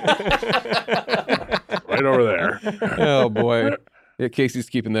monitor. Right over there. Oh, boy. Yeah, Casey's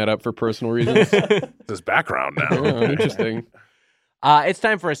keeping that up for personal reasons. It's his background now. Oh, interesting. It's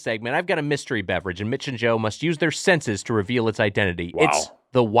time for a segment. I've got a mystery beverage, and Mitch and Joe must use their senses to reveal its identity. Wow. It's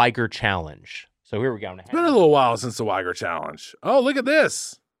the Weiger Challenge. So here we go. It's been a little while since the Weiger Challenge. Oh, look at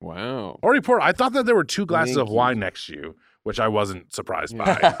this. Wow. Already poured. I thought that there were 2 glasses of wine next to you, which I wasn't surprised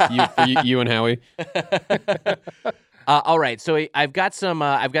by. you and Howie. All right, so I've got some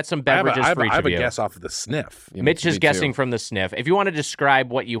beverages for each I have of you. a guess off of the sniff. Yeah, Mitch is me guessing too. from the sniff. If you want to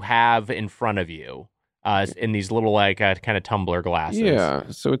describe what you have in front of you, in these little kind of tumbler glasses. Yeah,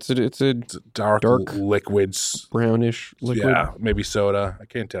 so it's a Dark liquids. brownish liquid. Yeah, maybe soda. I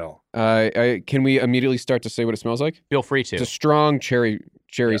can't tell. Can we immediately start to say what it smells like? Feel free to. It's a strong cherry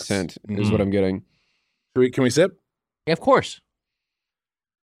Yes. scent is what I'm getting. Can we sip? Yeah, of course.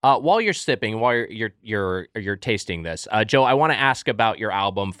 While you're sipping, while you're tasting this, Joe, I want to ask about your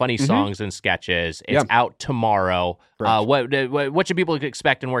album, Funny Songs and Sketches. It's out tomorrow. What should people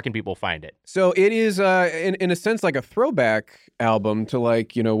expect, and where can people find it? So it is, in a sense, like a throwback album to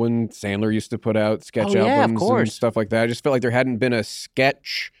when Sandler used to put out sketch albums and stuff like that. I just felt like there hadn't been a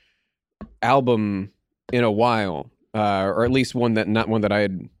sketch album in a while, or at least not one that I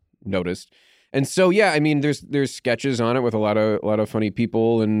had noticed. And so, yeah, I mean, there's sketches on it with a lot of funny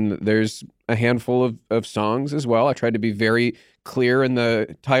people, and there's a handful of songs as well. I tried to be very clear in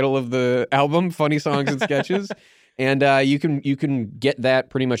the title of the album, Funny Songs and Sketches, and you can get that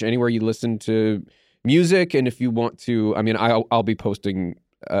pretty much anywhere you listen to music. And if you want to, I mean, I'll be posting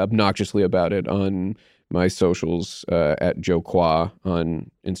obnoxiously about it on my socials at Joe Kwa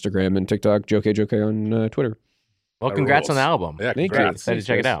on Instagram and TikTok, Joe K on Twitter. Well, congrats on the album. Yeah, Thank congrats. Excited to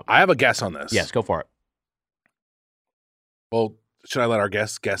check it out. I have a guess on this. Yes, go for it. Well, should I let our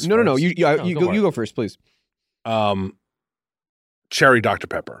guest guess? No. first? You go first, please. Cherry Dr.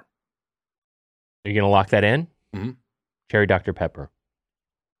 Pepper. Are you going to lock that in? Mhm. Cherry Dr. Pepper.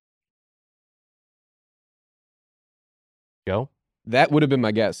 Joe? That would have been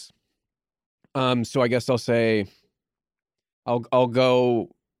my guess. So I guess I'll say, I'll go.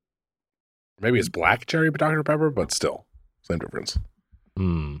 Maybe it's black cherry Dr. Pepper, but still, same difference.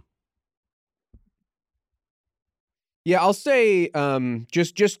 Yeah, I'll say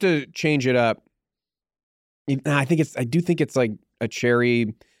just to change it up. I do think it's like a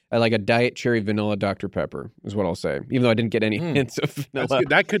cherry, like a diet cherry vanilla Dr. Pepper is what I'll say. Even though I didn't get any hints of vanilla.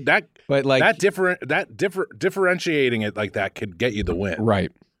 Differentiating it like that could get you the win.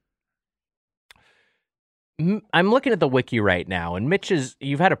 Right. I'm looking at the wiki right now, and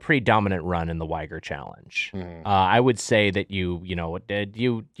you've had a pretty dominant run in the Weiger Challenge. I would say that you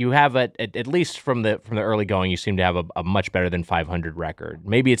have at least from the early going, you seem to have a much better than 500 record.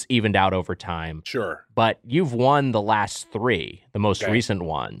 Maybe it's evened out over time. Sure. But you've won the last 3, the most recent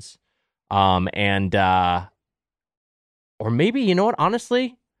ones. Or maybe, you know what,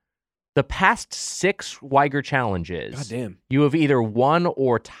 honestly, the past 6 Weiger Challenges, goddamn, you have either won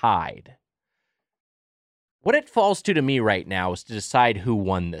or tied. What it falls to me right now is to decide who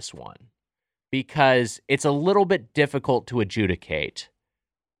won this one, because it's a little bit difficult to adjudicate.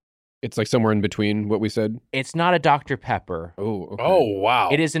 It's like somewhere in between what we said. It's not a Dr. Pepper. Oh, okay. Oh, wow.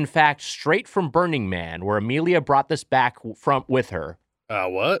 It is, in fact, straight from Burning Man, where Amelia brought this back with her.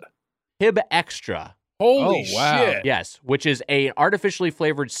 What? Pib Extra. Holy shit. Yes, which is an artificially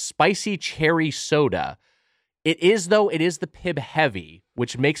flavored spicy cherry soda. It is the Pib Heavy,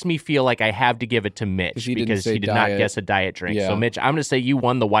 which makes me feel like I have to give it to Mitch because he did not guess a diet drink. Yeah. So, Mitch, I'm going to say you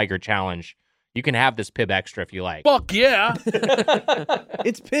won the Weiger Challenge. You can have this Pib Extra if you like. Fuck yeah.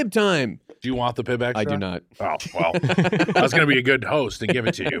 It's Pib time. Do you want the Pib Extra? I do not. Oh, well. I was going to be a good host and give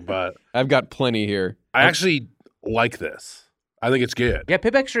it to you, but I've got plenty here. I actually like this. I think it's good. Yeah,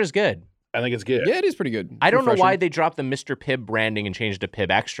 Pib Extra is good. I think it's good. Yeah, it is pretty good. I don't know why they dropped the Mr. Pibb branding and changed to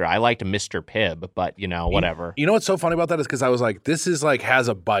Pib Extra. I liked Mr. Pibb, but, whatever. You know what's so funny about that is because I was like, this is like has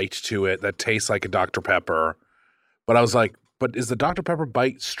a bite to it that tastes like a Dr. Pepper. But I was like, but is the Dr. Pepper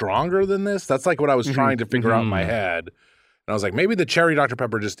bite stronger than this? That's like what I was trying to figure out in my head. And I was like, maybe the cherry Dr.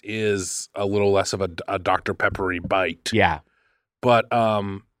 Pepper just is a little less of a Dr. Peppery bite. Yeah. But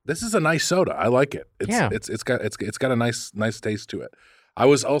this is a nice soda. I like it. It's got a nice taste to it. I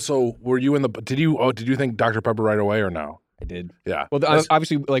was also. Were you in the? Did you think Dr. Pepper right away or no? I did. Yeah. Well,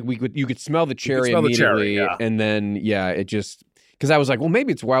 obviously, like you could smell the cherry immediately, and then it just because I was like, well,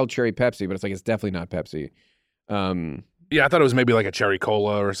 maybe it's wild cherry Pepsi, but it's definitely not Pepsi. Yeah, I thought it was maybe like a cherry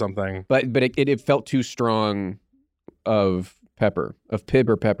cola or something. But it felt too strong of Pib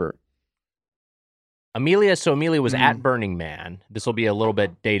or Pepper. Amelia was at Burning Man. This will be a little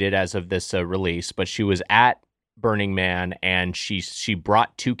bit dated as of this release, but she was at Burning Man, and she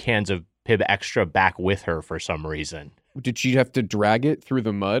brought 2 cans of Pib Extra back with her for some reason. Did she have to drag it through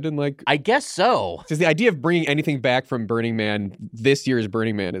the mud and I guess so. Because the idea of bringing anything back from Burning Man, this year's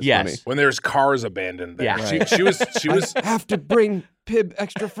Burning Man, is funny. When there's cars abandoned there. Yeah. Right. She was I have to bring Pib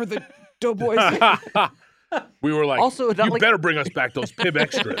Extra for the Doughboys. We were like, also, you better bring us back those Pib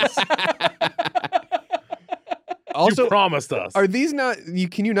Extras. Also, you promised us. Are these not?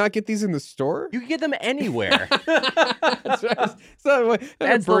 Can you not get these in the store? You can get them anywhere. That's right.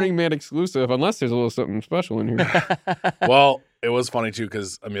 That's a Burning Man exclusive, unless there's a little something special in here. Well, it was funny too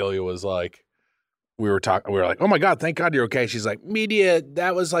because Amelia was like, we were like, oh my God, thank God you're okay. She's like, media,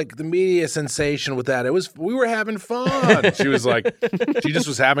 that was like the media sensation with that. We were having fun. She was like, she just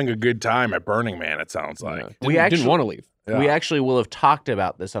was having a good time at Burning Man. It sounds like We didn't want to leave. Yeah. We actually will have talked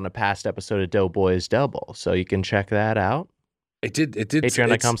about this on a past episode of Doughboys Double, so you can check that out. It did.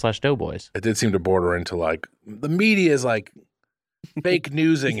 Patreon.com/Doughboys. It did seem to border into like the media is like fake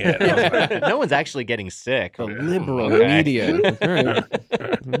newsing it. I was like, no one's actually getting sick. The liberal media. Right.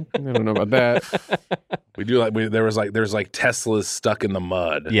 I don't know about that. We do there's like Teslas stuck in the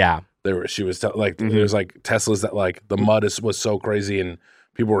mud. Yeah, she was there's like Teslas that like the mud was so crazy and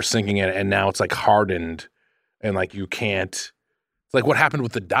people were sinking in it, and now it's like hardened. And like you can't, it's like what happened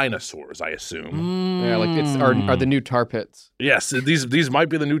with the dinosaurs, I assume. Yeah, like are the new tar pits. Yes, these might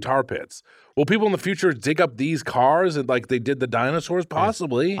be the new tar pits. Will people in the future dig up these cars and like they did the dinosaurs?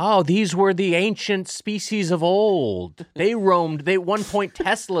 Possibly. Oh, these were the ancient species of old. They roamed. At one point,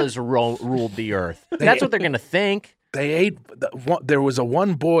 Teslas ruled the earth. That's what they're gonna think. They ate. There was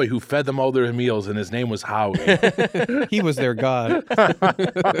one boy who fed them all their meals, and his name was Howie. He was their god.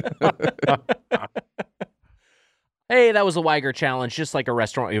 Hey, that was a Weiger challenge, just like a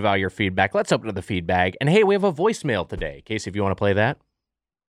restaurant. We value your feedback. Let's open to the feedback. And hey, we have a voicemail today. Casey, if you want to play that.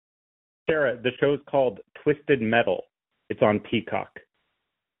 Sarah, the show's called Twisted Metal. It's on Peacock.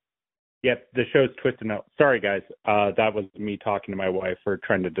 Yep, the show's Twisted Metal. Sorry, guys. That was me talking to my wife for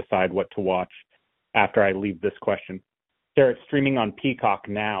trying to decide what to watch after I leave this question. Sarah, it's streaming on Peacock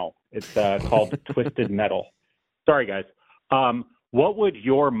now. It's called Twisted Metal. Sorry, guys. What would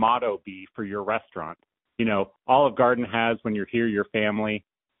your motto be for your restaurant? You know, Olive Garden has when you're here, your family.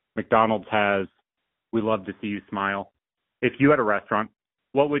 McDonald's has we love to see you smile. If you had a restaurant,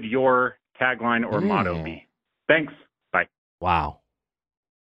 what would your tagline or motto be? Thanks. Bye. Wow.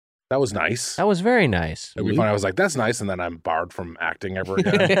 That was nice. That was very nice. It'd be funny. I was like, that's nice. And then I'm barred from acting ever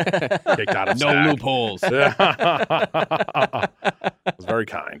again. Kicked out of No SAG. loopholes. It was very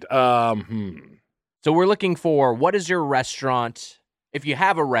kind. So we're looking for, what is your restaurant? If you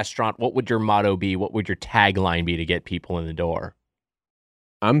have a restaurant, what would your motto be? What would your tagline be to get people in the door?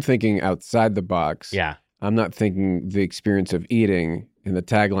 I'm thinking outside the box. Yeah. I'm not thinking the experience of eating, and the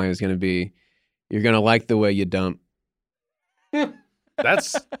tagline is going to be, you're going to like the way you dump.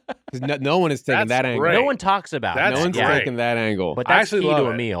 That's no one is taking That's that angle. great. No one talks about That's it. No one's great. taking that angle. But I that's actually key to love a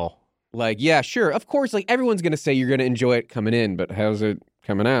it. meal. Like, yeah, sure. Of course, like everyone's going to say you're going to enjoy it coming in, but how's it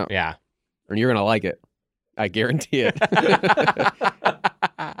coming out? Yeah. And you're going to like it. I guarantee it.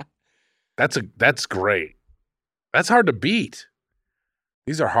 That's great. That's hard to beat.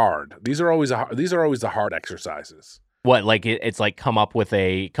 These are hard. These are always the hard exercises. What, like it's like come up with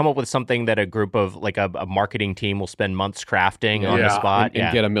something that a group of like a marketing team will spend months crafting on the Yeah. spot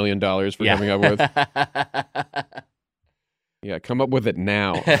and get $1 million for coming up with. Yeah, come up with it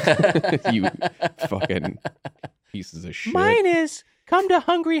now. You fucking pieces of shit. Mine is come to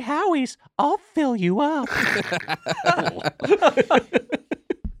Hungry Howies. I'll fill you up.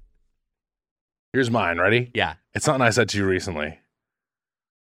 Here's mine. Ready? Yeah. It's something I said to you recently.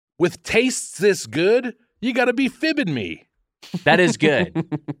 With tastes this good, you got to be fibbing me. That is good.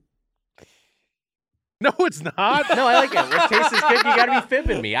 No, it's not. No, I like it. What taste is good? You got to be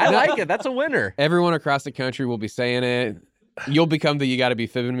fibbing me. I like it. That's a winner. Everyone across the country will be saying it. You'll become the you got to be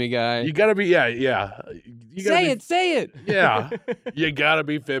fibbing me guy. You got to be, yeah. You gotta Say it. Yeah. You got to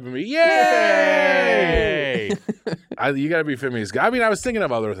be fibbing me. Yay! You got to be fibbing me. I mean, I was thinking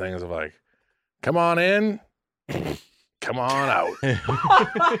of other things of like, come on in, come on out,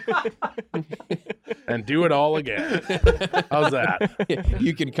 and do it all again. How's that?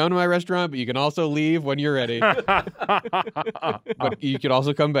 You can come to my restaurant, but you can also leave when you're ready. But you can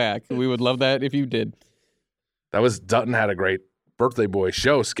also come back. We would love that if you did. That was Dutton had a great birthday boy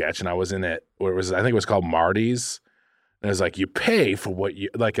show sketch, and I was in it where it was, I think it was called Marty's. And it was like, you pay for what you,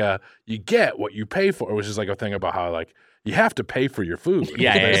 like, you get what you pay for. It was just like a thing about how, like, you have to pay for your food.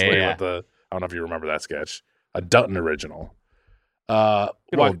 Yeah. What I don't know if you remember that sketch. A Dutton original. Good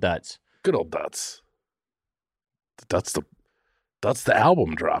old Duts. Good old Duts. That's the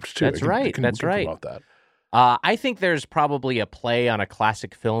album dropped, too. That's right. That's right. About that. I think there's probably a play on a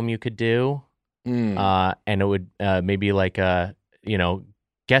classic film you could do. And it would maybe like,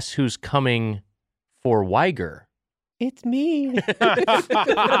 guess who's coming for Weiger? It's me.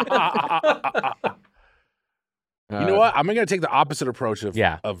 You know what? I'm going to take the opposite approach of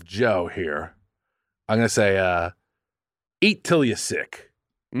Joe here. I'm going to say, eat till you're sick.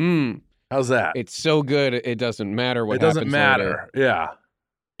 How's that? It's so good. It doesn't matter what it doesn't happens matter. later. Yeah.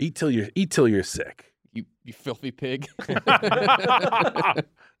 Eat till you're sick. You filthy pig.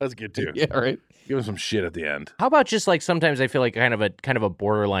 That's good too. Yeah, right. Give him some shit at the end. How about just like sometimes I feel like kind of a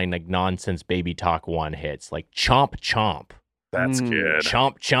borderline like nonsense baby talk one hits like chomp chomp. That's good.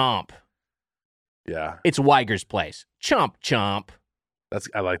 Chomp chomp. Yeah. It's Weiger's place. Chomp chomp.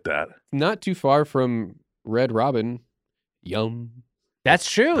 I like that. Not too far from Red Robin. Yum. That's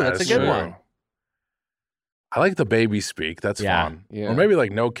true. That's a good one. I like the baby speak. That's fun. Yeah. Or maybe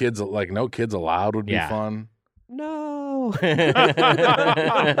like no kids allowed would be fun. No. I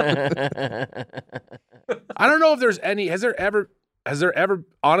don't know if there's any. Has there ever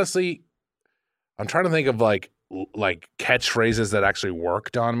honestly, I'm trying to think of like catchphrases that actually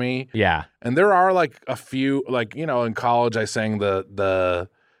worked on me. Yeah. And there are like a few, like, in college I sang the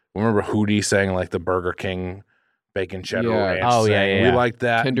remember Hootie sang like the Burger King bacon cheddar ranch. Oh, thing. yeah. We liked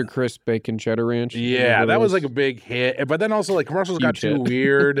that. Tender crisp bacon cheddar ranch. Yeah, that was like a big hit. But then also like commercials got too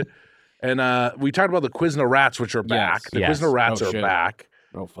weird. And we talked about the Quizno Rats, which are back. The Quizno Rats are back.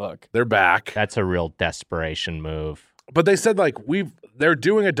 Oh, fuck. They're back. That's a real desperation move. But they said like they're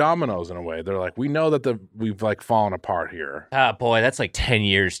doing a Domino's in a way. They're like, we know that we've like fallen apart here. Oh boy, that's like 10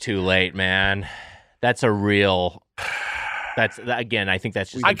 years too late, man. That's a real again, I think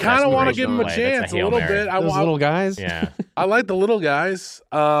that's just. I kind of want to give him a chance a little bit. Those little guys. Yeah, I like the little guys.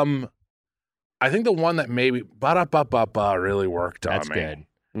 I think the one that maybe ba-da-ba-ba-ba really worked on me. That's good.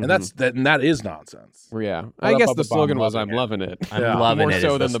 And that is nonsense. Yeah. I guess the slogan was I'm loving it. I'm loving more it.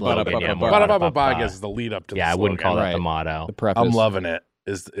 so is than the ba-da-ba-ba-ba. Ba-da-ba-ba-ba, I guess, is the lead up to the Yeah, I slogan. wouldn't call that the motto. The preface. I'm loving it.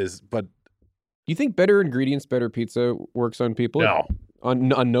 But do you think better ingredients, better pizza works on people? no. On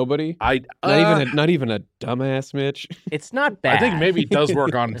nobody? Not even a dumbass Mitch. It's not bad. I think maybe it does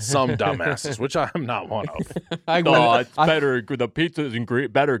work on some dumbasses, which I'm not one of. It's better. The pizza is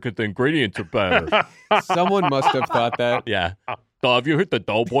better because the ingredients are better. Someone must have thought that. Yeah. Have you heard the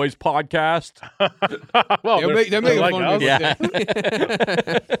Doughboys podcast? Well, they're making like fun us. of Yeah.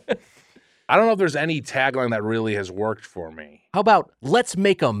 I don't know if there's any tagline that really has worked for me. How about let's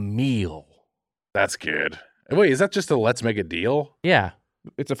make a meal? That's good. Wait, is that just a let's make a deal? Yeah.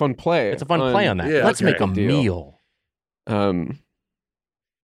 It's a fun play. It's a fun play on that. Yeah, let's make a meal. You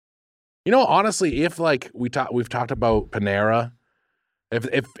know, honestly, if like we've talked about Panera,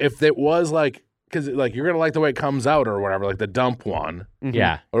 if it was like, because like you're gonna like the way it comes out or whatever, like the dump one,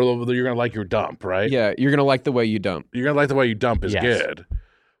 Yeah. or you're gonna like your dump, right? Yeah, you're gonna like the way you dump. You're gonna like the way you dump is Yes. good.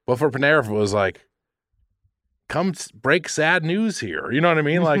 But for Panera, if it was like, come break sad news here, you know what I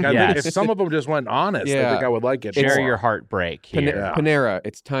mean? Like, I think if some of them just went honest, I think I would like it. Share more. your heartbreak here. Panera,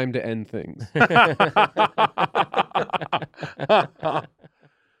 it's time to end things.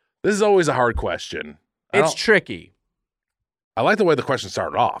 This is always a hard question. It's tricky. I like the way the question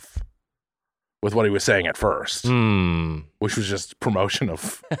started off with what he was saying at first, which was just promotion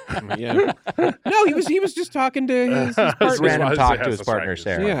of. Yeah. No, he was just talking to his partner. Random talk to his partner,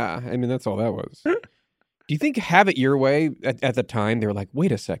 Sarah. Yeah, I mean that's all that was. Do you think have it your way at the time they were like,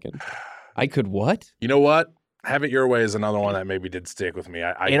 wait a second, I could what? You know what? Have it your way is another one that maybe did stick with me.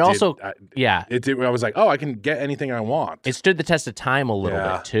 I was like, oh, I can get anything I want. It stood the test of time a little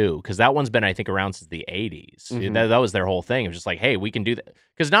bit too, because that one's been, I think, around since the 80s. That was their whole thing. It was just like, hey, we can do that.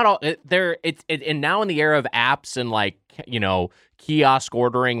 Because not all and now in the era of apps and like, you know, kiosk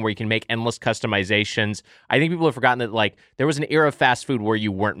ordering where you can make endless customizations, I think people have forgotten that like there was an era of fast food where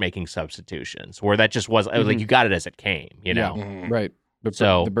you weren't making substitutions, where that just was like you got it as it came, you know? Yeah. Right. But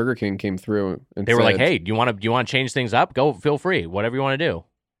so the Burger King came through and they were like, "Hey, do you want to change things up? Go, feel free, whatever you want to do."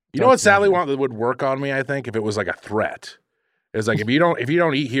 You know what sadly would work on me? I think if it was like a threat, it's like if you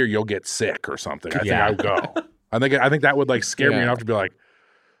don't eat here, you'll get sick or something. I think I would go. I think that would like scare me enough to be like,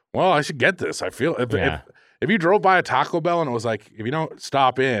 well, I should get this. I feel if you drove by a Taco Bell and it was like, if you don't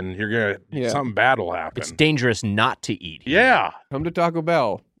stop in, you're gonna something bad will happen. It's dangerous not to eat here. Yeah, come to Taco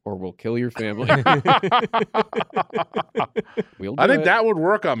Bell. Or we'll kill your family. I think that would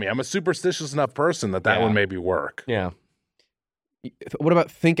work on me. I'm a superstitious enough person that would maybe work. Yeah. What about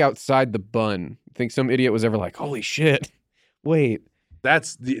think outside the bun? Think some idiot was ever like, holy shit, wait. I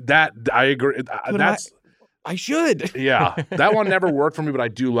agree. I should. Yeah. That one never worked for me, but I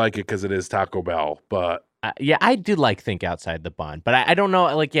do like it because it is Taco Bell. But yeah, I do like think outside the bun, but I don't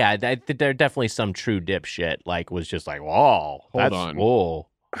know. Like, yeah, there are definitely some true dipshit. Like, was just like, whoa, hold on, whoa.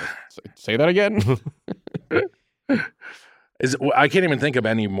 Say that again. I can't even think of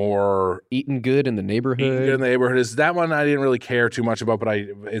any more. Eating good in the neighborhood. Eating good in the neighborhood is that one I didn't really care too much about. But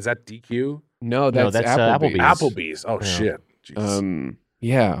is that DQ? No, that's Applebee's. Applebee's. Oh shit. Jesus.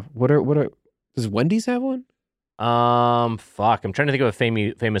 Yeah. What are? Does Wendy's have one? Fuck. I'm trying to think of a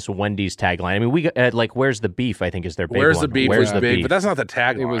famous Wendy's tagline. I mean, we like, where's the beef? I think is their big Where's one. the beef? Where's the beef? But that's not the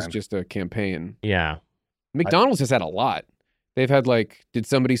tagline. It was just a campaign. Yeah. McDonald's has had a lot. They've had like, did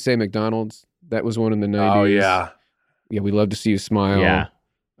somebody say McDonald's? That was one in the 90s. Oh, yeah. Yeah, we love to see you smile. Yeah.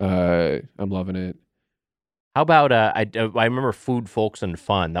 I'm loving it. How about, I remember Food, Folks, and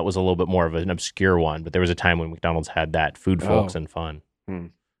Fun. That was a little bit more of an obscure one, but there was a time when McDonald's had that, Food, Folks, and Fun. How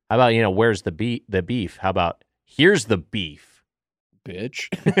about, where's the beef? How about, here's the beef? Bitch.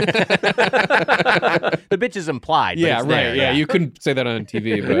 The bitch is implied. Yeah, but it's right. there, yeah, you couldn't say that on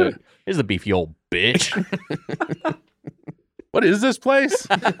TV, but here's the beef, you old bitch. What is this place?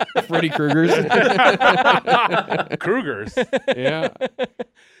 Freddy Krueger's. Krueger's. Yeah.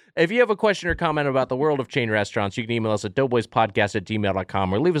 If you have a question or comment about the world of chain restaurants, you can email us at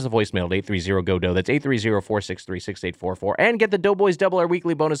doughboyspodcast@gmail.com or leave us a voicemail at 830-GO-DOUGH. That's 830-463-6844. And get the Doughboys Double, our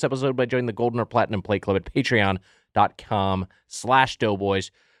weekly bonus episode, by joining the Golden or Platinum Play Club at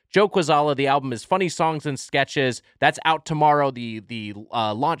patreon.com/doughboys. Joe Kwaczala, the album is Funny Songs and Sketches. That's out tomorrow. The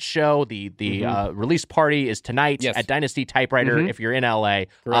launch show, the release party is tonight at Dynasty Typewriter if you're in LA.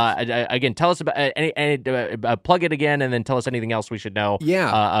 Again, tell us about plug it again, and then tell us anything else we should know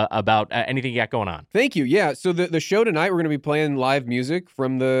about anything you got going on. Thank you. Yeah, so the show tonight, we're going to be playing live music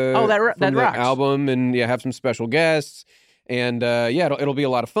from the that rocks. album, and have some special guests. And it'll be a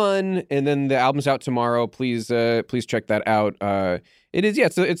lot of fun. And then the album's out tomorrow. Please check that out.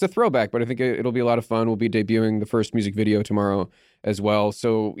 It's a throwback, but I think it'll be a lot of fun. We'll be debuting the first music video tomorrow as well.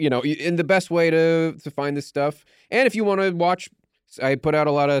 So, in the best way to find this stuff. And if you want to watch, I put out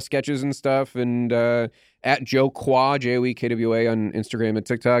a lot of sketches and stuff, and at Joe Kwa, JoeKWA on Instagram and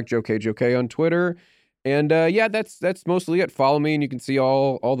TikTok, Joe K on Twitter. And that's mostly it. Follow me, and you can see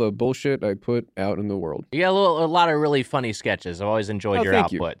all the bullshit I put out in the world. You got a lot of really funny sketches. I've always enjoyed your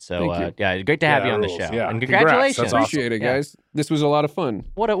output. You. So great to have you on the show. Yeah. And congratulations. That's Appreciate it, guys. This was a lot of fun.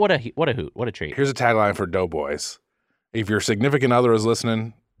 What a hoot. What a treat. Here's a tagline for Doughboys. If your significant other is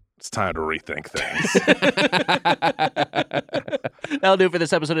listening, it's time to rethink things. That'll do it for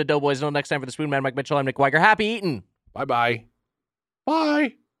this episode of Doughboys. Until next time, for the Spoon Man, Mike Mitchell, I'm Nick Weiger. Happy eating. Bye-bye.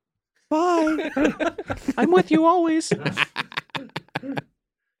 Bye. Bye. I'm with you always.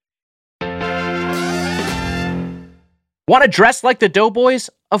 Want to dress like the Doughboys?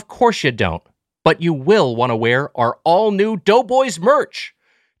 Of course you don't. But you will want to wear our all-new Doughboys merch.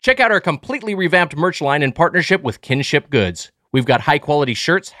 Check out our completely revamped merch line in partnership with Kinship Goods. We've got high-quality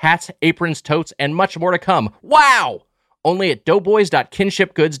shirts, hats, aprons, totes, and much more to come. Wow! Only at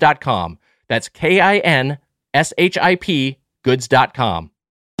doughboys.kinshipgoods.com. That's KINSHIP goods.com.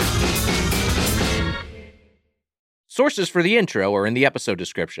 Sources for the intro are in the episode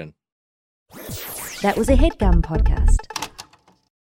description. That was a HeadGum podcast.